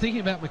 I was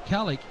thinking about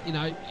McCulloch.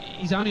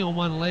 He's only on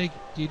one leg.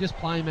 Do you just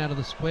play him out of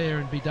the square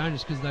and be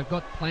dangerous because they've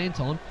got Plant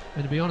on?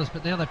 And to be honest,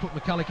 but now they put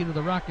McCulloch into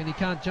the ruck and he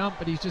can't jump,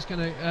 but he's just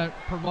going to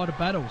provide a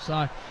battle.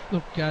 So,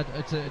 look,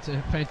 it's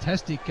a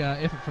fantastic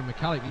effort from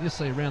McCulloch. You just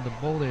see around the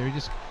ball there.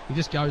 He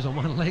just goes on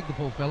one leg, the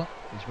poor fella.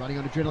 He's running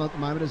on adrenaline at the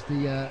moment as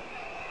the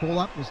ball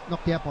up was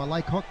knocked out by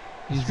Laycock.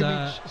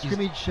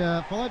 Scrimmage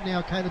followed.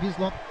 Now Caleb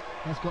Hislop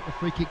has got the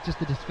free kick just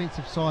the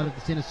defensive side of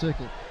the centre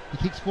circle. He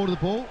kicks forward to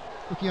the ball.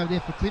 Looking over there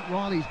for Clint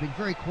Riley. He's been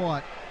very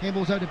quiet.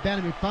 Handball's over to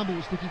Banham, who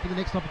fumbles, looking for the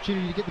next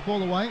opportunity to get the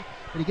ball away.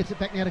 But he gets it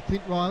back now to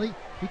Clint Riley.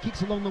 He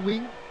kicks along the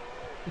wing,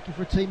 looking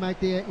for a teammate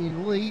there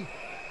in Lee.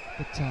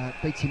 but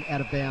beats him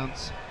out of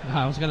bounds.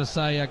 I was going to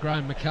say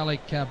Graham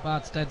McCulloch,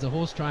 Bart's dad's a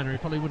horse trainer. He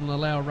probably wouldn't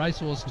allow a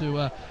racehorse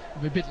to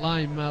be a bit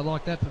lame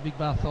like that for Big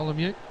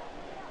Bartholomew.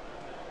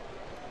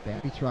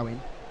 Boundary throw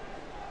in.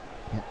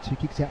 About 2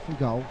 kicks out from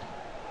goal.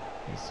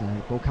 As the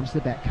ball comes to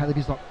the back, Caleb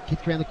Islock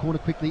kicked around the corner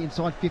quickly,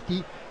 inside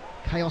 50.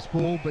 Chaos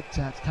ball, but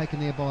it's taken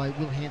there by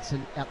Will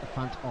Hanson out the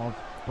front of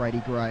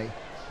Brady Gray.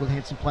 Will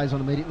Hanson plays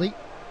on immediately,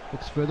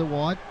 looks further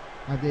wide,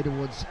 over there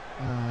towards,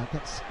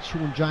 that's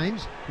Sean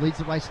James, leads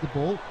the race to the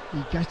ball.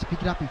 He goes to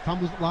pick it up, he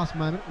fumbles at the last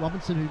moment.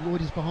 Robinson, who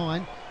Lloyd is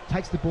behind,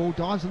 takes the ball,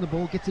 dives on the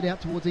ball, gets it out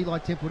towards Eli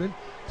Templeton.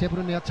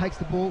 Templeton now takes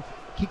the ball,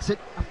 kicks it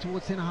up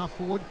towards centre half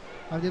forward.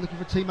 Over there looking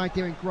for a teammate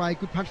there in Gray.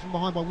 Good punch from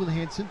behind by Will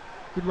Hanson.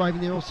 Good roving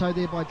there also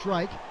there by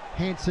Drake.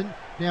 Hanson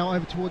now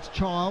over towards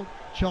Child.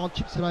 Child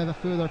chips it over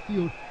further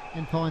afield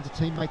and finds a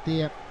teammate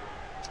there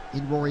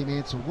in Rory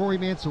Mansell. Rory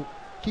Mansell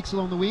kicks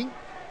along the wing,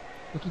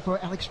 looking for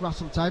Alex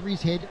Russell. It's over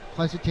his head.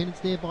 Close attendance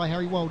there by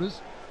Harry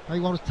Walters.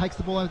 Harry Walters takes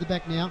the ball over the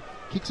back now.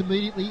 Kicks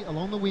immediately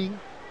along the wing.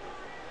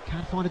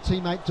 Can't find a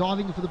teammate.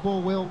 Diving for the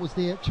ball well was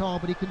there,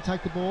 Child, but he couldn't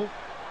take the ball.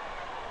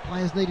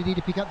 Players needed here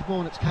to pick up the ball,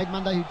 and it's Cade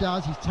Monday who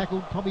does. He's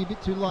tackled probably a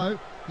bit too low.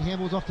 He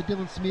handballs off to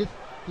Dylan Smith.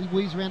 He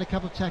weaves around a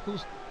couple of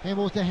tackles.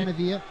 Handballs to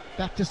Hanavier.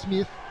 Back to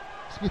Smith.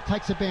 Smith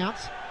takes a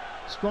bounce.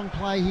 Strong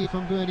play here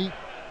from Bernie.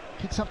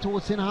 Kicks up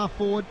towards centre half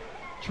forward.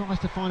 Tries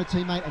to find a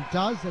teammate and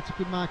does. That's a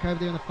good mark over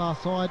there on the far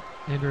side.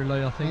 Andrew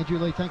Lee, I think. Andrew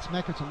Lee, thanks,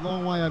 Mac. It's a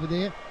long way over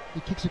there.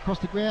 He kicks across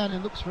the ground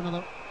and looks for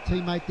another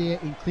teammate there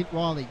in Clint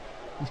Riley.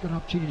 He's got an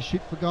opportunity to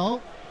shoot for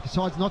goal.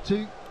 Decides not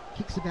to.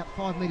 Kicks about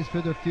 5 metres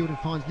further afield and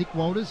finds Nick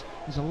Walters.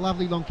 There's a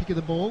lovely long kick of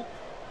the ball.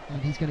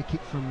 And he's going to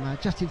kick from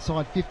just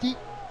inside 50.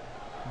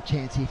 A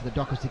chance here for the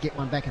Dockers to get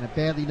one back, and a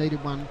badly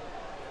needed one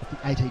at the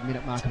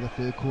 18-minute mark of the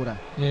third quarter.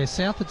 Yeah,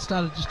 South had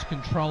started just to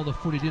control the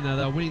footy, didn't they?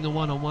 They were winning the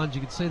one-on-ones.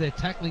 You could see their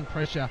tackling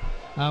pressure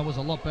was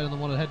a lot better than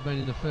what it had been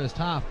in the first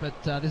half.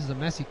 But this is a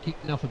massive kick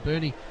now for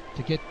Bernie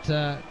to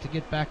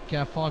get back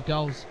 5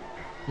 goals.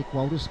 Nick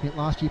Walters spent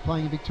last year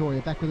playing in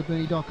Victoria. Back with the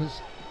Bernie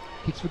Dockers.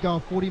 Kicks for goal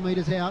 40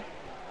 metres out.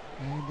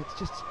 And it's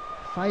just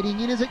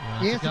fading in, is it?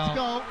 Yes, it's a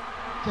goal.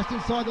 Just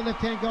inside the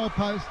left-hand goal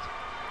post.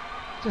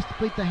 Just to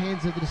beat the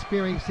hands of the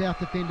despairing South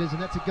defenders.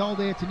 And that's a goal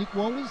there to Nick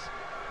Walters.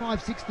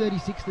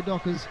 5-6-36 the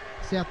Dockers.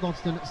 South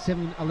Launceston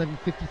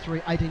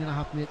 7-11-53,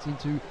 18.5 minutes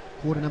into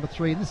quarter number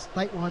 3 in the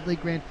statewide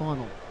league grand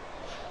final.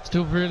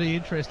 Still really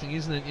interesting,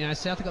 isn't it? You know,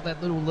 South have got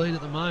that little lead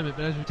at the moment,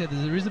 but as we said,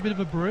 there is a bit of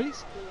a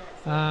breeze.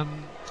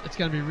 It's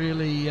going to be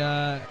really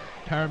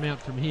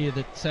paramount from here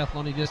that South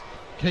Lonnie just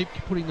keep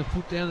putting the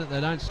foot down, that they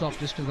don't stop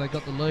just because they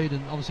got the lead,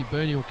 and obviously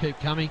Bernie will keep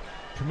coming.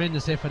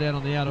 Tremendous effort out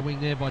on the outer wing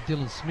there by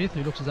Dylan Smith,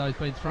 who looks as though he's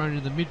been thrown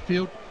into the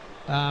midfield.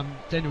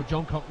 Daniel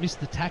Johncock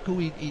missed the tackle.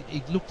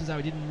 He looked as though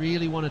he didn't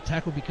really want to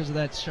tackle because of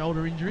that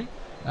shoulder injury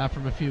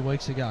from a few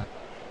weeks ago.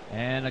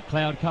 And a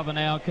cloud cover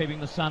now keeping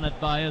the sun at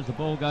bay as the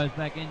ball goes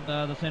back into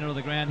the centre of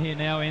the ground here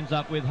now. Ends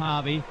up with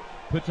Harvey.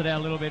 Puts it out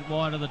a little bit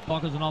wider. The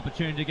Dockers an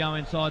opportunity to go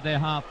inside their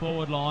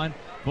half-forward line.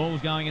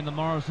 Ball's going in the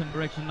Morrison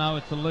direction. No,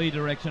 it's the Lee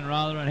direction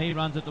rather, and he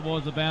runs it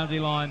towards the boundary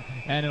line,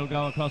 and it'll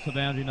go across the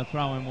boundary, and a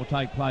throw-in will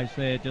take place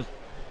there just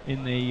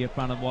in the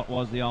front of what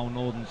was the old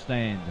Northern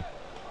stand.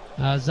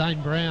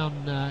 Zane Brown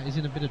is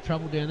in a bit of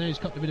trouble down there. He's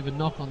got a bit of a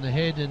knock on the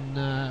head, and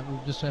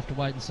we'll just have to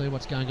wait and see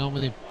what's going on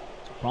with him.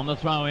 From the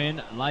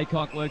throw-in,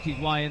 Laycock works his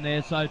way in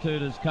there, so too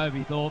does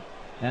Kobe Thorpe,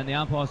 and the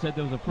umpire said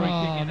there was a free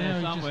kick in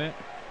there somewhere.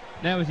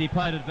 Now is he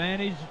played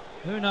advantage?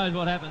 Who knows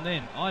what happened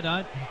then? I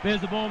don't.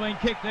 There's the ball being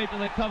kicked deep to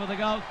the top of the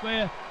goal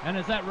square, and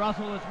is that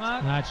Russell that's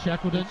marked? No, it's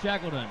Shackleton. It's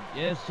Shackleton.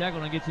 Yes,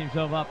 Shackleton gets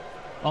himself up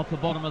off the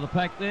bottom of the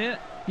pack there.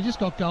 He just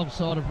got goal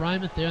side of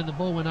Raymond there, and the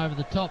ball went over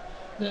the top.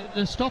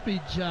 The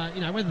stoppage,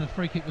 whether the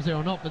free kick was there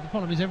or not, but the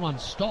problem is everyone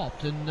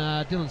stopped, and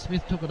Dylan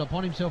Smith took it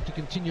upon himself to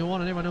continue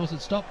on, and everyone else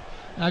had stopped.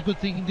 Good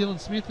thinking, Dylan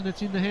Smith, and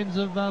it's in the hands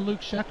of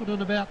Luke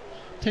Shackleton about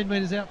 10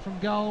 metres out from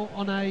goal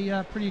on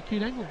a pretty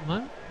acute angle at the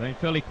moment. Been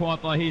fairly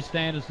quiet by his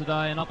standards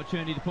today. An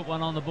opportunity to put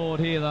one on the board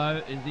here,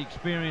 though, is the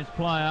experienced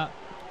player.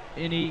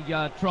 In he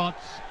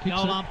trots.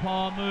 Goal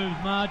umpire moves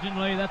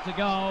marginally. That's a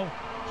goal.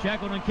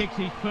 Shackleton kicks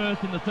his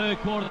first in the third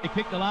quarter. They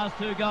kicked the last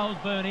 2 goals,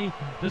 Bernie,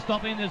 to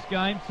stop in this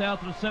game.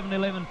 South was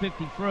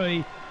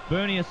 7-11-53.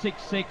 Bernie a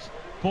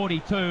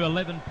 6-6-42,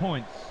 11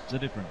 points the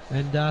difference.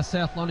 And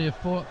South Lonnie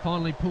have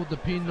finally pulled the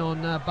pin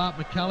on Bart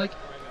McCulloch.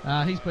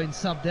 He's been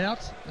subbed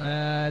out,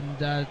 and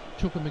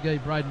Chuka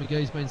McGee, Braden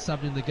McGee's been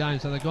subbed in the game,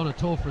 so they've gone a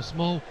tour for a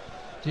small.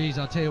 Geez,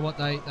 I tell you what,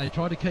 they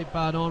tried to keep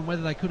Bart on.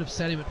 Whether they could have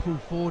sat him at full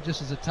forward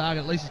just as a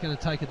target, at least he's going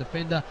to take a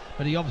defender,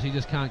 but he obviously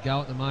just can't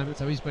go at the moment,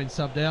 so he's been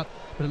subbed out.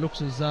 But it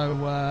looks as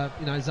though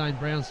Zane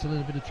Brown's still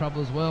in a bit of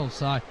trouble as well,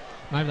 so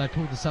maybe they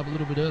pulled the sub a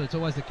little bit early. It's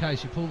always the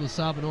case, you pull the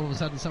sub and all of a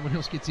sudden someone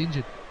else gets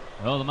injured.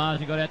 Well, the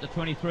margin got out to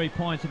 23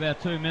 points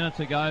about 2 minutes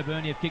ago.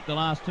 Burnie have kicked the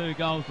last 2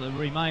 goals that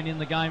remain in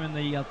the game in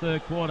the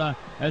third quarter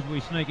as we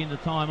sneak into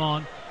time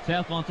on.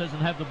 South Launceston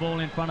have the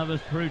ball in front of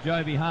us through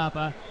Joby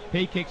Harper.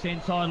 He kicks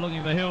inside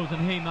looking for Hills,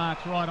 and he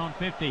marks right on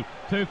 50.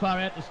 Too far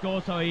out to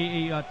score, so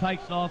he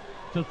takes it off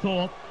to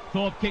Thorpe.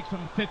 Thorpe kicks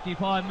from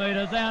 55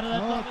 metres out of the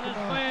top of the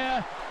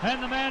square,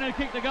 and the man who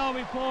kicked the goal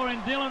before,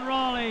 and Dylan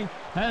Riley,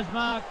 has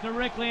marked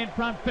directly in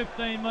front,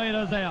 15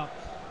 metres out.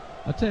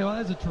 I tell you what,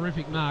 that's a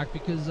terrific mark,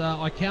 because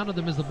I counted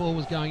them as the ball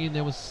was going in.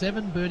 There was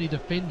 7 Burnie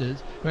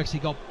defenders who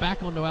actually got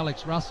back onto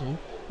Alex Russell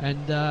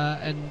and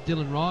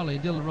Dylan Riley.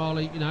 And Dylan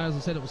Riley, you know, as I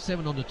said, it was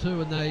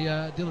 7-2, and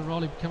Dylan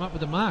Riley come up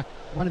with a mark.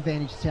 One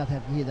advantage South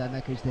have here, though,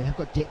 Macca, is they have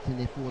got depth in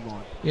their forward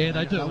line. Yeah,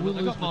 they do.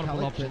 They've got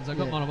multiple options. They've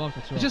got multiple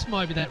options. It's just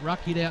maybe that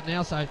ruck hit out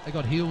now, so they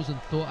got Hills and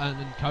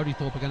Cody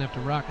Thorpe are going to have to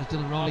ruck as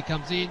Dylan Riley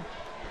comes in,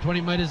 20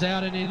 metres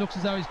out, and he looks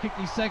as though he's kicked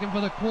his second for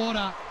the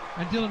quarter.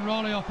 And Dylan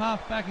Riley off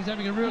half-back is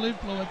having a real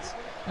influence.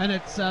 And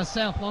it's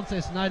South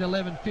Launceston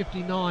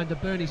 8-11-59 to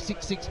Burnie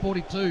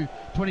 6-6-42,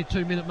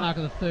 22-minute mark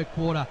of the third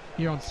quarter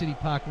here on City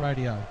Park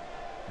Radio.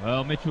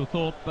 Well, Mitchell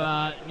Thorpe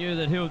knew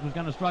that Hills was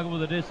going to struggle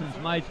with the distance,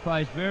 made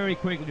space very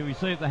quickly to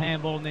receive the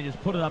handball and then just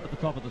put it up at the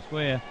top of the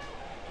square.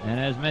 And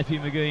as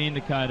Matthew McGee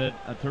indicated,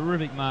 a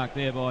terrific mark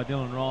there by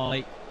Dylan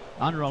Riley,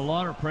 under a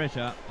lot of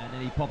pressure, and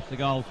then he pops the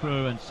goal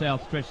through, and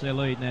South stretch their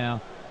lead now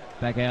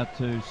back out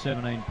to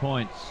 17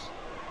 points.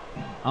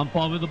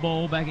 Umpire with the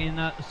ball back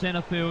in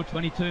centre field,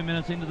 22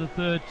 minutes into the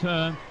third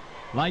term.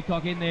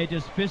 Laycock in there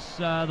just fists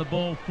the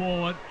ball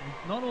forward.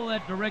 Not all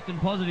that direct and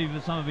positive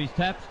with some of his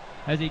taps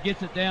as he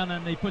gets it down,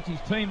 and he puts his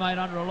teammate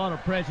under a lot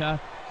of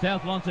pressure.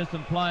 South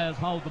Launceston players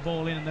hold the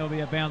ball in, and there'll be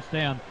a bounce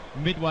down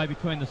midway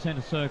between the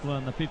centre circle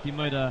and the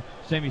 50-metre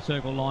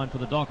semicircle line for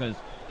the Dockers.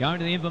 Going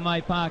to the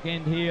Invermay Park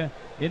end here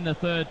in the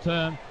third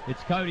term.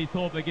 It's Cody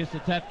Thorpe who gets the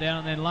tap down,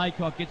 and then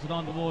Laycock gets it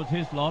on towards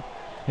Hislop.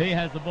 He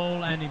has the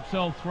ball and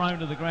himself thrown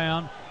to the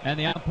ground, and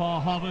the umpire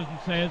hovers and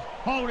says,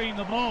 holding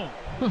the ball.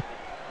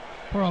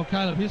 Poor old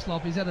Caleb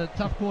Hislop, he's had a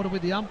tough quarter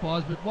with the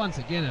umpires, but once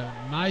again, an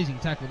amazing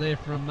tackle there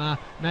from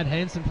Matt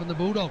Hansen from the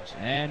Bulldogs.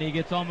 And he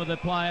gets on with the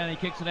play, and he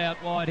kicks it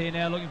out wide here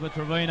now, looking for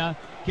Trevina.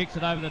 Kicks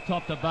it over the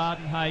top to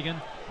Bardenhagen.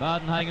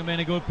 Bardenhagen been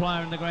a good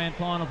player in the grand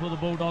final for the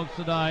Bulldogs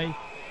today.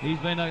 He's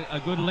been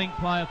a good link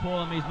player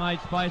for them. He's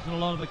made space on a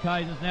lot of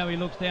occasions. Now he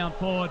looks down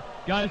forward,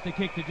 goes to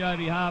kick to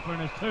Joby Harper,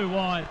 and it's too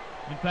wide.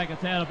 In fact,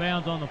 it's out of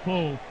bounds on the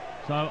full.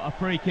 So a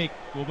free kick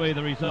will be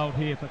the result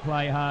here for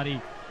Clay Hardy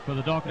for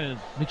the Dockers.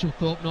 Mitchell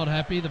Thorpe not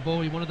happy.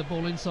 He wanted the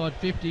ball inside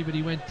 50, but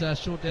he went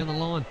short down the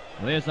line.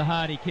 Well, there's the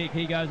Hardy kick.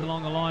 He goes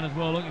along the line as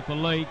well, looking for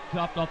lead.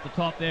 Chopped off the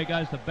top there,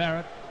 goes to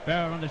Barrett.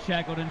 Barrett onto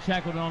Shackleton.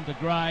 Shackleton onto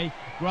Gray.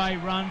 Gray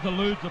runs,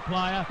 eludes a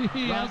player.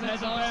 Runs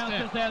has a bounce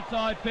just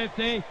outside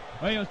 50.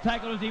 He was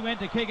tackled as he went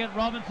to kick it.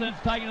 Robinson's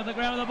taken to the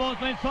ground, and the ball's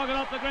been socked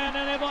off the ground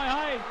down there by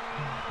Hayes.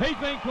 He's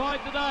been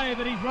quiet today,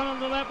 but he's run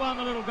onto that one,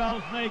 the little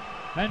goal sneak.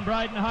 And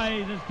Braden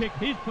Hayes has kicked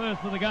his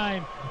first for the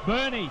game.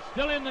 Burnie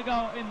still in the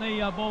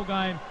ball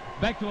game.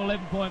 Back to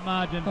 11-point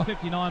margin,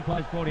 59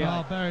 plays 48.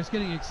 Oh, Barry, it's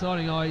getting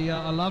exciting.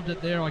 I loved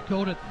it there. I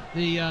called it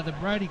the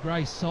Brady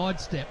Gray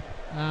sidestep.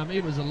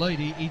 It was elite.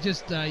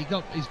 He's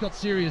got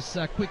serious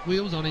quick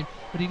wheels on him,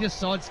 but he just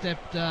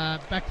sidestepped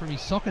back from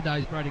his soccer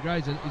days. Brady Gray,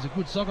 he's a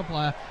good soccer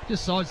player.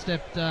 Just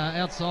sidestepped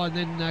outside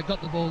and then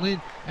got the ball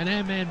in. And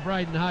our man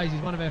Braden Hayes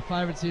is one of our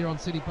favourites here on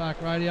City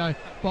Park Radio.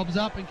 Bobs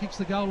up and kicks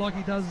the goal like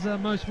he does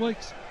most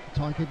weeks.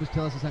 Timekeepers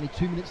tell us there's only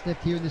 2 minutes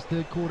left here in this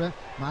third quarter.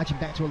 Marching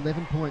back to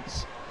 11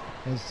 points.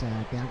 As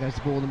down goes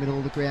the ball in the middle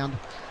of the ground.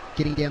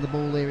 Getting down the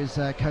ball there is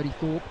Cody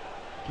Thorpe.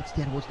 Gets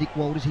down towards Nick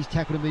Walters. He's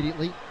tackled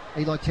immediately.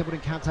 Eli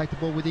Templeton can't take the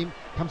ball with him.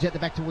 Comes out the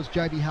back towards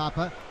Joby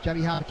Harper.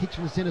 Joby Harper kicks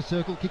from the centre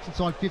circle. Kicks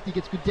inside 50.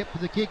 Gets good depth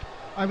with the kick.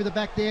 Over the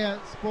back there,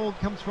 spoil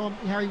comes from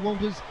Harry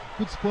Walters.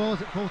 Good spoil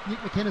as it falls to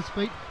Nick McKenna's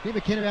feet. Nick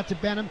McKenna out to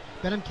Banham.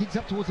 Banham kicks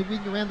up towards the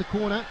wing around the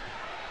corner.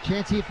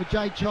 Chance here for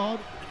Jade Child.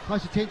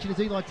 Close attention is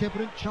Eli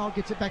Templeton. Child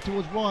gets it back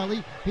towards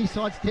Riley. He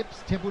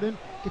sidesteps Templeton.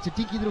 Gets a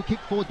dinky little kick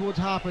forward towards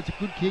Harper. It's a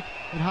good kick,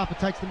 and Harper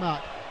takes the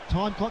mark.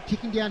 Time clock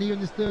ticking down here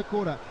in this third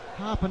quarter.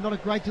 Harper, not a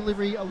great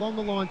delivery along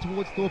the line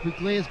towards Thorpe, who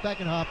glares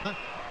back at Harper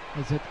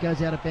as it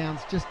goes out of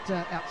bounds just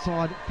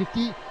outside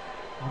 50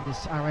 on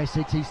this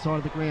RACT side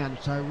of the ground.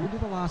 So we're into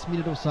the last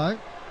minute or so.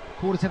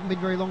 Quarters haven't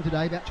been very long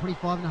today, about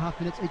 25.5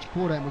 minutes each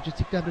quarter, and we've just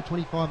ticked over to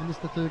 25 in this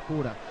the third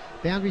quarter.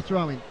 Boundary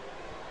throw-in.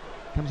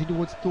 Comes in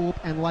towards Thorpe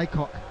and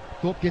Laycock.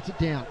 Thorpe gets it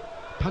down.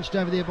 Punched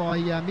over there by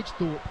Mitch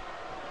Thorpe.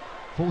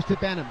 Falls to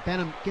Banham.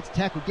 Banham gets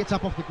tackled, gets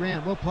up off the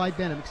ground. Well played,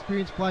 Banham.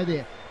 Experienced play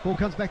there. Ball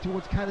comes back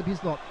towards Caleb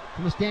Hislop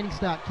from a standing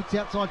start. Kicks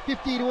outside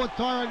 50 towards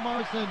Tyrone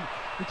Morrison,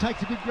 who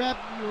takes a good grab.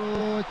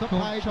 Oh, it's not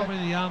paid.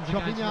 Chopping the arms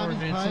against Warren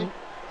Mansell.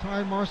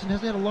 Tyrone Morrison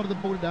hasn't had a lot of the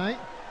ball today.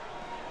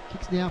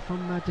 Kicks now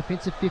from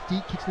defensive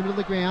 50. Kicks in the middle of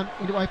the ground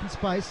into open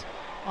space.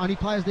 Only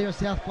players there are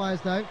South players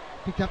though.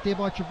 Picked up there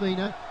by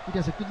Trevina. He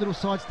does a good little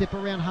sidestep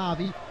around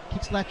Harvey.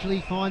 Kicks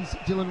laterally, finds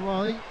Dylan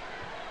Riley.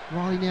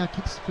 Riley now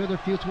kicks further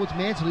afield towards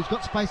Mansell, who's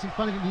got space in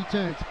front of him. He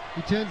turns.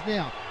 He turns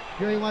now.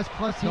 Very nice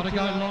close. Got to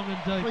go long and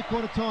deep.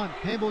 Three-quarter time.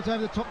 Handball's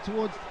over the top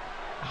towards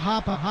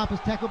Harper's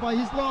tackled by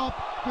Hislop.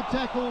 Good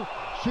tackle.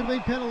 Should have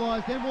been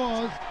penalised. Then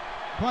was.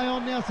 Play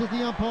on now, says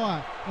the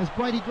umpire. As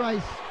Brady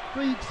Grace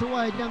freaks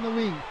away down the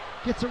wing.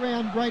 Gets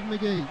around Braden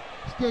McGee.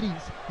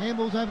 Steadies.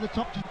 Handballs over the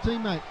top to the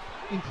teammate.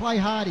 In Clay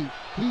Hardy.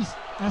 He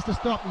has to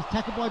stop. He's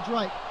tackled by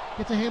Drake.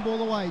 Gets a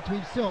handball away to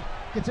himself.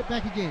 Gets it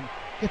back again.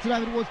 Gets it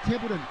over towards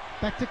Templeton.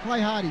 Back to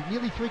Clay Hardy.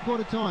 Nearly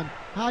three-quarter time.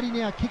 Hardy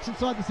now kicks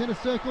inside the centre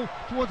circle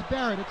towards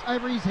Barrett. It's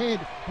over his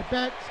head. But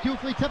Barrett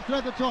skillfully taps it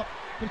over the top.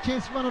 But a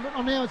chance to run on it.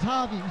 On now is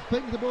Harvey. He's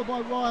beaten the ball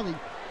by Riley.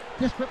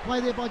 Desperate play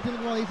there by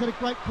Dylan Riley. He's had a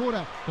great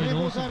quarter.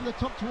 Handballs over the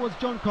top towards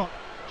John Cock.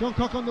 John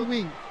Cock on the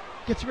wing.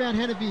 Gets around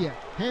Hanavir.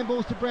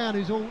 Handballs to Brown,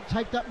 who's all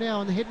taped up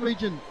now in the head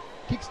region.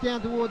 Kicks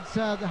down towards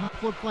the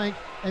half-forward flank.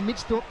 And Mitch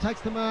Thorpe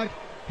takes the mark.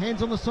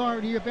 Hands on the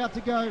siren here, about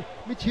to go.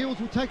 Mitch Hills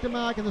will take the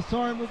mark, and the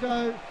siren will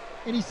go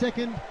any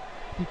second.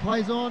 If he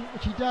plays on,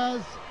 which he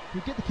does,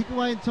 he'll get the kick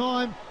away in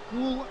time.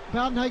 Will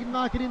Bardenhagen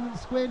mark it in the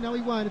square? No,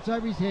 he won't. It's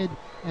over his head,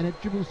 and it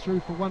dribbles through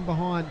for one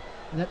behind.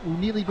 And that will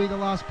nearly be the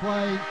last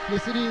play.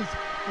 Yes, it is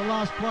the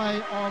last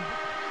play of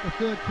the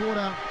third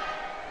quarter.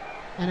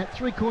 And at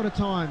three-quarter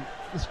time,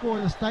 the score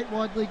in the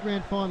statewide league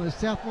grand final is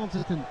South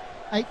Launceston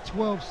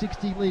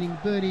 8-12-60 leading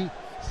Burnie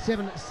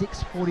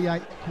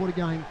 7-6-48. Quarter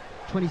game,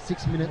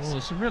 26 minutes. Oh,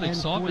 there's some really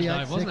excitement,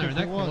 Dave, wasn't there, in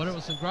that quarter? It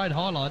was some great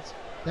highlights.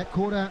 That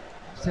quarter,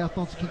 South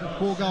Launceston kicking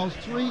 4 goals,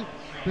 3.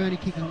 Burnie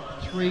kicking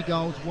 3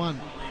 goals,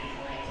 1.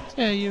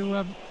 Yeah,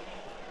 you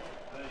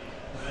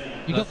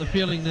got the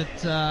feeling that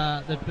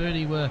that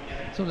Burnie were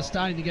sort of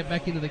starting to get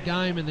back into the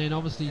game, and then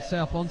obviously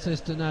South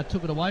Launceston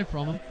took it away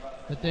from them.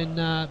 But then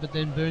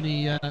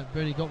Burnie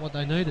got what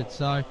they needed.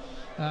 So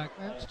to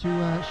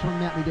Sean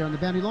Mountney there on the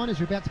boundary line as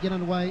we're about to get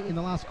underway in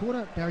the last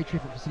quarter. Barry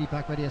Triffett for City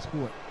Park Radio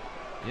Sport.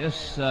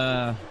 Yes,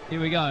 here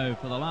we go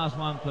for the last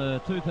one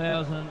for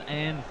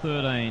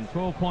 2013.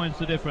 12 points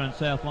the difference.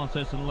 South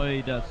Launceston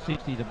lead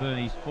 60 to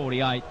Burnie's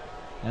 48.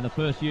 And the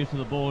first use of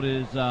the board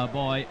is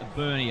by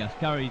Burnie. A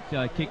scurried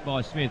kick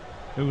by Smith,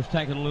 who was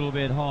tackled a little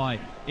bit high.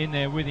 In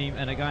there with him,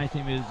 and against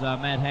him is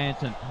Matt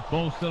Hansen.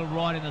 Ball still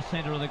right in the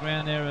centre of the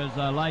ground there as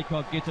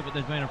Laycock gets it, but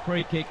there's been a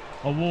free kick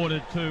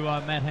awarded to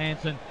Matt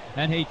Hansen,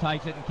 and he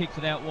takes it and kicks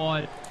it out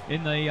wide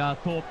in the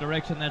Thorpe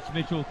direction. That's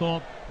Mitchell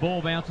Thorpe.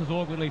 Ball bounces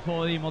awkwardly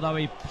for him, although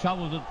he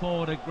shovels it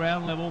forward at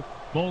ground level.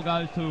 Ball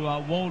goes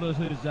to Walters,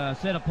 who's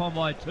set upon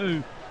by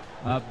two.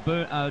 I'll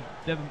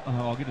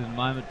get it in a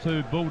moment.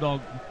 2 Bulldog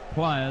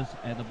players,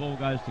 and the ball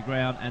goes to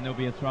ground, and there'll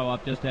be a throw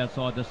up just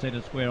outside the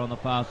centre square on the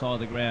far side of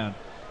the ground.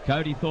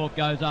 Cody Thorpe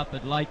goes up,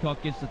 but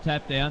Laycock gets the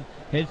tap down,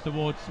 heads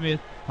towards Smith.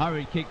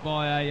 Hurried kick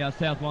by a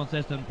South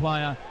Launceston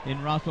player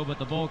in Russell, but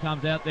the ball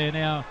comes out there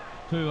now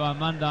to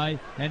Monday,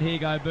 and here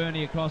go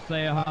Burnie across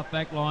their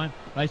half-back line.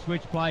 They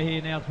switch play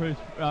here now through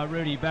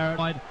Rudy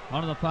Barrett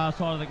onto the far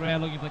side of the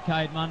ground looking for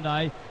Cade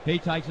Monday. He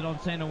takes it on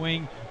centre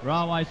wing,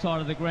 railway side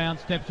of the ground,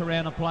 steps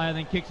around a player,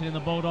 then kicks it in the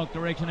Bulldog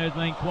direction, who's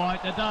been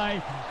quiet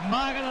today.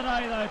 Mark of the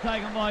day though,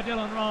 taken by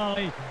Dylan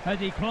Riley as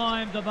he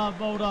climbs above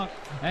Bulldog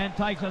and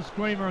takes a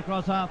screamer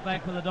across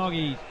half-back for the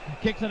Doggies.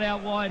 Kicks it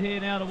out wide here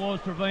now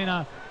towards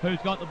Trevina, who's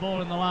got the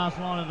ball in the last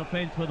line of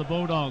defence for the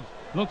Bulldogs.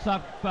 Looks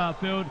up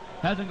field,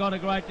 hasn't got a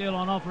great deal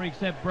on offer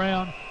except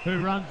Brown,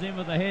 who runs in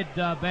with the head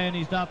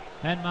bandaged up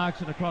and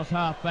marks it across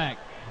half back.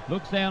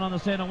 Looks down on the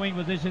centre wing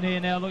position here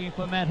now, looking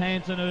for Matt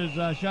Hansen,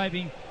 who's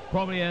shaping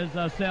probably as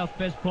South's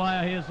best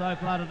player here so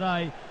far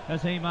today,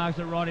 as he marks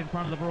it right in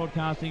front of the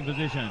broadcasting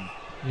position.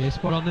 Yeah,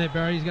 spot on there,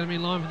 Barry. He's going to be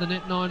in line for the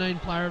net 19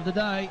 player of the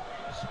day.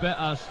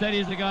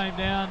 Steadies the game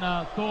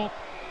down. Thorpe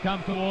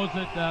comes towards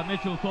it.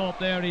 Mitchell Thorpe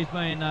there, and he's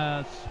been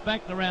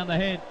spacked around the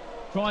head.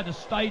 Tried to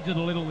stage it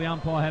a little, the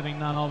umpire having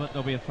none of it.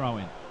 There'll be a throw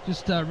in.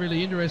 Just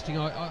really interesting.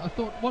 I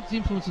thought what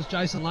influences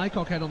Jason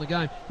Laycock had on the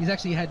game. He's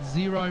actually had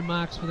 0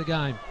 marks for the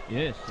game.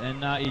 Yes,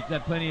 and he's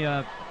had plenty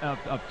of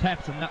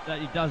taps, and that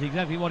he does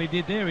exactly what he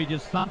did there. He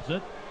just thumps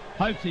it,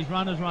 hopes his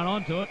runners run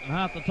onto it, and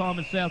half the time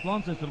it's South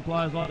Launceston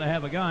players like to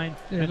have a game,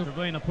 and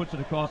Trevina puts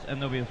it across,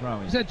 and there'll be a throw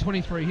in. He's had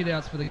 23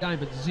 hit-outs for the game,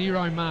 but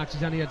 0 marks.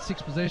 He's only had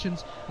 6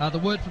 possessions. The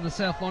word from the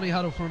South Lonnie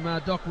huddle from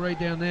Doc Reed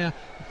down there,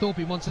 Thorpe,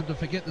 he wants him to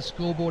forget the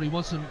scoreboard. He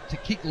wants him to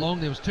kick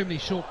long. There was too many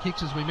short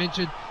kicks, as we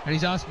mentioned, and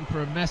he's asking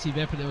for a massive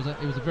effort.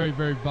 It was a very,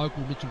 very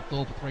vocal Mitchell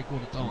Thorpe at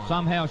three-quarter time.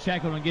 Somehow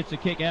Shackleton gets a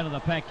kick out of the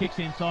pack, kicks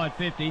inside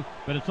 50,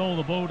 but it's all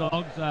the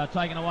Bulldogs,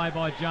 taken away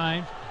by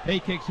James.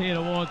 He kicks here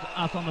towards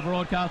us on the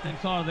broadcasting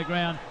side of the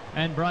ground,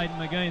 and Braden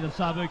McGee, the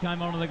sub who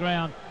came onto the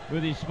ground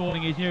with his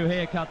sporting his new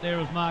haircut there,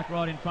 is marked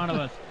right in front of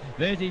us.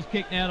 There's his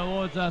kick now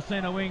towards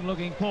centre wing,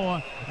 looking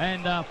poor,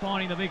 and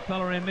finding the big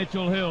fella in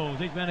Mitchell Hills.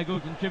 He's been a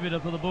good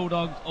contributor for the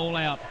Bulldogs all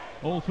out,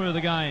 all through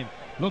the game.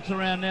 Looks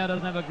around now,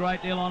 doesn't have a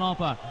great deal on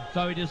offer,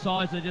 so he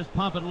decides to just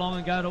pump it along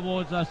and go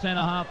towards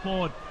centre half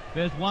forward.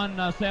 There's one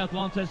South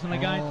Launceston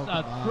against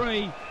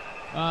 3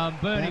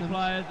 Burnie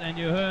players, and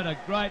you heard a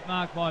great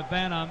mark by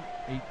Banham.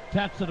 He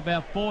taps it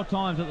about 4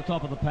 times at the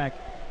top of the pack.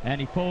 and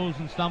he falls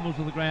and stumbles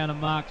to the ground and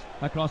marks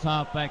across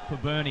half-back for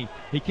Bernie.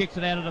 He kicks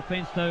it out of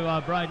defence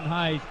to Braden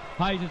Hayes.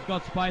 Hayes has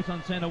got space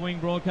on centre wing,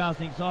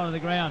 broadcasting side of the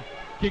ground.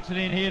 Kicks it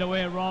in here to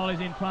where Riley's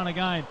in front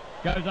again.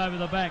 Goes over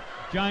the back.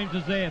 James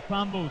is there,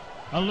 fumbles,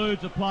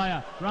 eludes a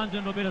player, runs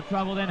into a bit of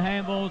trouble, then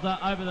handballs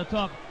over the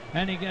top.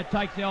 And he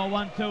takes the old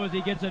 1-2 as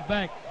he gets it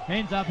back.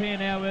 Ends up here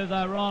now with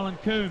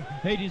Ryland Coombe.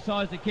 He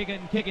decides to kick it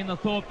and kick in the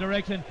Thorpe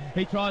direction.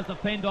 He tries to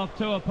fend off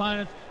two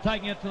opponents,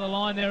 taking it to the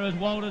line there as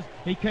Walters.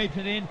 He keeps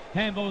it in.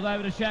 Handballs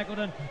over to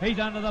Shackleton. He's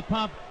under the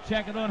pump.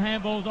 Shackleton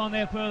handballs on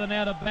there further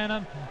now to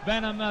Banham.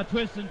 Banham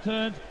twists and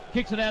turns,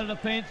 kicks it out of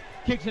defence,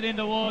 kicks it in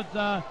towards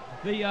the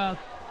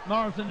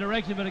Morrison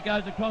direction, but it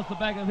goes across the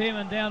back of him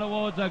and down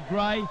towards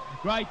Gray.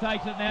 Gray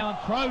takes it now and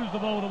throws the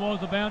ball towards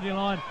the boundary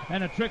line,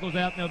 and it trickles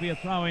out, and there'll be a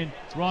throw-in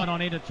right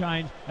on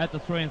interchange at the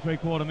 3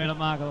 3/4 minute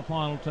mark of the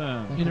final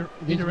term.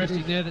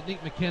 Interesting there that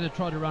Nick McKenna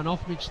tried to run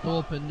off Mitch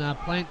Thorpe, and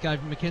Plant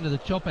gave McKenna the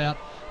chop out.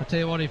 I tell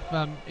you what, if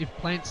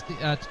Plant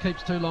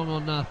keeps too long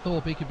on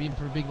Thorpe, he could be in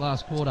for a big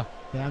last quarter.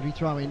 Boundary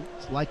throw-in.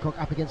 It's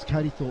Laycock up against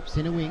Cody Thorpe,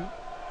 centre wing.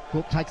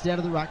 Thorpe takes it out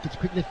of the ruck, gets a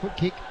quick left foot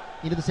kick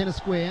into the centre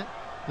square.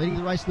 Leading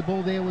the race to the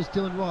ball there was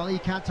Dylan Riley. He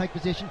can't take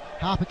possession.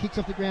 Harper kicks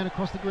off the ground,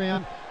 across the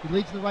ground. He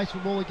leads the race for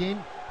the ball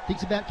again.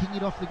 Thinks about kicking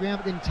it off the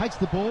ground, but then takes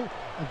the ball,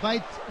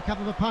 evades a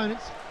couple of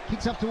opponents,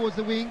 kicks up towards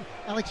the wing.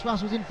 Alex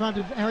Russell's in front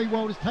of Harry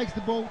Walters, takes the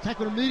ball,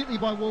 tackled immediately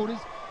by Walters.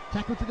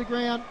 Tackled to the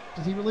ground.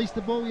 Does he release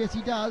the ball? Yes,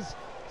 he does.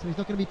 So he's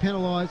not going to be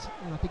penalised.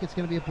 And I think it's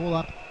going to be a ball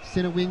up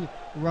centre wing,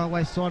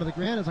 railway side of the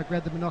ground, as I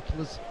grab the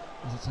binoculars,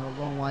 as it's a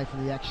long way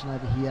from the action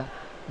over here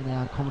in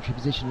our commentary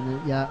position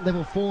in the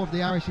level 4 of the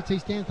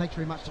RSUT stand. Thanks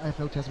very much to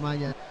AFL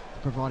Tasmania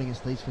for providing us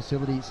these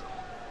facilities.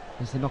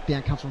 As the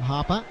knockdown comes from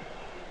Harper,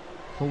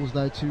 falls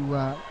though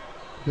to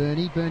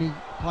Bernie. Bernie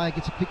player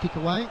gets a quick kick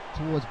away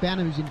towards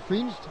Banner, who's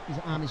infringed. His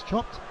arm is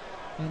chopped.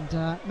 And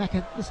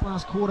Macca, this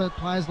last quarter,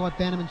 players like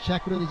Banham and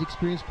Shackleton, these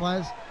experienced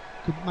players,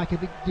 could make a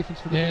big difference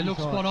for the it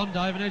looks spot on,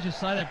 Dave, and as you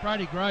say that,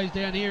 Brady Gray's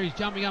down here, he's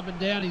jumping up and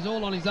down, he's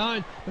all on his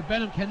own, but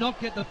Banham cannot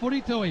get the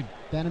footy to him.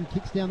 Banham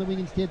kicks down the wing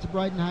instead to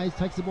Braden Hayes,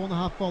 takes the ball in the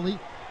half volley,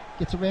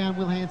 gets around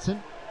Will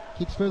Hanson,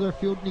 kicks further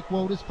afield, Nick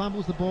Walters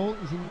fumbles the ball,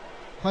 he's in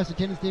close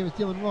attendance there with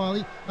Dylan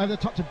Riley, over the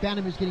top to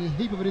Banham, who's getting a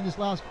heap of it in this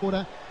last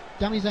quarter,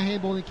 dummies a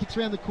handball and kicks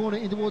around the corner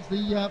in towards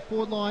the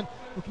forward line,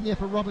 looking there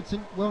for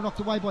Robertson, well knocked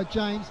away by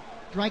James.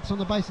 Drake's on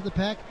the base of the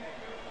pack.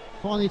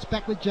 Finally it's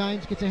back with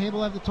James, gets a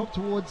handball over the top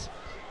towards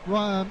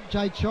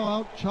Jay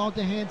Child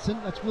to Hanson,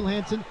 that's Will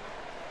Hanson,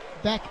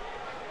 back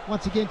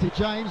once again to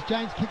James.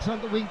 James kicks on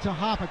the wing to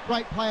Harper,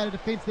 great play out of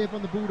defence there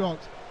from the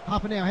Bulldogs.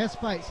 Harper now has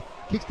space,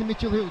 kicks to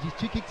Mitchell Hills, he's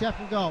 2 kicks out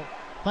from goal,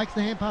 fakes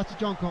the hand pass to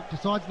John Cock,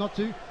 decides not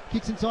to,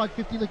 kicks inside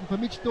 50 looking for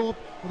Mitch Thorpe,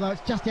 although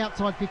it's just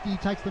outside 50, he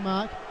takes the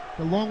mark,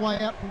 the long way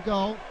out from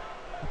goal.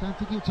 I don't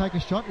think he'll take a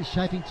shot, he's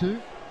shaping to,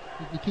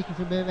 he'll be kicking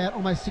from about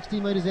almost 60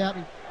 metres out,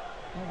 a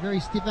very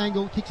stiff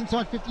angle, kicks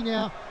inside 50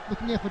 now,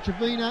 looking there for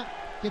Trevina,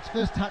 gets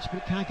first touch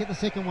but can't get the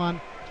second one,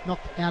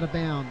 knocked out of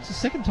bounds. It's the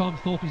second time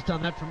Thorpe has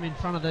done that from in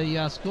front of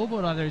the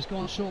scoreboard over there. He's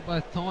gone short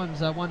both times,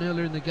 one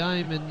earlier in the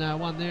game and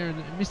one there,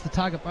 and missed the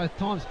target both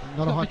times.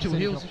 Not a high Mitchell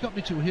Hills. He's got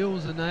Mitchell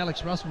Hills and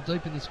Alex Russell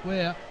deep in the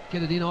square.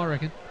 Get it in, I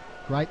reckon.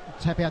 Great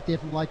tap out there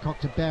from Laycock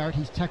to Barrett.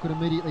 He's tackled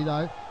immediately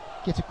though.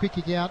 Gets a quick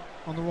kick out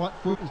on the right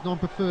foot, is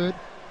non-preferred.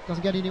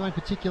 Doesn't go to anyone in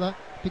particular.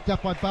 Picked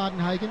up by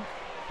Bardenhagen.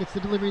 Gets the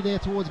delivery there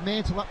towards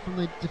Mansell up from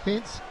the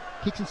defence.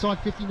 Kicks inside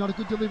 50, not a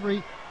good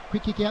delivery.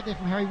 Quick kick out there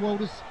from Harry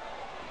Walters.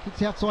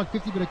 Kicks outside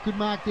 50, but a good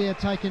mark there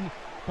taken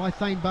by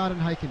Thane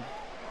Bardenhagen.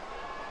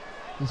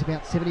 He's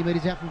about 70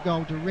 metres out from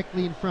goal,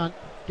 directly in front.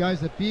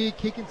 Goes a big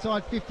kick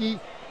inside 50.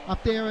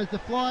 Up there as the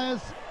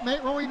Flyers.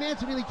 Rory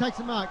Mansell nearly takes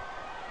the mark.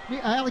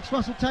 Alex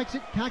Russell takes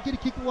it, can't get a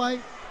kick away.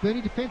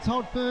 Bernie defence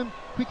hold firm.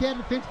 Quick out of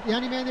defence. The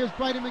only man there is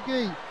Braden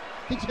McGee.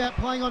 Thinks about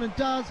playing on and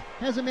does.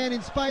 Has a man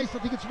in space. I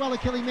think it's Rella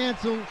Kelly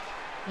Mansell.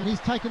 And he's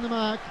taken the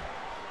mark.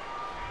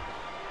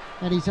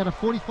 And he's at a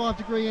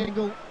 45-degree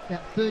angle,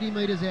 about 30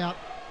 metres out.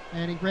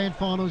 And in grand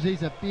finals,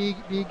 these are big,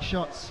 big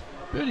shots.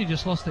 Bernie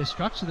just lost their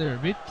structure there a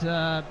bit.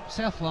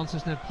 South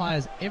Launceston had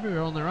players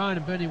everywhere on their own,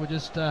 and Bernie were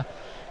just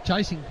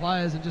chasing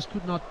players and just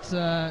could not,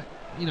 South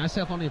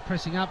Launceston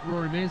pressing up.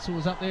 Rory Mansell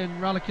was up there,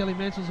 and Rella Kelly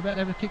Mansell was about to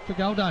have a kick for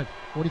goal, Dave.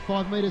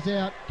 45 metres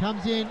out,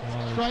 comes in,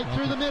 straight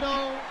through the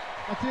middle.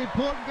 That's an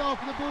important goal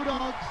for the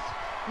Bulldogs.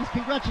 He's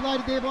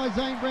congratulated there by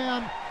Zane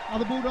Brown.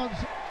 The Bulldogs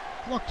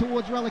flock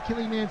towards Rella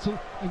Kelly Mansell,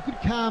 and good,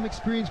 calm,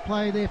 experienced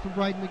play there from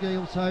Braden McGee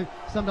also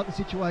summed up the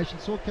situation.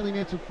 Saw Kelly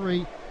Mansell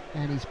free,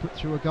 and he's put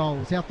through a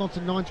goal. South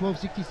Launceston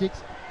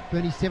 9-12-66,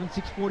 Bernie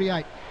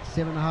 7-6-48,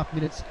 7.5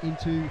 minutes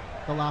into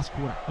the last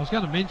quarter. I was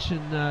going to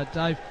mention,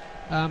 Dave,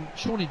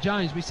 Shawnee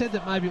James. We said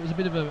that maybe it was a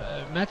bit of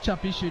a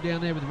match-up issue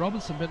down there with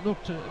Robinson, but look,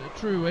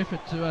 true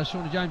effort to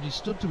Shawnee James. He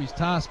stood to his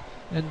task,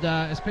 and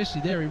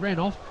especially there, he ran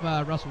off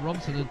Russell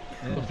Robinson,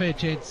 and a fair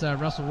chance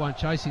Russell won't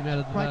chase him out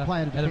of the... Great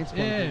play out of defence.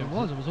 Yeah, it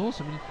was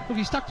awesome. And look,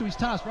 he stuck to his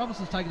task.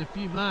 Robinson's taken a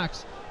few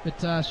marks, but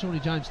Shawnee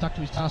James stuck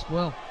to his task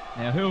well.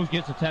 Now Hills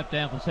gets a tap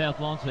down for South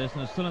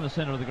Launceston. It's still in the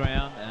centre of the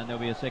ground, and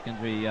there'll be a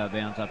secondary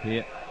bounce up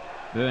here.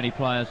 Burnie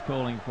players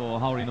calling for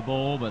holding the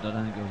ball, but I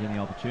don't think there was any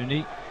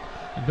opportunity.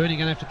 And Burnie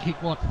going to have to kick,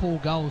 4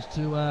 goals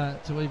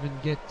to even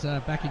get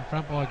back in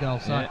front by a goal.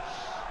 So. Yeah.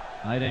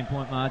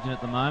 18-point margin at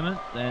the moment.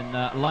 Then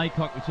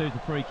Laycock receives a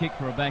free kick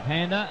for a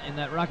backhander in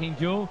that rucking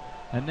duel.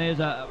 And there's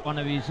one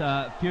of his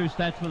few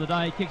stats for the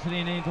day. He kicks it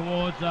in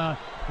towards the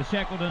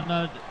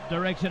Shackleton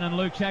direction, and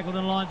Luke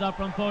Shackleton lines up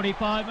from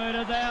 45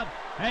 metres out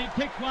and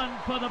kicks one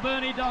for the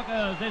Burnie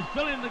Dockers. They're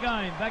still in the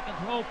game, back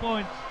at 12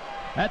 points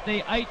at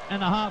the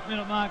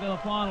 8.5-minute mark of the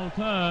final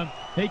term.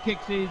 He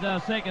kicks his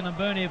second, and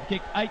Burnie have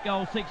kicked 8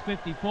 goals,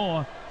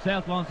 6.54.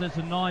 South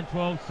Launceston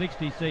 9-12,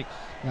 66.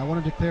 Now I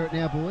want to declare it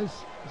now, boys,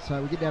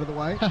 so we get out of the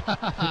way.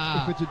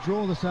 if it's a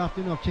draw this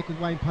afternoon, I've checked with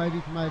Wayne Povey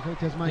from AFL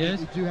Tasmania.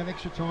 Yes. We do have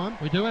extra time.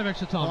 We do have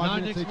extra time. 5 No,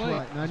 minutes next each week.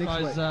 way. No, I next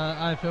suppose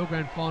week. AFL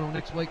Grand Final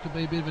next week could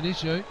be a bit of an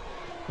issue.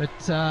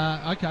 But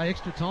okay,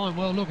 extra time.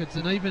 Well, look, it's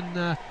an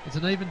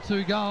even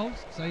 2 goals,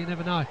 so you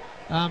never know.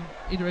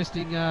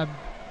 Interesting.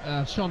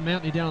 Sean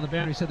Mountney down on the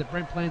boundary said that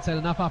Brent Plant's had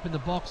enough up in the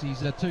box.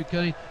 He's too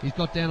keen. He's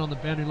got down on the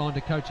boundary line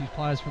to coach his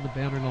players from the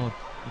boundary line.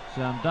 It's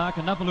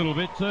darkened up a little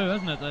bit too,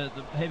 hasn't it?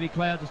 The heavy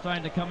clouds are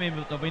starting to come in,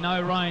 but there'll be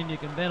no rain. You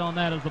can bet on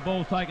that as the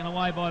ball's taken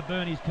away by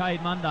Burnie's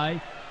Cade Monday.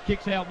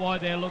 Kicks out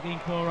wide there looking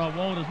for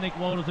Walters. Nick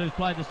Walters, who's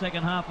played the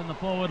second half in the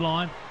forward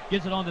line.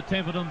 Gets it on to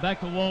Templeton, back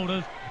to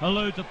Walters.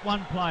 Eludes at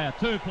 1 player,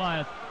 2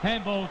 players.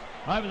 Handballs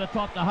over the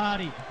top to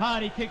Hardy.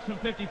 Hardy kicks from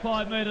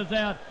 55 metres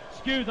out.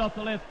 Skews off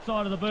the left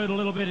side of the boot a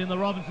little bit in the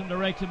Robinson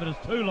direction, but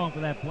it's too long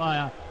for that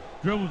player.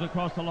 Dribbles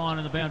across the line,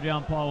 and the boundary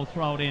umpire will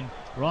throw it in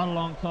right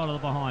alongside of the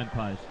behind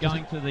post.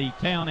 Going to the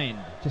town end.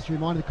 Just a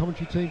reminder, the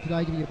commentary team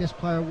today giving a Best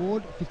Player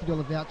Award,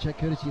 $50 voucher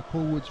courtesy of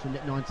Paul Woods from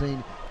Net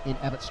 19 in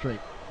Abbott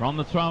Street. From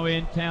the throw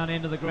in, town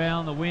end of the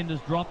ground, the wind has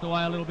dropped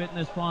away a little bit in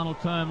this final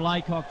term.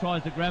 Laycock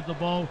tries to grab the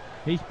ball.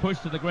 He's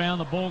pushed to the ground.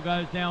 The ball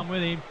goes down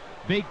with him.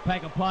 Big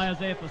pack of players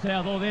there for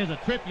South. Oh, there's a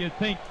trip, you'd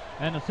think.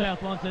 And the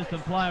South Launceston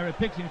player who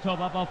picks himself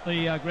up off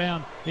the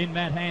ground in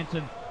Matt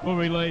Hansen will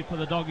relieve for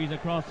the Doggies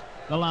across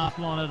the last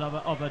line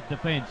of a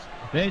defence.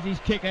 There's his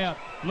kick out,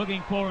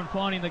 looking for and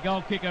finding the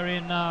goal kicker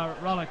in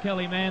Roller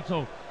Kelly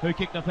Mansell, who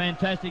kicked a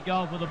fantastic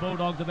goal for the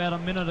Bulldogs about a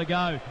minute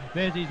ago.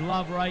 There's his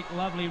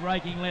lovely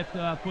raking left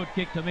foot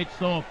kick to Mitch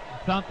Thorpe.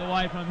 Thumped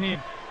away from him,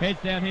 heads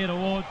down here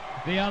towards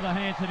the other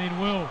Hansen in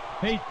Will.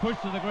 He's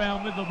pushed to the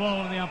ground with the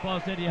ball, and the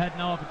umpire said he had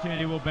no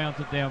opportunity. We'll bounce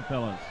it down,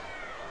 fellas.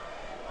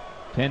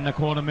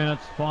 10.25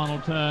 minutes, final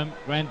term,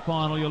 grand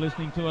final. You're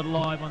listening to it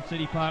live on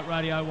City Park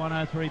Radio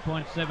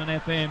 103.7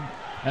 FM.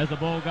 As the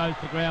ball goes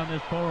to ground,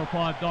 there's 4 or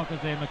 5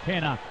 Dockers there.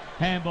 McKenna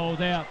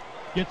handballs out,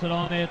 gets it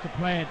on there to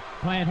Plant.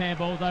 Plant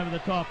handballs over the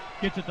top,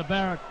 gets it to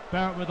Barrett.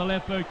 Barrett with the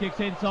left boot, kicks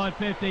inside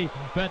 50,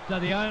 but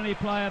the only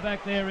player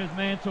back there is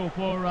Mansell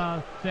for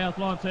South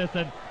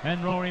Launceston,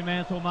 and Rory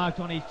Mansell marked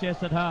on his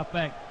chest at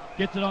half-back.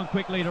 Gets it on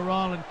quickly to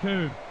Ryland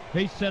Coob.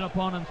 He's set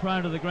upon and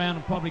thrown to the ground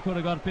and probably could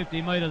have got 50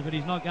 metres, but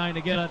he's not going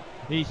to get it.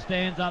 He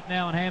stands up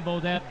now and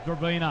handballs out to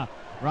Drabina.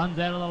 Runs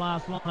out of the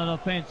last line of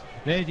defence.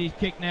 There's his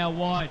kick now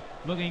wide,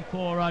 looking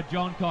for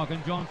John Cock,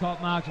 and John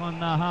Cock marks on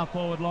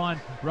half-forward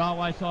line,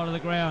 railway side of the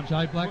ground.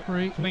 Jay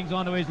Blackberry swings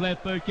onto his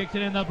left boot, kicks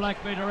it in the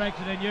Blackberry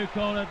direction, and you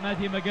call it.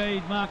 Matthew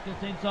McGee's marked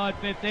us inside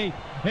 50.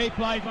 He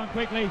plays one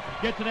quickly,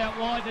 gets it out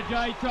wide to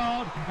Jay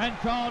Child, and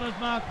Child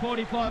has marked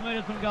 45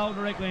 metres from goal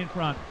directly in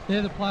front.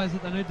 They're the players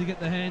that they need to get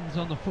their hands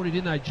on the footy,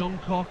 didn't they? John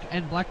Cock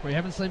and Blackberry.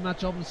 Haven't seen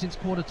much of them since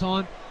quarter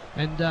time.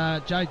 And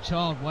Jade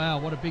Child, wow,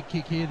 what a big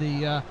kick here.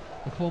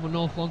 The former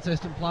North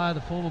Launceston player,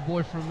 the former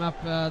boy from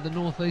up the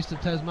northeast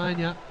of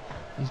Tasmania.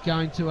 He's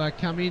going to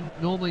come in,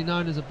 normally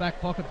known as a back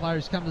pocket player.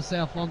 He's come to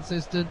South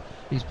Launceston.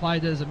 He's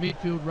played as a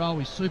midfield role.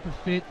 He's super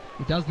fit.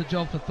 He does the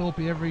job for Thorpe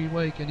every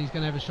week, and he's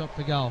going to have a shot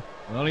for goal.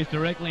 Well, he's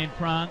directly in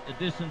front. The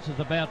distance is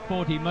about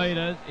 40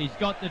 metres. He's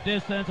got the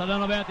distance. I don't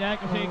know about the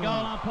accuracy. Goal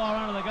umpire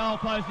under the goal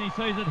post, and he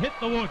sees it hit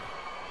the wood.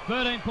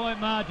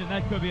 13-point margin.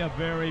 That could be a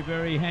very,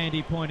 very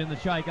handy point in the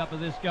shake-up of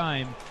this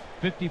game.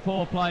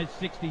 54 plays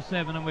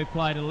 67, and we've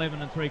played 11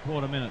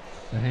 3/4 minutes.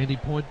 A handy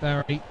point,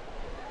 Barry.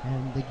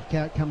 And the kick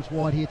out comes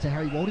wide here to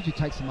Harry Walters, who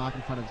takes the mark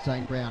in front of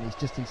Zane Brown. He's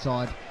just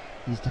inside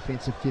his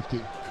defensive 50.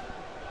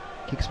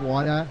 Kicks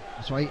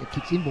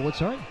inboard,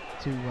 to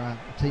a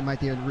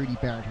teammate there, and Rudy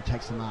Barrett, who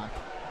takes the mark.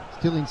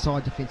 Still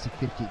inside defensive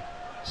 50.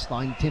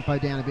 Slowing the tempo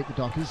down a bit, the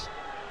Dockers.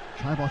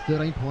 Trail by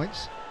 13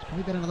 points. It's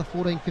probably about another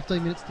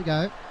 14-15 minutes to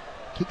go.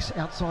 Kicks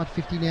outside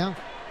 50 now.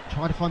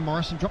 Try to find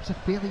Morrison, drops a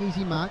fairly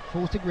easy mark,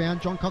 falls to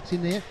ground. John Cox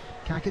in there,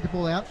 can't get the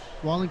ball out.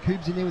 Ryland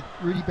Coob's in there with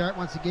Rudy Barrett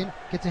once again,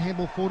 gets a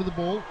handball forward to the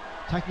ball.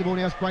 Taking the ball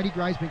now is Brady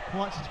Gray's been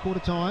quiet since quarter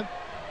time.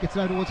 Gets it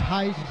over towards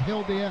Hayes, who's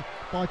held there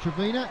by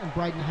Trevina, and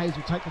Braden Hayes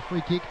will take the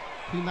free kick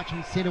pretty much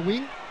on centre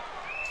wing.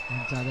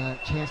 And a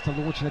chance to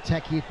launch an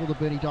attack here for the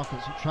Burnie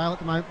Dockers, who trail at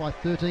the moment by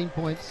 13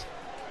 points,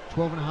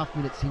 12.5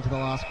 minutes into the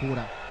last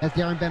quarter. Has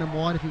Darren Bannon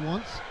wide if he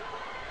wants.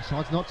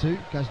 Decides not to,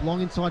 goes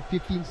long inside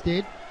 50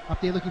 instead. Up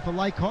there looking for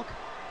Laycock.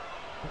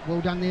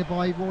 Well done there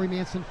by Rory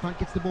Manson. Front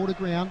gets the ball to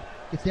ground.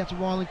 Gets out to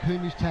Ryland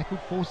Coombe, who's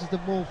tackled. Forces the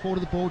ball forward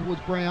to the ball towards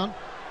Brown.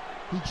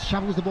 He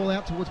shovels the ball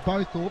out towards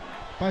Bowthorpe.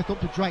 Bowthorpe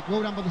to Drake.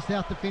 Well done by the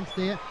South defence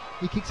there.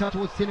 He kicks up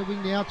towards centre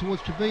wing now,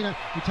 towards Trevina,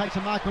 who takes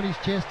a mark on his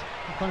chest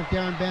in front of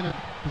Darren Bannon,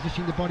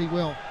 positioning the body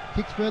well.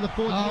 Kicks further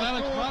forward. Oh,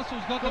 Alex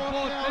Russell's got the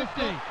forward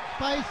 50.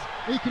 Space.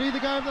 He can either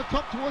go over the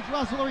top towards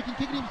Russell or he can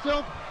kick it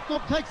himself.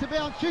 Thorpe takes a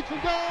bounce, shoots from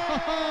goal!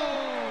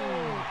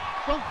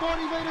 From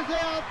 40 metres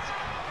out.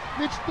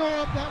 Mitch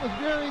Thorpe, that was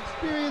very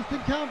experienced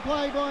and calm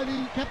play by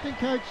the captain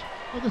coach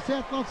of the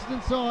South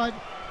Launceston side.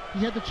 He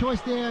had the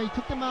choice there. He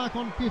took the mark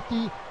on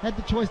 50, had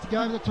the choice to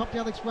go over the top to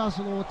Alex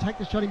Russell or take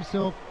the shot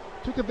himself.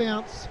 Took a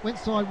bounce, went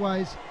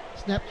sideways,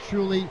 snapped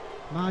truly.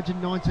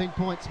 Margin 19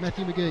 points.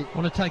 Matthew McGee. I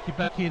want to take you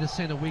back here to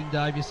centre wing,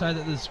 Dave. You say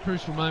that there's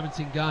crucial moments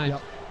in games.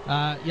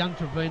 Young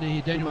Trevina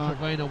here, Daniel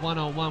Trevina,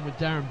 one-on-one with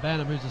Darren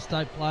Banham, who's a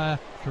state player.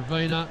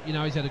 Trevina, you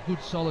know, he's had a good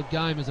solid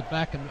game as a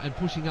back and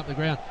pushing up the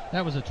ground.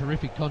 That was a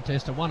terrific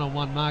contest, a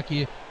one-on-one mark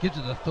here. Gives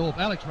it to Thorpe.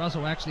 Alex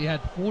Russell actually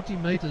had 40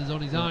 metres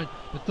on his own,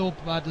 but Thorpe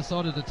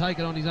decided to take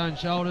it on his own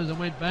shoulders and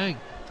went bang.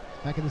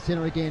 Back in the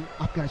centre again,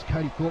 up goes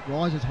Cody Thorpe,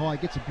 rises high,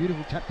 gets a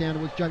beautiful tap down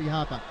towards Joey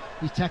Harper.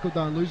 He's tackled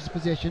though and loses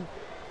possession.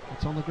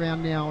 It's on the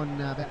ground now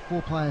and about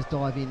 4 players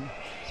dive in,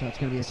 so it's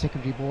going to be a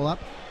secondary ball up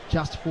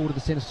just forward to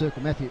the centre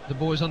circle. Matthew. The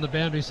boys on the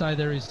boundary say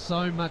there is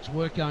so much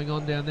work going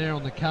on down there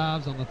on the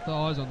calves, on the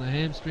thighs, on the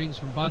hamstrings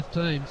from both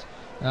teams.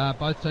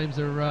 Both teams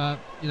are,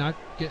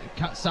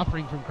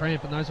 suffering from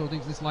cramp and those sort of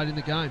things this late in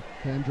the game.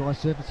 Firm dry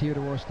surface here at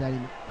Aurora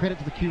Stadium. Credit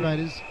to the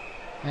curators,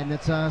 and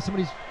it's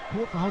somebody's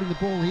caught for holding the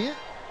ball here,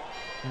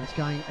 and it's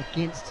going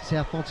against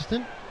South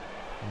Launceston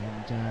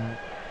and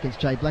against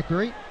Jay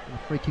Blackberry. And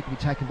the free kick will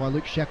be taken by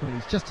Luke Shackleton.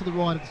 He's just to the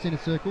right of the centre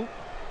circle,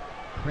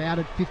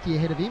 crowded 50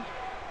 ahead of him.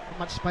 Not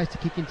much space to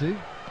kick into,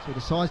 so he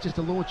decides just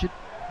to launch it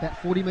about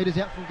 40 metres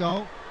out from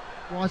goal.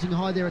 Rising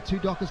high there are 2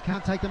 Dockers,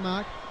 can't take the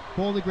mark.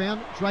 Ball on the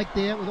ground, Drake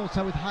there with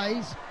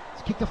Hayes.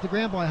 It's kicked off the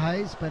ground by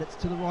Hayes, but it's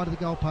to the right of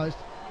the goal post,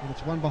 and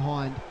it's one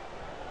behind,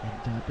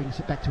 and brings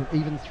it back to an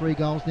even 3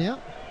 goals now.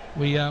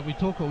 We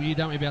talk all year,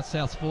 don't we, about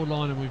South's forward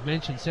line, and we've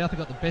mentioned South have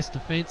got the best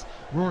defence.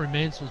 Rory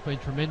Mansell's been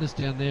tremendous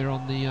down there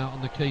on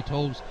the key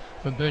tools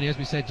from Bernie. As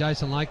we said,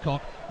 Jason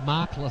Laycock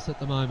markless at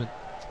the moment.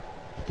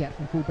 Kick out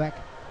from fullback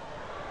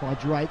by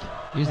Drake.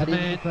 Here's the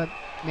man. For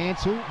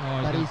Mansell,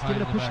 but he's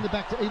given a push in the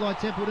back to Eli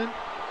Templeton,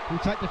 who'll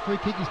take the free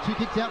kick. He's 2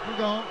 kicks out from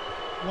goal.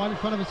 Right in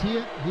front of us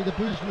here. Hear the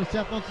boos from the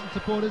South Launceston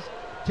supporters.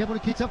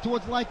 Templeton kicks up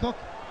towards Laycock.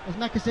 As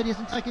Macca said, he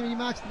hasn't taken any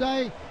marks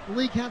today.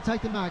 Lee can't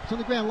take the mark. It's on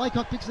the ground.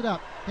 Laycock picks it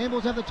up.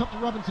 Handball's over the top to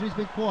Robinson, who's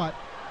been quiet.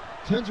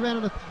 Turns around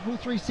on a full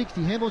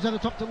 360. Handball's over the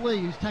top to Lee,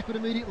 who's tackled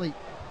immediately.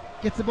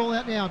 Gets the ball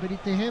out now, but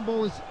the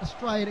handball is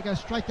astray and it goes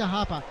straight to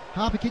Harper.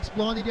 Harper kicks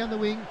blindly down the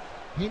wing.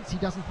 Hence, he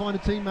doesn't find a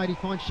teammate. He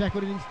finds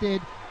Shackleton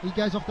instead. He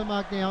goes off the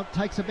mark now,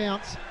 takes a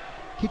bounce.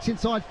 Kicks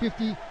inside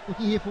 50,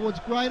 looking here forwards.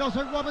 Great.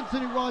 Also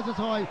Robinson, who rises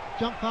high.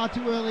 Jumped far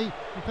too early.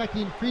 In fact,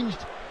 he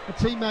infringed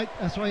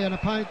an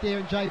opponent there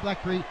in Jay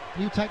Blackberry.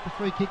 He'll take the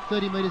free kick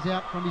 30 metres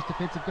out from his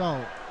defensive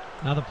goal.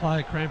 Another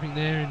player cramping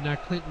there in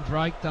Clinton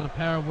Drake. Done a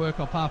power of work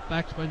off half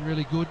back's been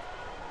really good.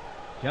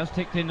 Just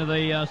ticked into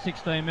the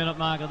 16-minute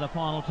mark of the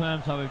final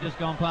term, so we've just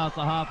gone past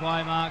the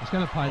halfway mark. He's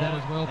going to play that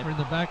as well for in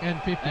the back and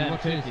 50. And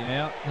What's 50 this?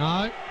 now.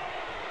 No.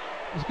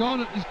 He's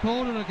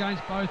called it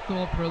against both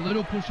Thorpe for a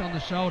little push on the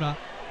shoulder.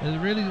 There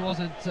really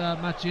wasn't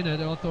much in it.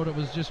 I thought it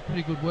was just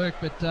pretty good work,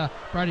 but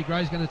Brady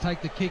Gray's going to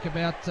take the kick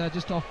about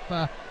just off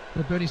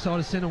the Bernie side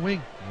of centre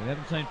wing. We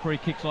haven't seen free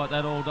kicks like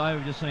that all day.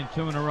 We've just seen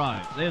 2 in a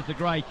row. There's the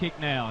Gray kick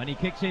now, and he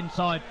kicks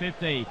inside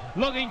 50.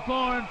 Looking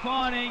for and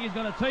finding. He's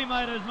got a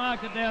teammate who's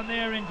marked it down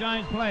there in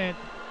James Plant.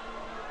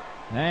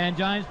 And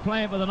James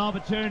Plant with an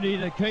opportunity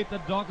to keep the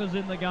Dockers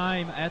in the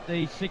game at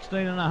the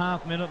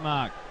 16.5-minute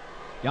mark.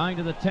 Going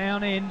to the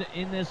town end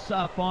in this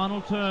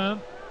final term.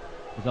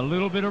 There's a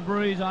little bit of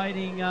breeze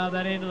aiding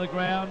that end of the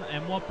ground,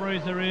 and what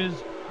breeze there is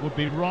would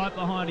be right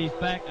behind his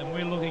back, and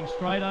we're looking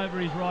straight over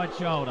his right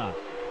shoulder.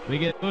 We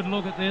get a good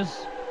look at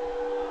this.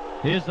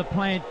 Here's the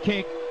Plant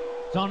kick.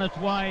 It's on its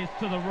way. It's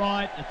to the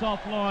right. It's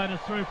offline.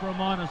 It's through for a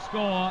minor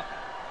score.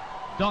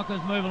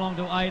 Dockers move along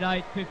to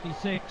 8-8,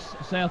 56.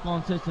 South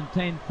Launceston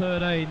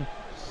 10-13,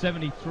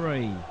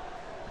 73.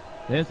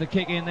 There's the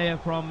kick in there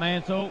from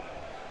Mansell,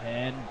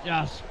 and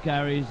just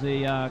carries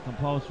the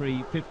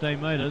compulsory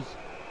 15 metres.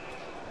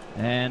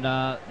 And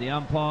the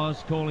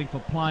umpire's calling for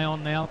play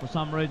on now for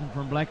some reason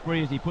from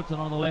Blackberry as he puts it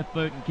on the left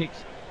boot and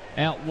kicks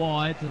out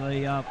wide to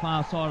the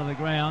far side of the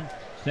ground.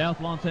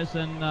 South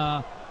Launceston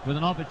with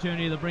an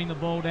opportunity to bring the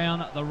ball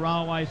down the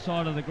railway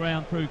side of the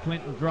ground through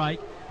Clinton Drake,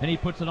 and he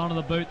puts it onto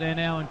the boot there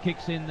now and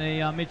kicks in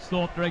the Mitch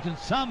Thorpe direction.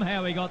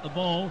 Somehow he got the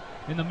ball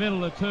in the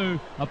middle of 2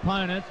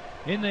 opponents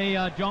in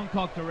the John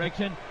Cock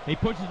direction. He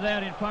pushes it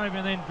out in front of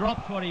him and then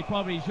drops what he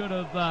probably should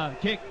have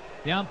kicked.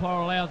 The umpire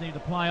allows him to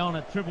play on.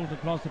 It triples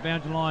across the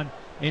boundary line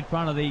in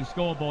front of the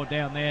scoreboard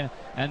down there,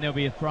 and there'll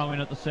be a throw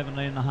in at the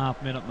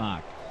 17.5-minute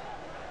mark.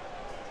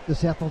 The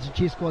South Launceston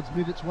cheer squad's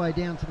moved its way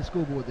down to the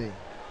scoreboard there.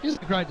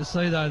 Isn't it great to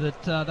see though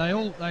that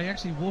they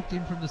actually walked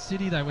in from the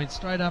city. They went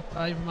straight up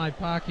Invermay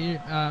Park here,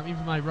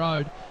 Invermay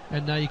Road,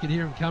 and you could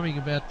hear them coming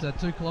about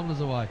 2 kilometres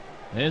away.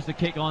 There's the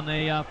kick on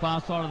the far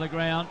side of the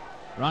ground.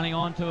 Running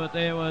onto it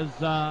there was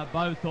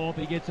Bowthorpe.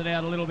 He gets it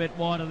out a little bit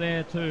wider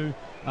there to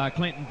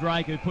Clinton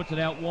Drake, who puts it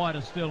out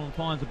wider still and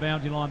finds the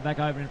boundary line back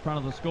over in front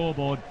of the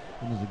scoreboard.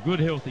 And there's a good,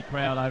 healthy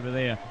crowd over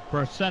there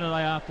for a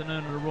Saturday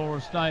afternoon at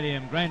Aurora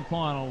Stadium. Grand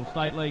Final,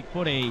 State League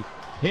footy.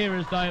 Here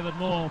is David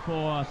Moore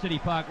for City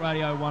Park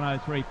Radio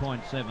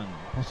 103.7.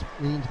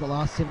 Possibly into the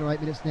last 7 or 8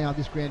 minutes now of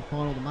this grand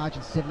final. The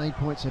margin's 17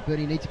 points, so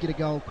Burnie need to get a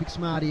goal. Quick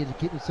smart here to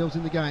keep themselves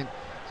in the game.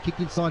 It's kicked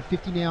inside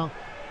 50 now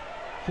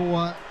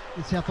for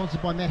the South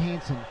Launceston by Matt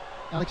Hanson.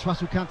 Alex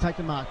Russell can't take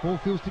the mark. Ball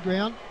fills to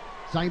ground.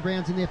 Zane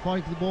Brown's in there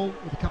fighting for the ball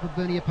with a couple of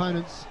Burnie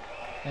opponents.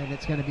 And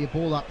it's going to be a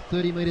ball up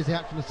 30 metres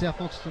out from the South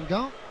Launceston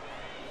goal.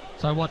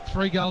 So what,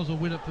 3 goals will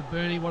win it for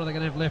Burnie? What are they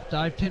going to have left,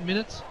 Dave? 10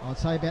 minutes? I'd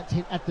say about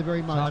 10 at the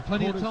very most. So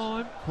plenty of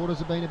time. Quarters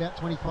have been about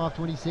 25,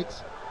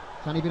 26.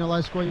 It's only been a low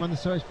scoring one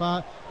so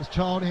far. As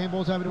Child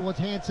handballs over towards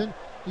Hanson.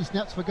 He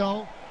snaps for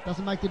goal,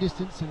 doesn't make the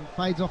distance and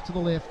fades off to the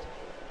left.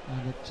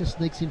 And it just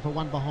sneaks in for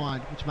one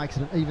behind, which makes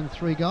it an even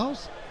 3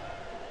 goals.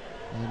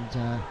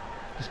 And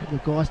just got the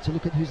guys to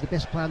look at who's the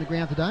best player on the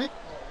ground today.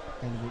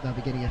 And they'll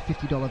be getting a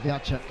 $50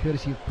 voucher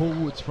courtesy of Paul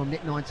Woods from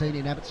Net 19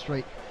 in Abbott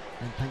Street.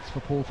 And thanks for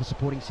Paul for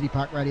supporting City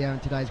Park Radio in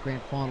today's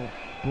grand final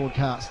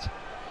broadcast.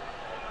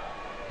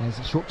 As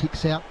the short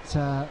kicks out,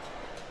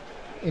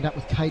 end up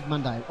with Cade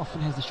Monday.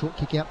 Often has the short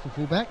kick out for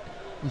fullback.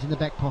 He's in the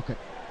back pocket.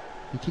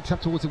 He kicks up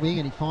towards the wing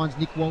and he finds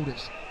Nick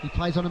Walters. He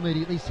plays on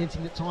immediately,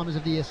 sensing that time is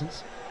of the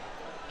essence.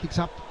 Kicks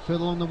up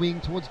further along the wing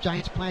towards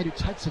James Plant, who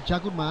takes a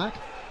juggled mark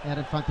out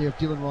in front there of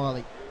Dylan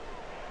Riley.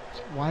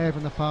 Way over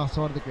on the far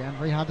side of the ground.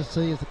 Very hard to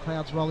see as the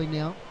clouds rolling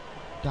now.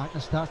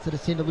 Darkness starts to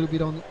descend a little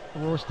bit on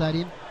Aurora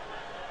Stadium.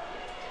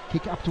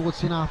 Kick up towards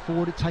centre half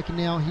forward, taken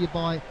now here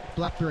by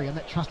Blackberry on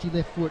that trusty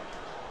left foot.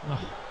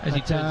 As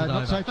he turns it not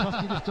over. so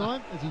trusty this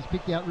time, as he's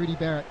picked out Rudy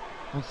Barrett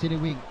on centre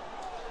wing.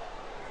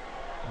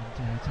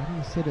 And as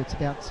I said, it's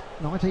about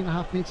 19 and a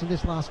half minutes in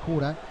this last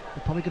quarter.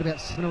 We've probably got about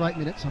 7 or 8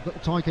 minutes. I've got the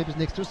timekeepers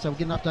next to us, so we'll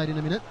get an update in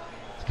a minute.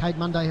 Cade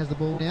Monday has the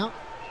ball now,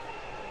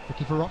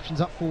 looking for options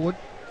up forward.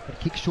 But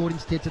kick short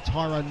instead to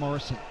Tyrone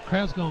Morrison.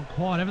 Crowd's gone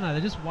quiet, haven't they?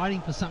 They're just waiting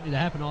for something to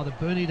happen, either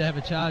Burnie to have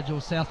a charge or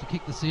South to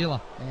kick the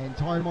sealer. And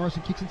Tyrone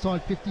Morrison kicks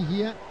inside 50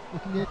 here.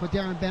 Looking there for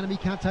Darren Banham. He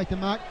can't take the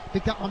mark.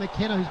 Picked up by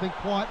McKenna, who's been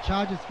quiet.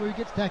 Charges through,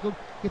 gets tackled.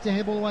 Gets a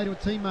handball away to a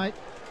teammate.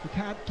 He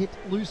can't get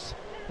loose.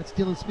 That's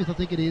Dylan Smith, I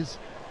think it is.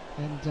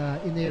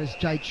 And in there is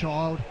Jay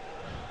Child.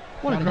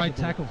 What a great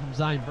tackle from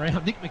Zane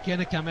Brown. Nick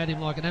McKenna come at him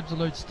like an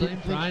absolute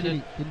steam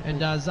train,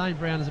 and Zane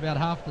Brown is about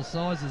half the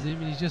size as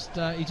him, and he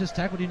just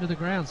tackled him to the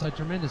ground. So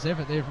tremendous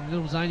effort there from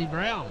little Zaney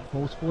Brown.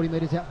 Ball's 40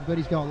 metres out from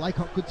Bertie's goal.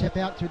 Laycock could tap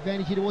out to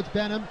advantage here towards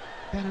Banham.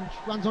 Banham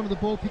runs onto the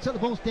ball, picks up the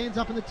ball, stands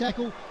up in the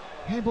tackle.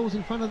 Handball's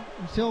in front of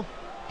himself.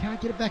 Can't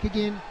get it back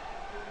again.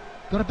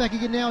 Got it back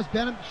again now as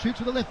Banham shoots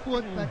with the left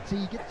foot, but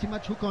he gets too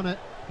much hook on it,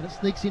 and it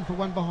sneaks in for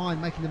one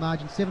behind, making the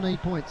margin 17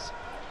 points.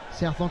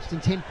 South Launceston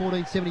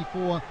 10-14,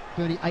 74,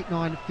 Burnie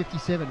 8-9,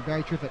 57.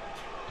 Barry Triffett.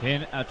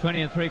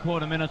 20 and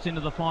 3/4 minutes into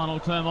the final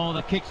turmoil.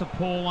 The kick's a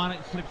poor one. It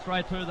slips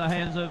straight through the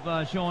hands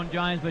of Sean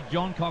James, but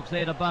John Cox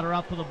there to butter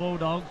up for the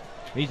Bulldogs.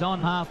 He's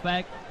on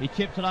half-back. He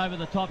chips it over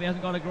the top. He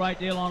hasn't got a great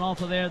deal on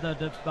offer there.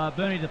 The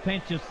Burnie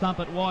defence just thump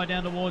it wide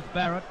down towards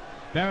Barrett.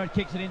 Barrett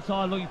kicks it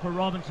inside looking for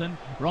Robinson.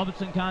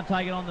 Robinson can't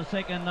take it on the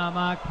second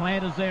mark.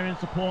 Planter's there in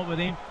support with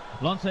him.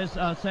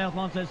 South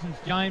Launceston's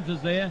James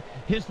is there.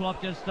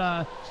 Hislop just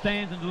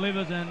stands and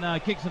delivers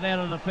and kicks it out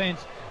of the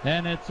fence.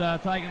 And it's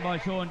taken by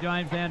Sean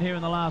James down here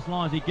in the last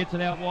lines. He gets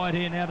it out wide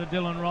here now to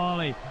Dylan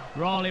Riley.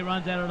 Riley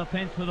runs out of the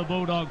fence for the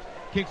Bulldogs.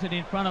 Kicks it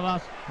in front of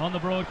us on the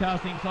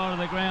broadcasting side of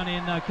the ground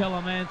in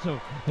Keller Mansell.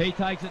 He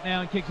takes it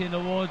now and kicks in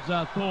towards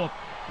Thorpe.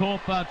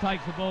 Thorpe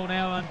takes the ball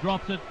now and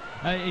drops it.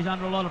 He's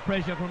under a lot of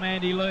pressure from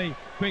Andy Lee.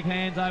 Quick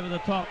hands over the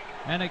top.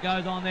 And it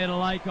goes on there to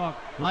Laycock.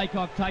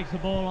 Laycock takes the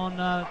ball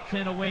on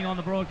centre wing on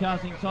the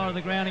broadcasting side of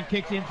the ground and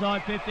kicks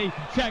inside 50.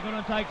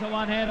 Shackleton takes a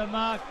one-handed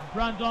mark,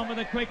 runs on with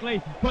it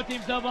quickly, puts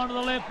himself onto the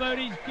left boot.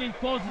 He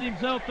forces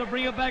himself to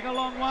bring it back a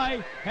long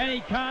way, and he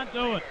can't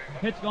do it.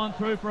 It's gone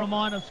through for a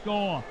minor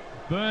score.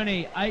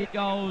 Burnie 8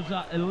 goals,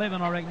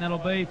 11 I reckon that'll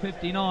be,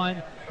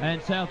 59,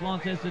 and South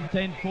Launceston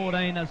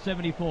 10-14,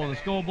 74. The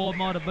scoreboard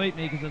might have beat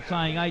me because it's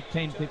saying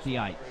 8-10,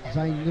 58.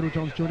 Zane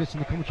Littlejohn's joined us in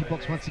the commentary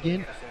box once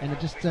again, and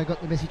I've just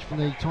got the message from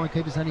the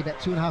timekeepers, only about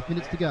 2.5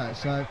 minutes to go,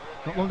 so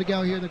not long to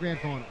go here in the grand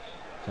final.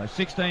 So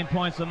 16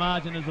 points the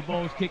margin as the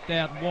ball's kicked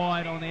out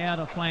wide on the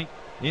outer flank.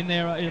 In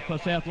there for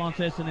South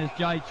Launceston is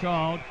Jay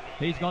Child.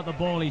 He's got the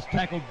ball. He's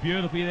tackled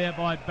beautifully there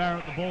by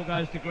Barrett. The ball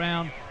goes to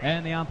ground,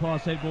 and the umpire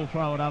said we'll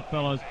throw it up,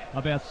 fellas,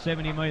 about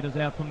 70 metres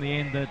out from the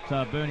end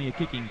that Burnie are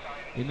kicking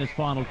in this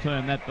final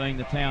term, that being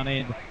the town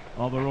end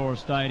of Aurora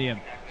Stadium.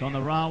 It's on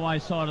the railway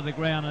side of the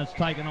ground, and it's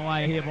taken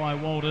away here by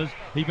Walters.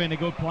 He's been a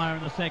good player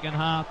in the second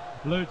half,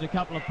 eludes a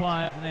couple of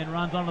players, and then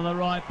runs onto the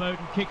right boot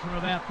and kicks from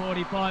about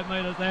 45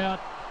 metres out.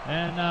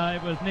 And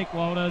it was Nick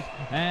Walters,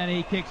 and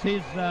he kicks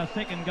his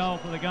second goal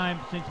for the game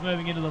since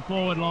moving into the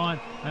forward line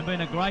and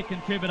been a great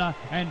contributor,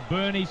 and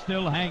Burnie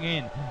still hang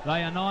in.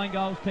 They are 9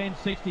 goals,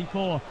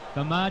 10-64.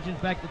 The margin's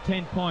back to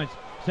 10 points.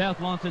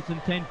 South Launceston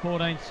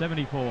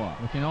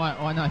 10-14-74. Look, and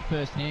I know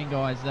firsthand,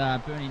 guys,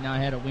 Bernie know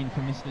how to win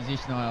from this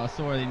position. I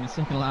saw it in the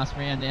second last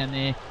round down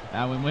there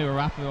when we were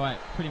up by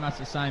pretty much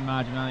the same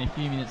margin, only a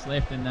few minutes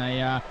left, and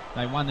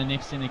they won the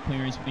next centre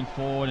clearance, went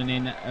forward, and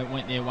then it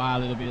went their way a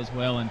little bit as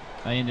well, and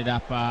they ended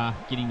up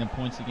getting the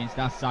points against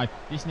us. So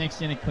this next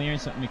centre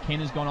clearance,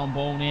 McKenna's gone on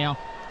ball now.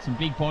 Some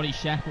big bodies,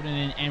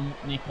 Shackleton and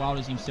Nick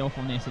Walters himself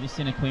on there, so this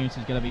centre clearance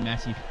is going to be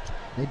massive.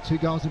 Then 2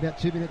 goals in about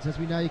 2 minutes. As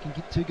we know, you can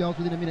get 2 goals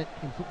within a minute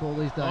in football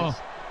these days.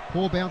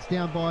 Poor bounce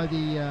down by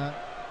the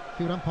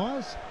field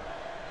umpires.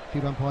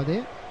 Field umpire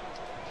there.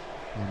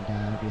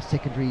 And it'll be a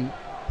secondary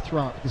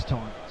throw up this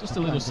time. Just a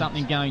little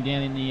something going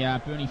down in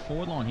the Bernie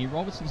forward line here.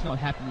 Robertson's not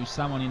happy with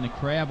someone in the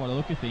crowd by the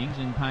look of things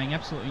and paying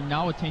absolutely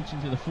no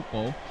attention to the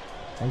football.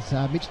 As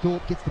Mitch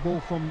Thorpe gets the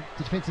ball from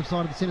the defensive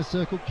side of the centre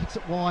circle, kicks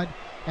it wide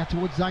out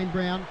towards Zane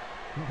Brown.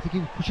 I think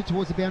he'll push it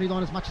towards the boundary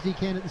line as much as he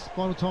can at this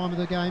final time of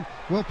the game.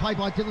 Well played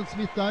by Dylan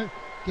Smith though.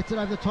 Gets it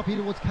over the top here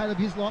towards Caleb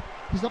Hislop.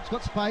 Hislop's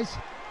got space.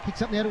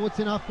 Kicks up now towards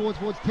centre half forward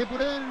towards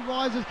Templeton.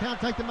 Rises, can't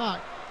take the mark.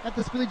 At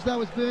the spillage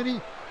though is Bernie.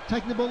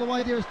 Taking the ball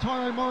away there is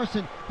Tyrone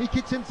Morrison. He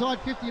kicks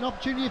inside 50. An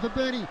opportunity for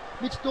Bernie.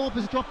 Mitch Thorpe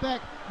has dropped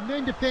back.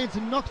 Men defence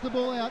and knocks the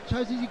ball out.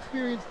 Shows his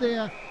experience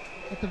there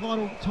at the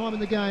vital time in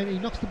the game. He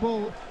knocks the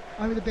ball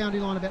over the boundary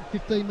line about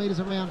 15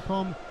 metres around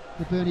from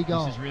the Bernie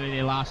goal. This is really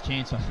their last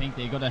chance, I think.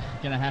 They're going to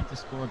have to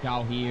score a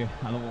goal here,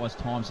 otherwise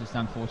time's just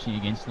unfortunate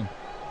against them.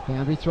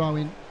 Boundary throw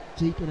in,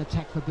 deep in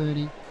attack for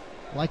Bernie.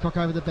 Laycock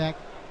over the back,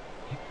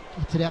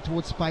 hits it out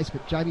towards space,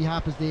 but JB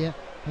Harper's there.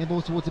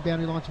 Handballs towards the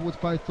boundary line, towards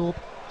Bo Thorpe.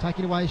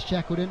 Taking away is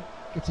Shackleton.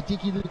 Gets a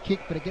dinky little kick,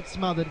 but it gets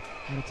smothered,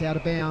 and it's out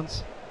of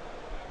bounds.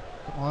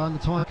 Got my eye on the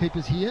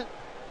timekeepers here.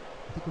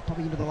 I think we're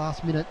probably into the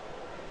last minute.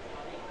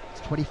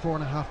 It's 24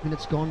 and a half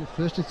minutes gone. The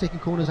first and second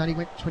corners only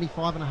went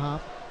 25 and a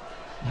half.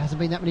 There hasn't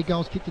been that many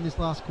goals kicked in this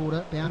last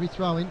quarter. Boundary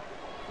throw in.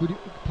 Good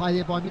play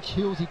there by Mitch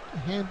Hills. He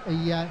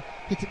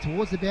hits it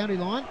towards the boundary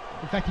line.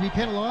 In fact, he'll be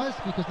penalised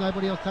because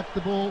nobody else touched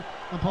the ball.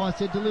 Umpire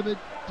said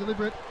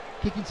deliberate.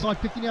 Kick inside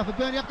 50 now for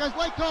Bernie. Up goes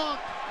Laycock,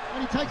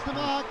 and he takes the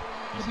mark.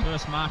 His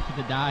first mark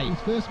for the day. His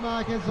first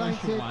mark, as Zane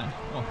said.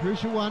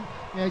 Crucial one.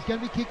 Now he's going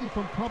to be kicking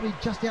from probably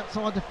just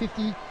outside the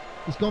 50.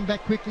 He's gone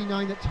back quickly,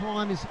 knowing that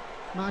time is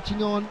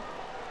marching on.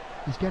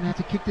 He's going to have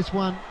to kick this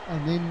one,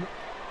 and then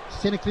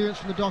centre clearance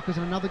from the Dockers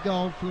and another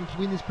goal for them to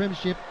win this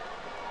premiership.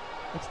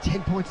 It's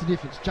 10 points of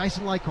difference.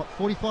 Jason Laycock,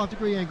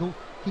 45-degree angle,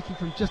 kicking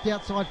from just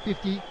outside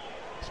 50.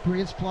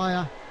 Experienced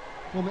player,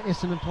 former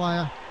Essendon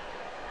player.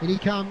 In he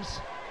comes.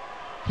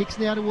 Kicks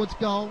now towards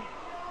goal.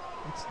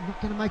 It's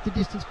not going to make the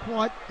distance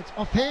quite. It's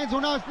off hands,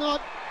 or no, it's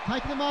not.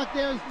 Taking the mark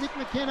there is Nick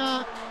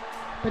McKenna,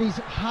 but he's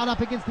hard up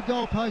against the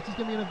goal post. He's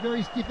going to be in a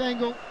very stiff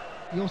angle.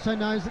 He also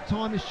knows that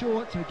time is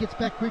short, so he gets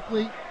back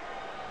quickly.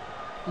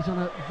 He's on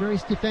a very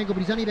stiff angle, but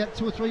he's only about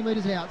 2 or 3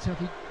 metres out. So if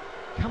he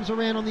comes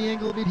around on the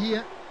angle a bit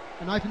here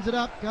and opens it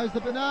up, goes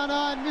the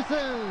banana and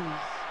misses.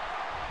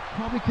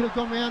 Probably could have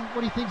gone round.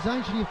 What do you think,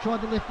 Zane? Should he have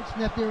tried the left foot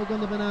snap there or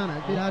gone the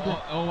banana? A bit hard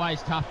to...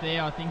 Always tough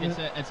there. I think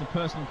it's a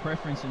personal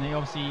preference, and he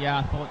obviously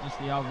thought just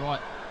the old right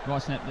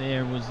snap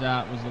there was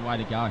the way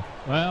to go.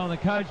 Well, the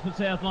coach for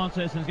South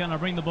Launceston is going to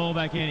bring the ball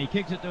back in. He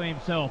kicks it to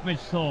himself, Mitch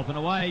Thorpe, and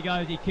away he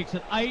goes. He kicks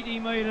it 80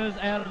 metres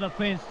out of the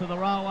fence to the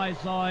railway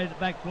side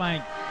back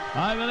flank.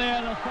 Over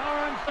there, the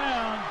siren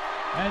sound,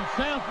 and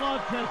South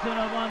Launceston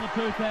have won the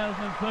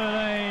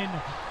 2013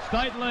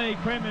 State League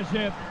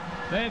Premiership.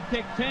 They've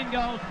kicked 10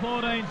 goals,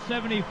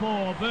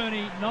 14-74.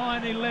 Bernie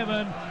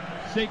 9-11,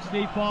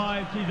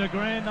 65. She's a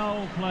grand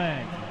old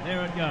flag.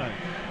 There it goes.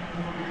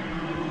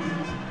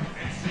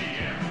 It's the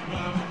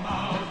emblem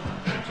of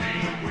the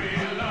team we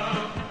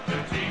love,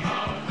 the team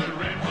of the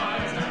red,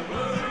 white and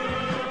blue.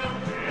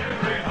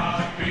 Every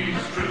heart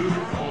beats true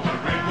for the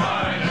red,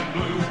 white and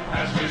blue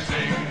as we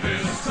sing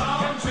this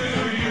song to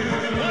you.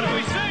 What do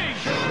we sing?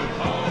 Should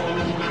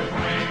old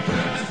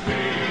acquaintance be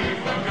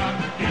forgot,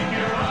 keep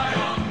your eye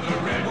on the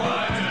red,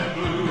 white and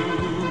blue.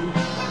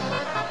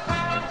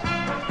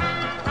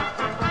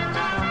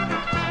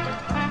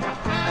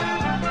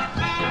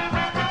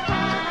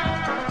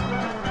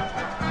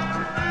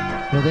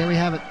 Well, there we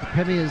have it. The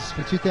premiers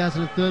for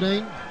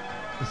 2013,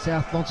 the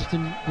South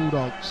Launceston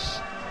Bulldogs.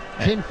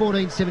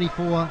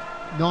 10-14-74,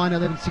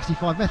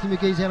 9-11-65. Matthew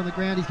McGee's out on the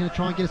ground. He's going to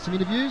try and get us some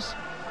interviews.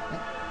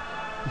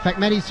 In fact,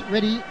 Matty's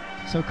ready.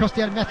 So across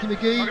down to Matthew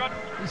McGee.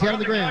 He's out on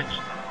the ground.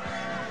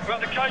 We've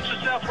got the coach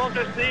of South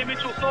Launceston here,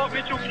 Mitchell Thorpe.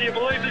 Mitchell, can you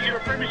believe that you're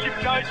a premiership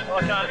coach?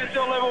 I can't.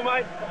 TSL level,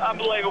 mate.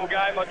 Unbelievable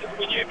game.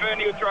 We knew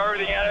Bernie would throw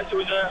everything at us. It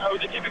was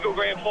a typical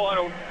grand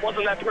final.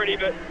 Wasn't that pretty,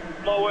 but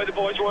my word, the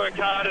boys worked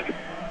hard. And,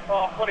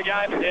 oh, what a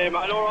game. Yeah,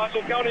 mate. All right,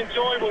 so go and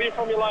enjoy. We'll hear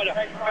from you later.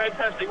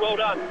 Fantastic. Well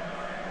done.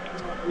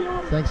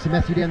 Thanks to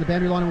Matthew down the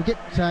boundary line. And we'll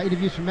get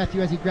interviews from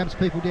Matthew as he grabs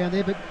people down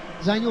there. But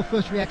Zane, your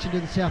first reaction to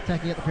the South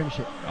taking out the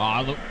premiership?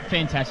 Oh, look,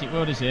 fantastic.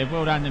 Well deserved.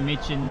 Well done to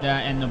Mitch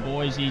and the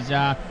boys.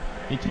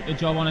 He took the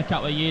job on a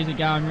couple of years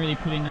ago and really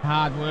put in the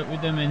hard work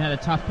with them and had a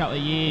tough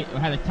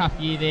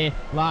year there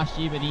last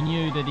year, but he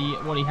knew that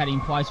what he had in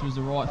place was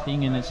the right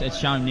thing, and it's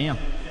shown now.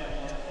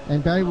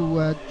 And Barry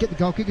will get the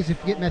goal kickers.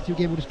 If we get Matthew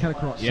again, we'll just cut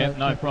across. Yeah, So,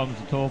 no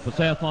problems at all. For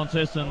South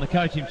Launceston, the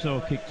coach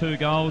himself kicked 2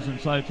 goals, and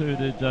so too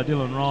did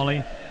Dylan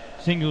Riley.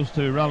 Singles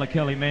to Rulla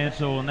Kelly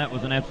Mansell, and that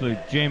was an absolute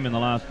gem in the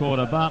last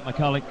quarter. Bart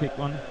McCulloch kicked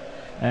one,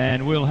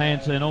 and Will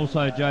Hanson,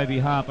 also Joby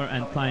Harper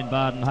and Clayne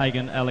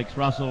Bardenhagen, Alex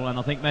Russell, and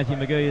I think Matthew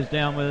McGee is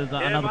down with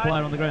another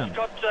player on the ground.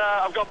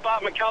 I've got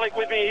Bart McCulloch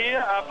with me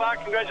here. Bart,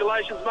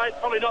 congratulations, mate.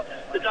 Probably not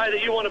the day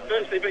that you wanted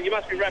personally, but you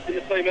must be wrapped in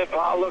the team effort.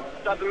 Oh,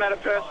 look, doesn't matter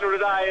personal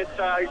today. It's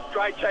a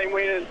great team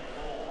win and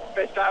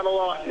best day of my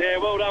life. Yeah,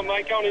 well done,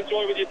 mate. Go and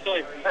enjoy with your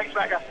team. Thanks,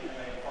 Macca.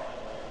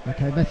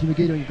 Okay, Matthew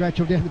McGee doing a great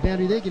job down the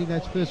boundary there, getting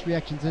those first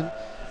reactions in.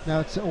 Now,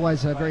 it's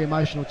always a very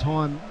emotional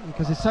time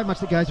because there's so much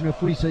that goes into a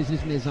footy season,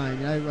 isn't there, Zane?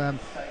 You know,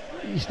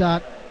 you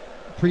start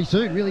pretty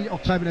soon, really,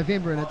 October,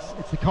 November, and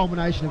it's the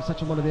culmination of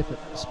such a lot of effort.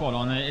 Spot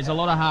on. There's a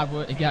lot of hard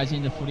work that goes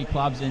into footy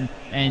clubs, and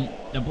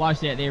the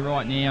blokes out there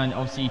right now, and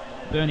obviously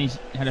Bernie's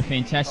had a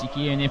fantastic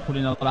year and they're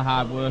putting in a lot of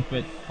hard work,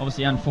 but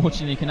obviously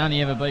unfortunately can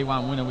only ever be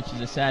one winner, which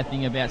is a sad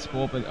thing about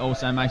sport, but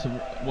also makes it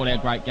what our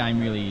great game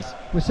really is.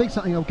 We're seeing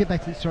something, I'll get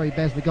back to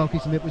Baz, the goal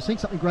kicks in a bit. We're seeing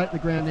something great at the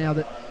ground now,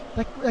 that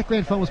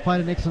grand final was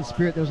played in excellent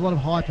spirit. There was a lot of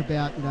hype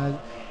about, you know,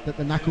 that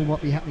the knuckle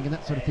might be happening and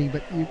that sort of thing,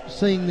 but you're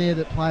seeing there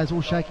that players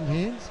all shaking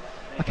hands.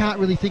 I can't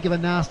really think of a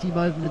nasty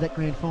moment of that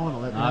grand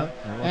final. You know?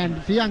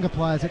 And for younger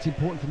players, that's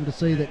important for them to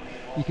see that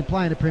you can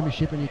play in a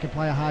premiership and you can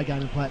play a hard game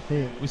and play it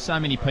fair. With so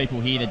many people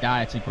here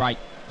today, it's a great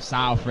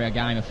sale for our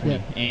game of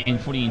footy, and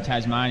footy in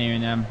Tasmania,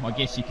 and I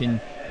guess you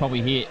can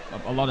probably hear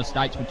a lot of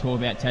states would talk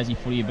about Tassie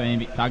footy being a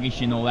bit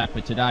thuggish and all that,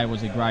 but today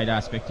was a great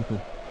spectacle.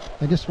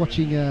 And just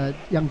watching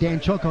young Dan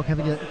Chodcock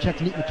having a chat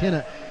to Nick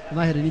McKenna, and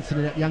they had an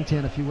incident at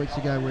Youngtown a few weeks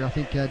ago where I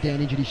think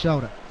Dan injured his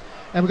shoulder.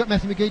 And we've got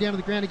Matthew McGee down to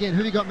the ground again.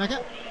 Who have you got,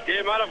 Macca?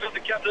 Yeah, mate, I've got the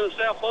captain of the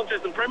South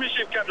Launceston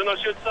Premiership captain, I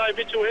should say,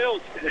 Mitchell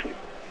Hills.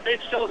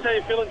 It's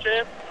SLT feeling,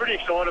 champ. Pretty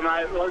excited,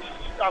 mate. It was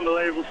just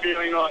unbelievable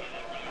feeling. Like,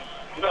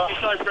 I'm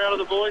so proud of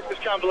the boys. Just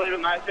can't believe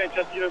it, mate.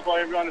 Fantastic news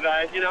by everyone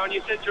today. You know, and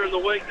you said during the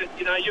week that,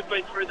 you know, you've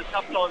been through the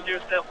tough times here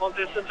at South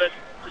Launceston, but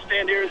to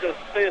stand here as a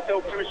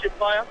TSL Premiership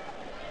player,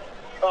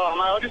 oh,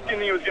 mate, I just didn't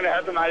think it was going to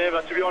happen, mate,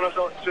 ever. To be honest,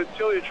 to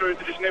tell you the truth,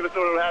 I just never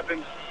thought it would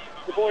happen.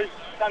 The boys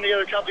done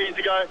together a couple of years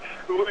ago.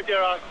 We worked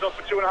our asses off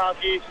for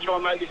 2.5 years to try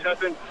and make this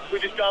happen. We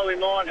just go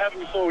in line,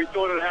 happened before we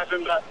thought it would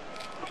happen, but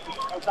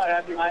I'm so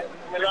happy, mate.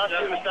 The last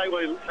mistake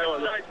was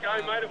a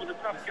game, mate. It was a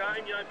tough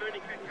game. You know, Bernie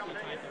kept coming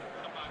at you.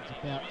 It's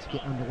about to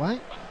get underway,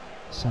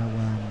 so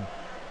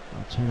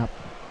I'll turn up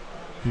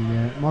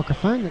the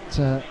microphone. Ladies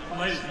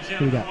and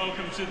gentlemen,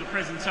 welcome to the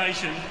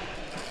presentation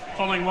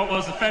following what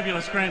was a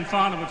fabulous grand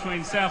final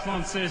between South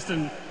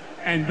Launceston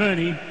and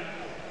Burnie.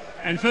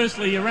 And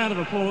firstly, a round of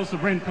applause for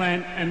Brent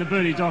Plant and the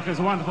Burnie Dockers.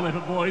 A wonderful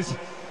effort, boys.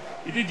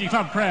 You did your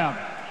club proud.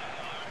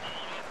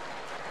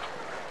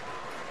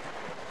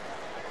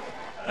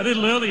 A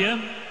little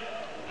earlier,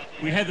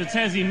 we had the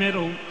Tassie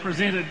medal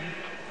presented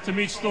to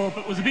Mitch Thorpe.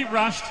 It was a bit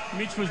rushed.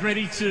 Mitch was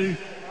ready to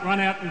run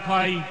out and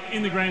play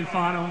in the grand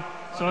final.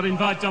 So I'd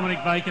invite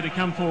Dominic Baker to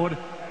come forward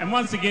and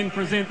once again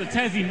present the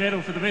Tassie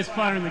medal for the best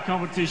player in the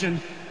competition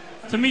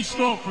to Mitch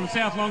Thorpe from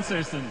South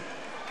Launceston.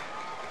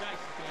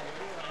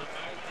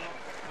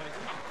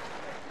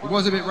 It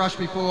was a bit rushed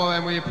before,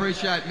 and we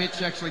appreciate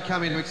Mitch actually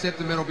coming to accept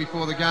the medal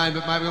before the game,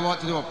 but maybe we'd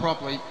like to do it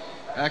properly.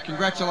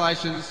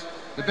 Congratulations,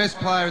 the best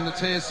player in the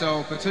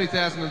TSL for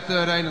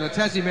 2013 and the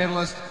Tassie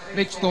medalist,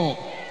 Mitch Thorpe.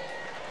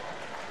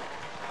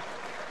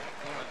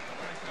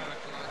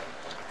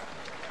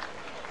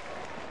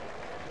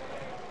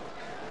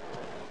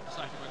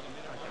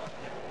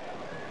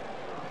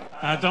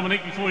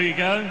 Dominic, before you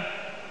go,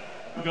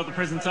 we've got the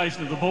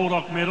presentation of the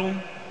Baldock medal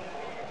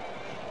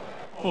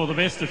for the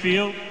best of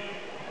field.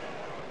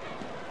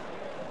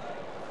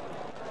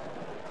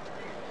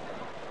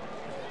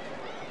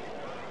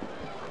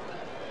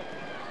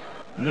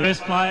 And the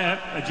best player,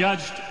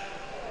 adjudged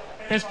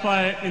best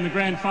player in the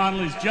grand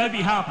final is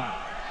Joby Harper.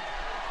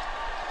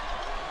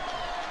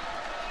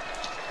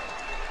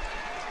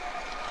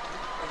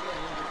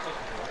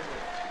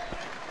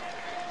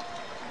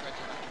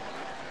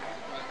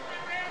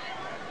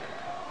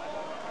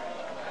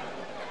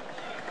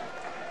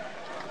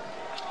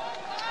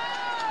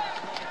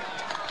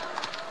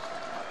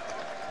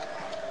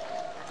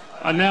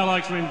 I'd now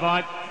like to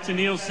invite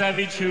Tennille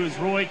Savage, who is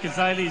Roy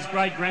Kazali's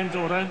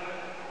great-granddaughter,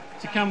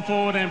 to come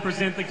forward and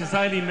present the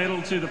Kazali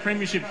medal to the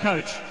Premiership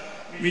coach,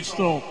 Mitch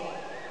Thorpe.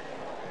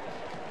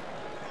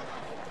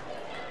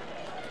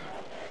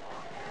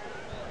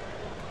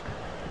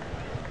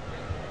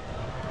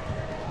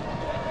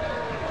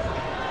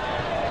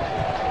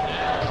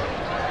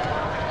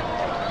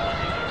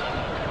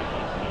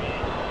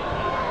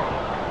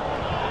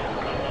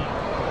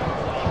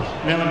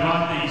 Now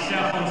invite the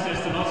South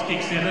Launceston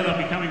Auskick Centre. They'll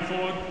be coming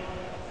forward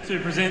to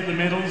present the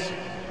medals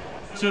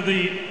to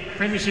the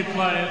Premiership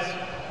players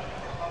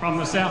from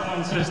the South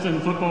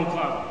Launceston Football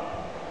Club.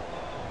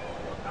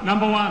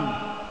 Number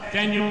 1,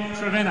 Daniel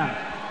Trevena.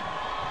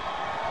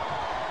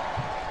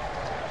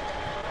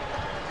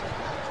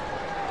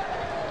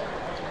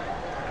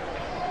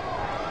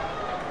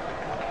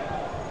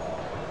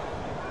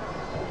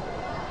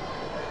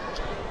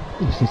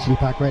 This is City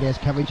Park Radio's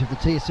coverage of the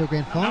TSL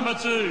Grand Final. Number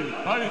 2,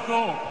 Bo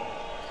Thorpe.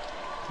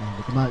 And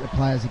at the moment, the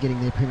players are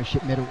getting their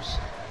premiership medals.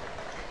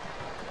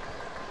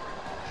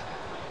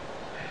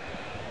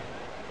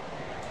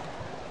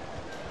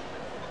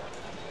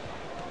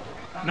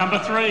 Number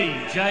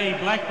 3, Jay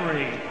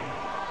Blackberry.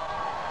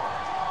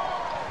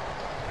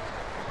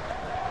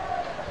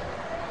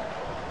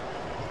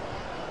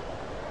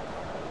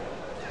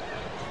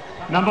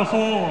 Number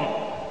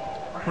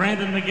 4,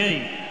 Brandon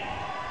McGee.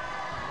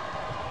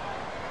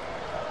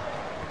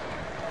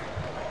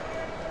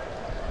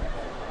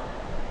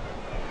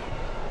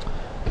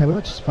 Okay, we'll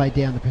just fade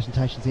down the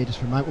presentations there just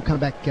for a moment. We'll come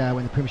back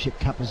when the Premiership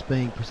Cup is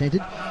being presented.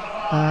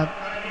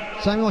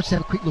 So we might just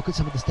have a quick look at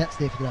some of the stats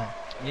there for today.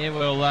 Yeah,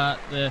 well,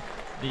 the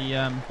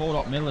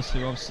Baldock medalists,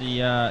 who obviously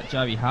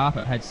Joey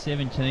Harper, had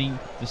 17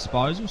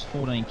 disposals,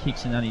 14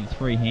 kicks and only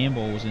 3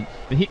 handballs,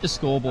 but hit the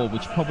scoreboard,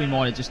 which probably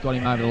might have just got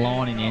him over the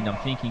line in the end,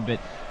 I'm thinking. But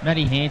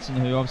Matty Hansen,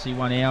 who obviously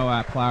won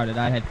our player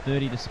today, had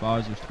 30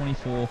 disposals,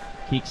 24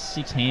 kicks,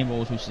 6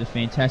 handballs, which is a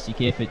fantastic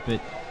effort.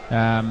 But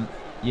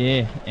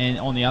yeah, and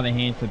on the other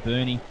hand for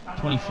Bernie,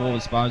 24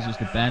 disposals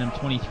to Banham,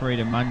 23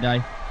 to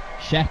Monday.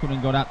 Shackleton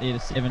got up there to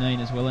 17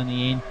 as well in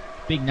the end.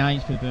 Big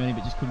names for Bernie,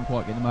 but just couldn't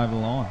quite get them over the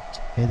line.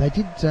 Yeah, they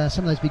did.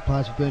 Some of those big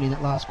players for Bernie in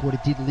that last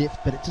quarter did lift,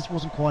 but it just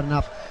wasn't quite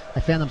enough.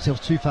 They found themselves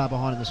too far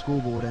behind on the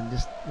scoreboard and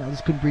just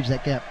couldn't bridge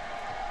that gap.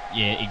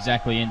 Yeah,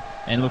 exactly.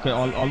 And look,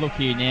 I look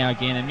here now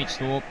again, and Mitch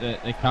Thorpe,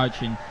 the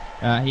coach, and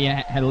he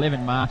had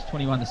 11 marks,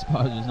 21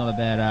 disposals. Not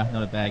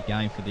a bad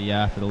game for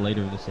the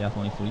leader of the South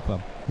Lonnie Footy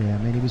Club. Yeah, I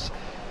mean, he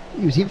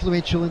was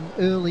influential and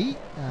early,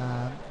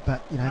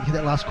 but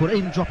that last quarter,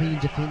 even dropping in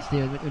defence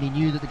there when he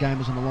knew that the game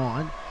was on the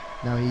line.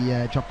 No, he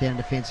dropped down in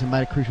defence and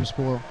made a crucial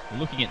spoil.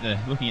 Looking at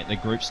the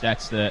group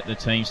stats, the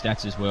team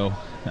stats as well.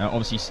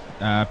 Obviously,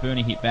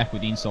 Bernie hit back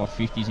with inside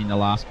 50s in the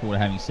last quarter,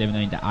 having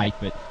 17 to 8,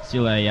 but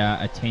still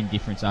a 10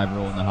 difference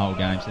overall in the whole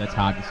game. So that's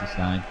hard to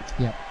sustain.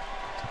 Yep.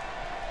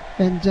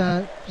 And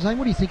Zane,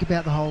 what do you think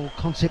about the whole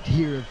concept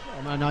here of?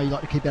 I know you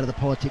like to keep out of the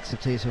politics of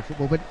TSL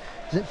football, but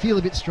does it feel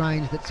a bit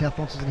strange that South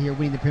Launceston here are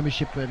winning the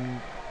premiership,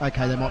 and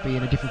okay, they might be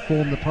in a different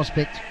form, the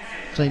prospect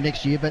team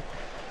next year, but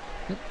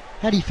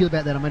how do you feel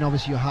about that? I mean,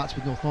 obviously your heart's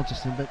with North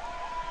Launceston, but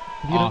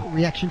have you got a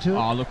reaction to it?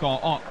 Oh, look,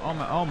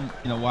 I'm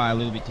in a way a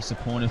little bit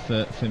disappointed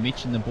for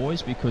Mitch and the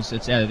boys, because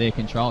it's out of their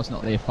control. It's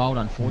not their fault.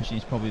 Unfortunately,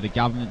 it's probably the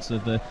governance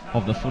of the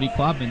footy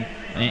club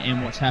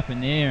and what's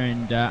happened there.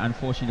 And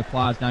unfortunately, the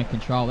players don't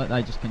control that.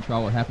 They just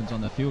control what happens on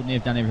the field, and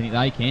they've done everything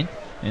they can.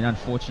 And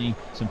unfortunately,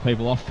 some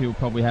people off field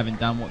probably haven't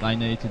done what they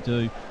needed to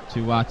do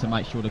to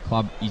make sure the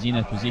club is in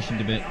a position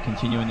to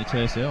continue in the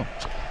TSL.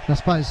 I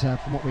suppose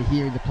from what we're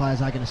hearing, the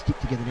players are going to stick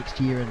together next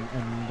year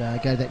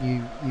and go to that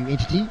new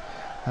entity.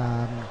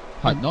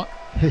 Hope not.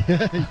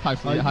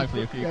 hopefully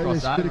a few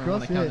cross over when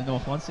they come to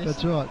North Launceston.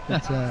 That's right.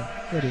 But,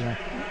 anyway.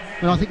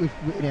 Well, I think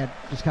in our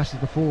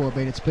discussions before, I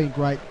mean, it's been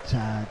great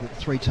that the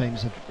 3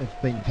 teams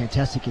have been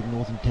fantastic in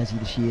Northern Tassie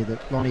this year,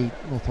 that Lonnie,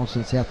 North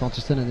Launceston and South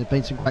Launceston, and there have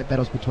been some great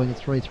battles between the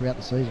 3 throughout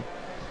the season.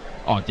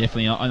 Oh,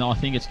 definitely, and I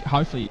think it's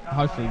hopefully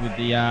with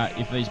the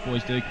if these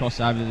boys do cross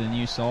over to the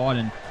new side,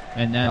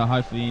 and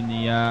hopefully in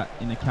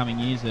the coming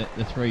years that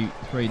the three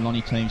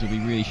Lonnie teams will be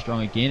really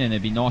strong again, and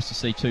it'd be nice to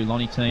see 2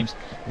 Lonnie teams,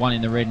 one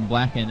in the red and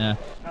black and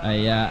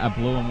a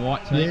blue and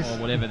white team,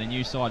 or whatever the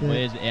new side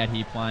wears, out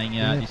here playing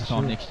this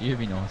time next year.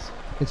 It'd be nice.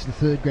 It's the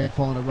 3rd grand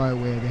final in a row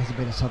where there hasn't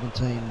been a southern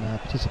team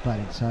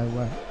participating,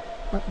 so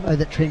may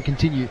that trend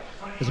continue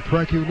as a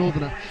parochial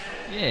northerner.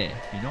 Yeah,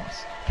 it'd be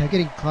nice. Okay,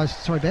 getting close.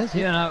 Sorry, Baz.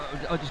 Yeah, no,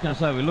 I was just going to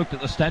say we looked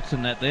at the stats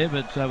and that there,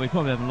 but we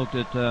probably haven't looked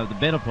at the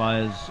better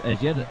players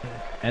as yet,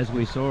 as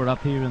we saw it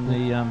up here in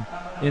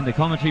the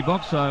commentary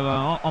box. So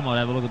I might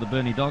have a look at the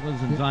Bernie Dockers,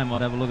 and Zane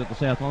might have a look at the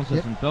South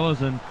Launceston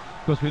fellas. And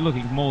of course, we're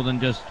looking more than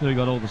just who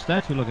got all the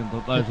stats. We're looking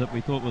at those that we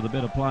thought were the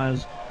better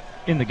players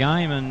in the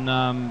game,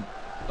 and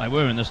they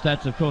were in the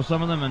stats, of course,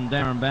 some of them. And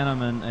Darren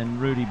Banham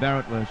and Rudy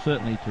Barrett were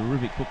certainly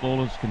terrific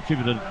footballers,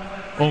 contributed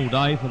all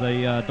day for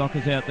the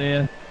Dockers out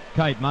there.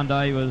 Kate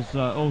Monday was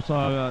also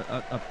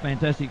a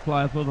fantastic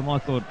player for them. I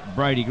thought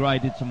Brady Gray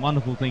did some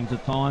wonderful things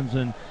at times,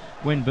 and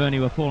when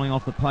Bernie were falling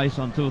off the pace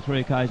on 2 or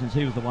 3 occasions,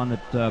 he was the one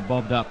that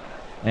bobbed up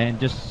and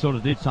just sort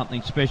of did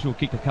something special,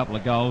 kicked a couple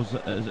of goals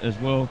as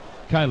well.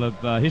 Caleb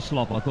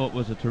Hislop, I thought,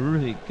 was a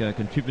terrific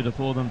contributor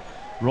for them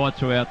right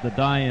throughout the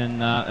day,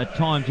 and at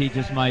times he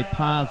just made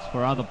paths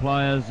for other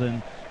players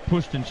and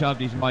pushed and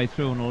shoved his way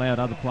through and allowed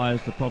other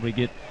players to probably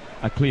get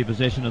a clear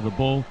possession of the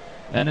ball.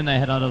 And then they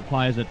had other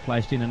players that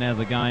flashed in and out of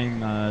the game.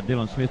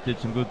 Dylan Smith did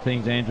some good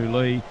things. Andrew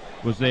Lee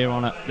was there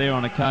on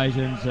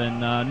occasions,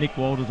 and Nick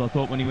Walters, I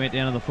thought, when he went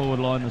down to the forward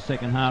line in the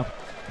second half,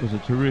 was a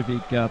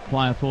terrific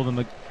player for them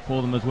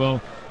as well.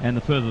 And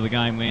the further the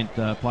game went,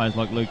 players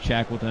like Luke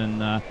Shackleton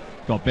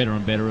got better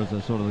and better as the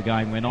sort of the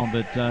game went on.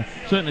 But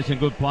certainly some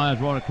good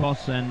players right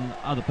across, and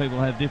other people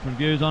have different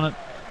views on it.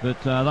 But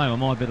they were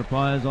my better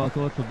players, I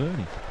thought, for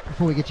Bernie.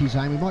 Before we get to you,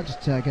 Zane, we might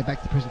just go back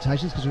to the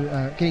presentations, because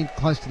we're getting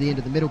close to the end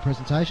of the medal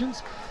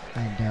presentations,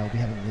 and we'll be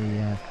having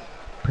the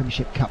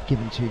Premiership Cup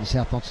given to the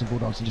South Launceston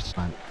Bulldogs in just a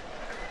moment.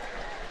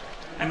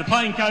 and the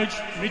playing coach,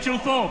 Mitchell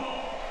Thorpe.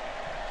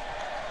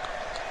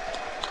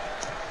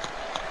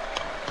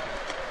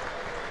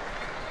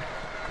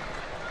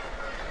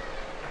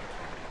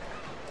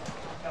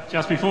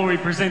 Just before we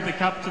present the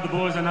cup to the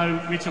boys, I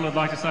know Mitchell would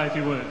like to say a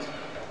few words.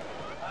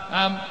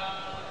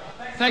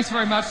 Thanks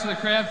very much to the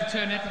crowd for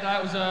turning out today.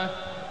 It was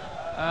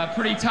a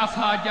pretty tough,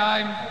 hard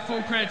game.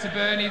 Full credit to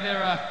Burnie.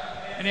 They're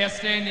an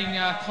outstanding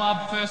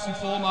club, first and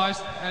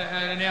foremost,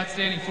 and an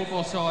outstanding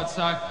football side.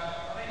 So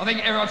I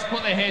think everyone should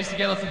put their hands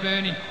together for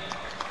Burnie.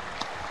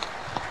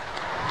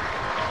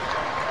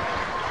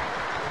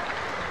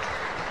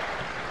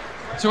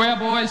 To our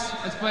boys,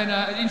 it's been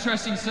an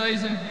interesting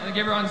season. I think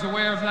everyone's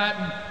aware of that,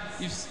 and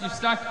you've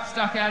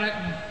stuck at it.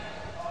 And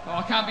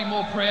I can't be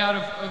more proud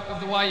of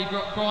the way you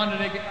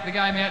grinded the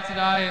game out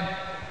today. And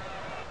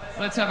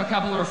let's have a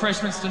couple of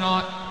refreshments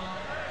tonight.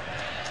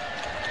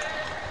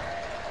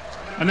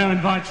 I now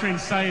invite Trent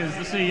Sayers,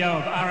 the CEO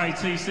of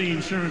RATC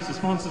Insurance, the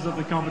sponsors of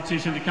the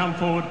competition, to come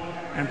forward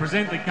and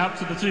present the cup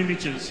to the two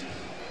Mitches.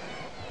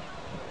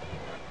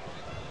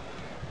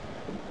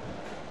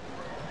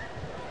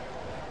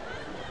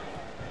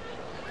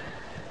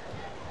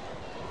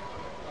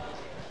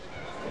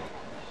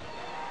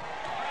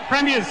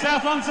 Premiers,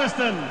 South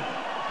Launceston.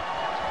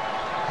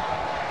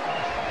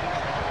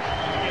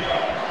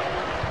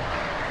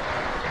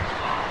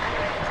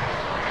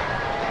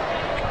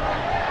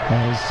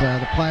 As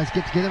the players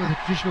get together with a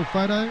traditional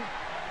photo,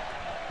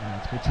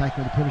 it's been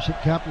taken with the Premiership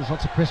Cup. There's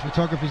lots of press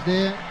photographers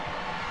there,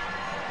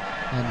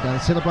 and the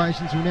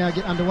celebrations will now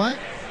get underway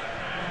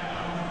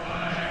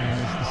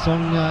as the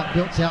song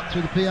belts out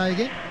through the PA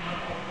again.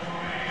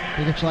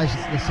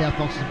 Congratulations to the South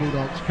Launceston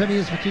Bulldogs,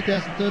 Premiers for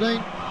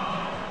 2013.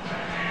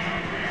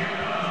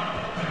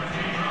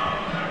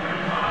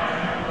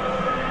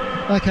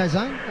 Okay,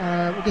 Zane,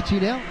 we'll get to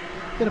you now.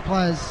 Better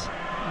players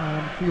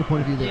from your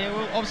point of view there. Yeah,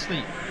 well,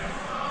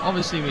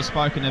 obviously we've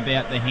spoken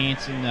about the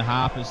Hanson, the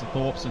Harpers, the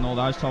Thorpes and all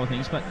those type of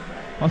things, but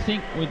I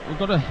think we've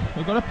got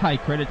to pay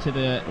credit to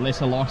the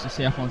lesser likes of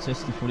South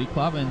Launceston Footy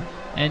Club,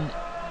 and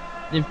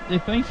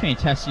they've been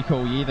fantastic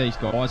all year, these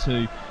guys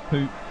who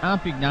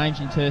aren't big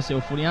names in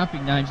TSL footy, aren't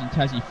big names in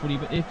Tassie footy,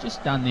 but they've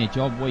just done their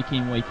job week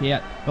in, week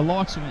out. The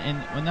likes of, and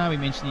I know we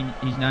mentioned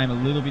his name a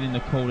little bit in the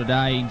call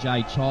today, in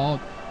Jay Child,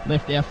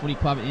 left our footy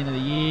club at the end of the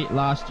year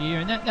last year,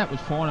 and that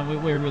was fine,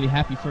 and we're really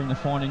happy for him to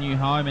find a new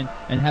home and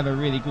have a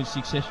really good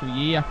successful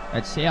year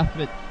at South.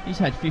 But he's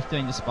had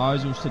 15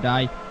 disposals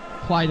today,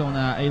 played on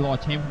Eli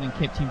Templeton and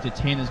kept him to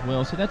 10 as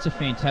well, so that's a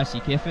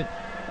fantastic effort.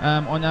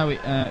 I know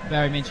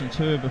Barry mentioned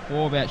too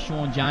before about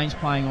Sean James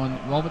playing on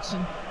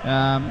Robertson.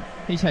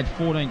 He's had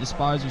 14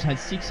 disposals, had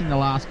 6 in the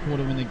last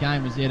quarter when the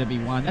game was there to be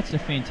won. That's a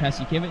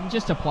fantastic effort, and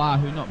just a player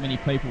who not many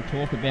people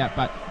talk about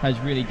but has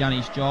really done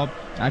his job.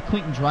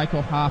 Clinton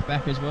Dracoff,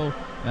 halfback as well.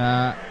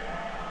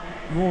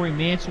 Rory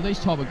Mansell, these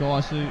type of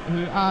guys who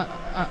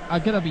are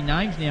going to be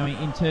names now in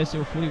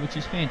TSL footy, which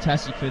is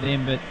fantastic for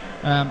them. But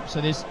so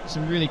there's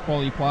some really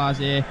quality players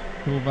there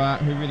who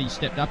really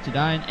stepped up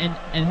today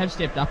and have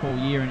stepped up all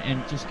year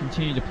and just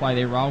continue to play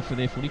their role for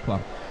their footy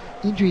club.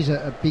 Injuries are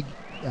a big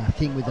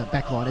thing with the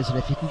backline, isn't it?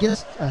 If you can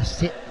get a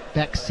set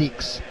back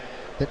six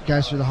that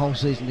goes through the whole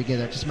season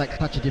together, it just makes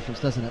such a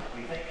difference, doesn't it?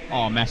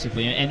 Oh,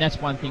 massively, and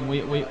that's one thing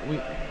we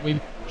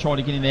try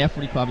to get into our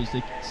footy club is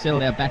to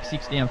settle our back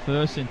six down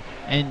first, and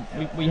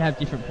we have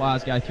different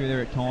players go through there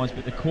at times,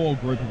 but the core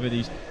group of it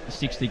is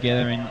sticks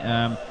together,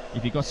 and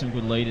if you've got some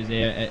good leaders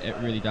there, it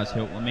really does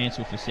help.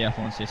 Mansell for South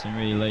Launceston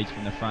really leads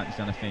from the front. He's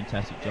done a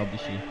fantastic job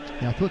this year.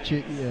 Now, I thought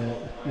your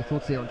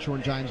thoughts there on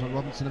Sean James, on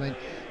Robinson. I mean,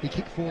 he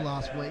kicked 4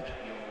 last week.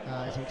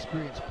 He's an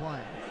experienced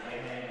player.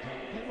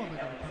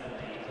 And,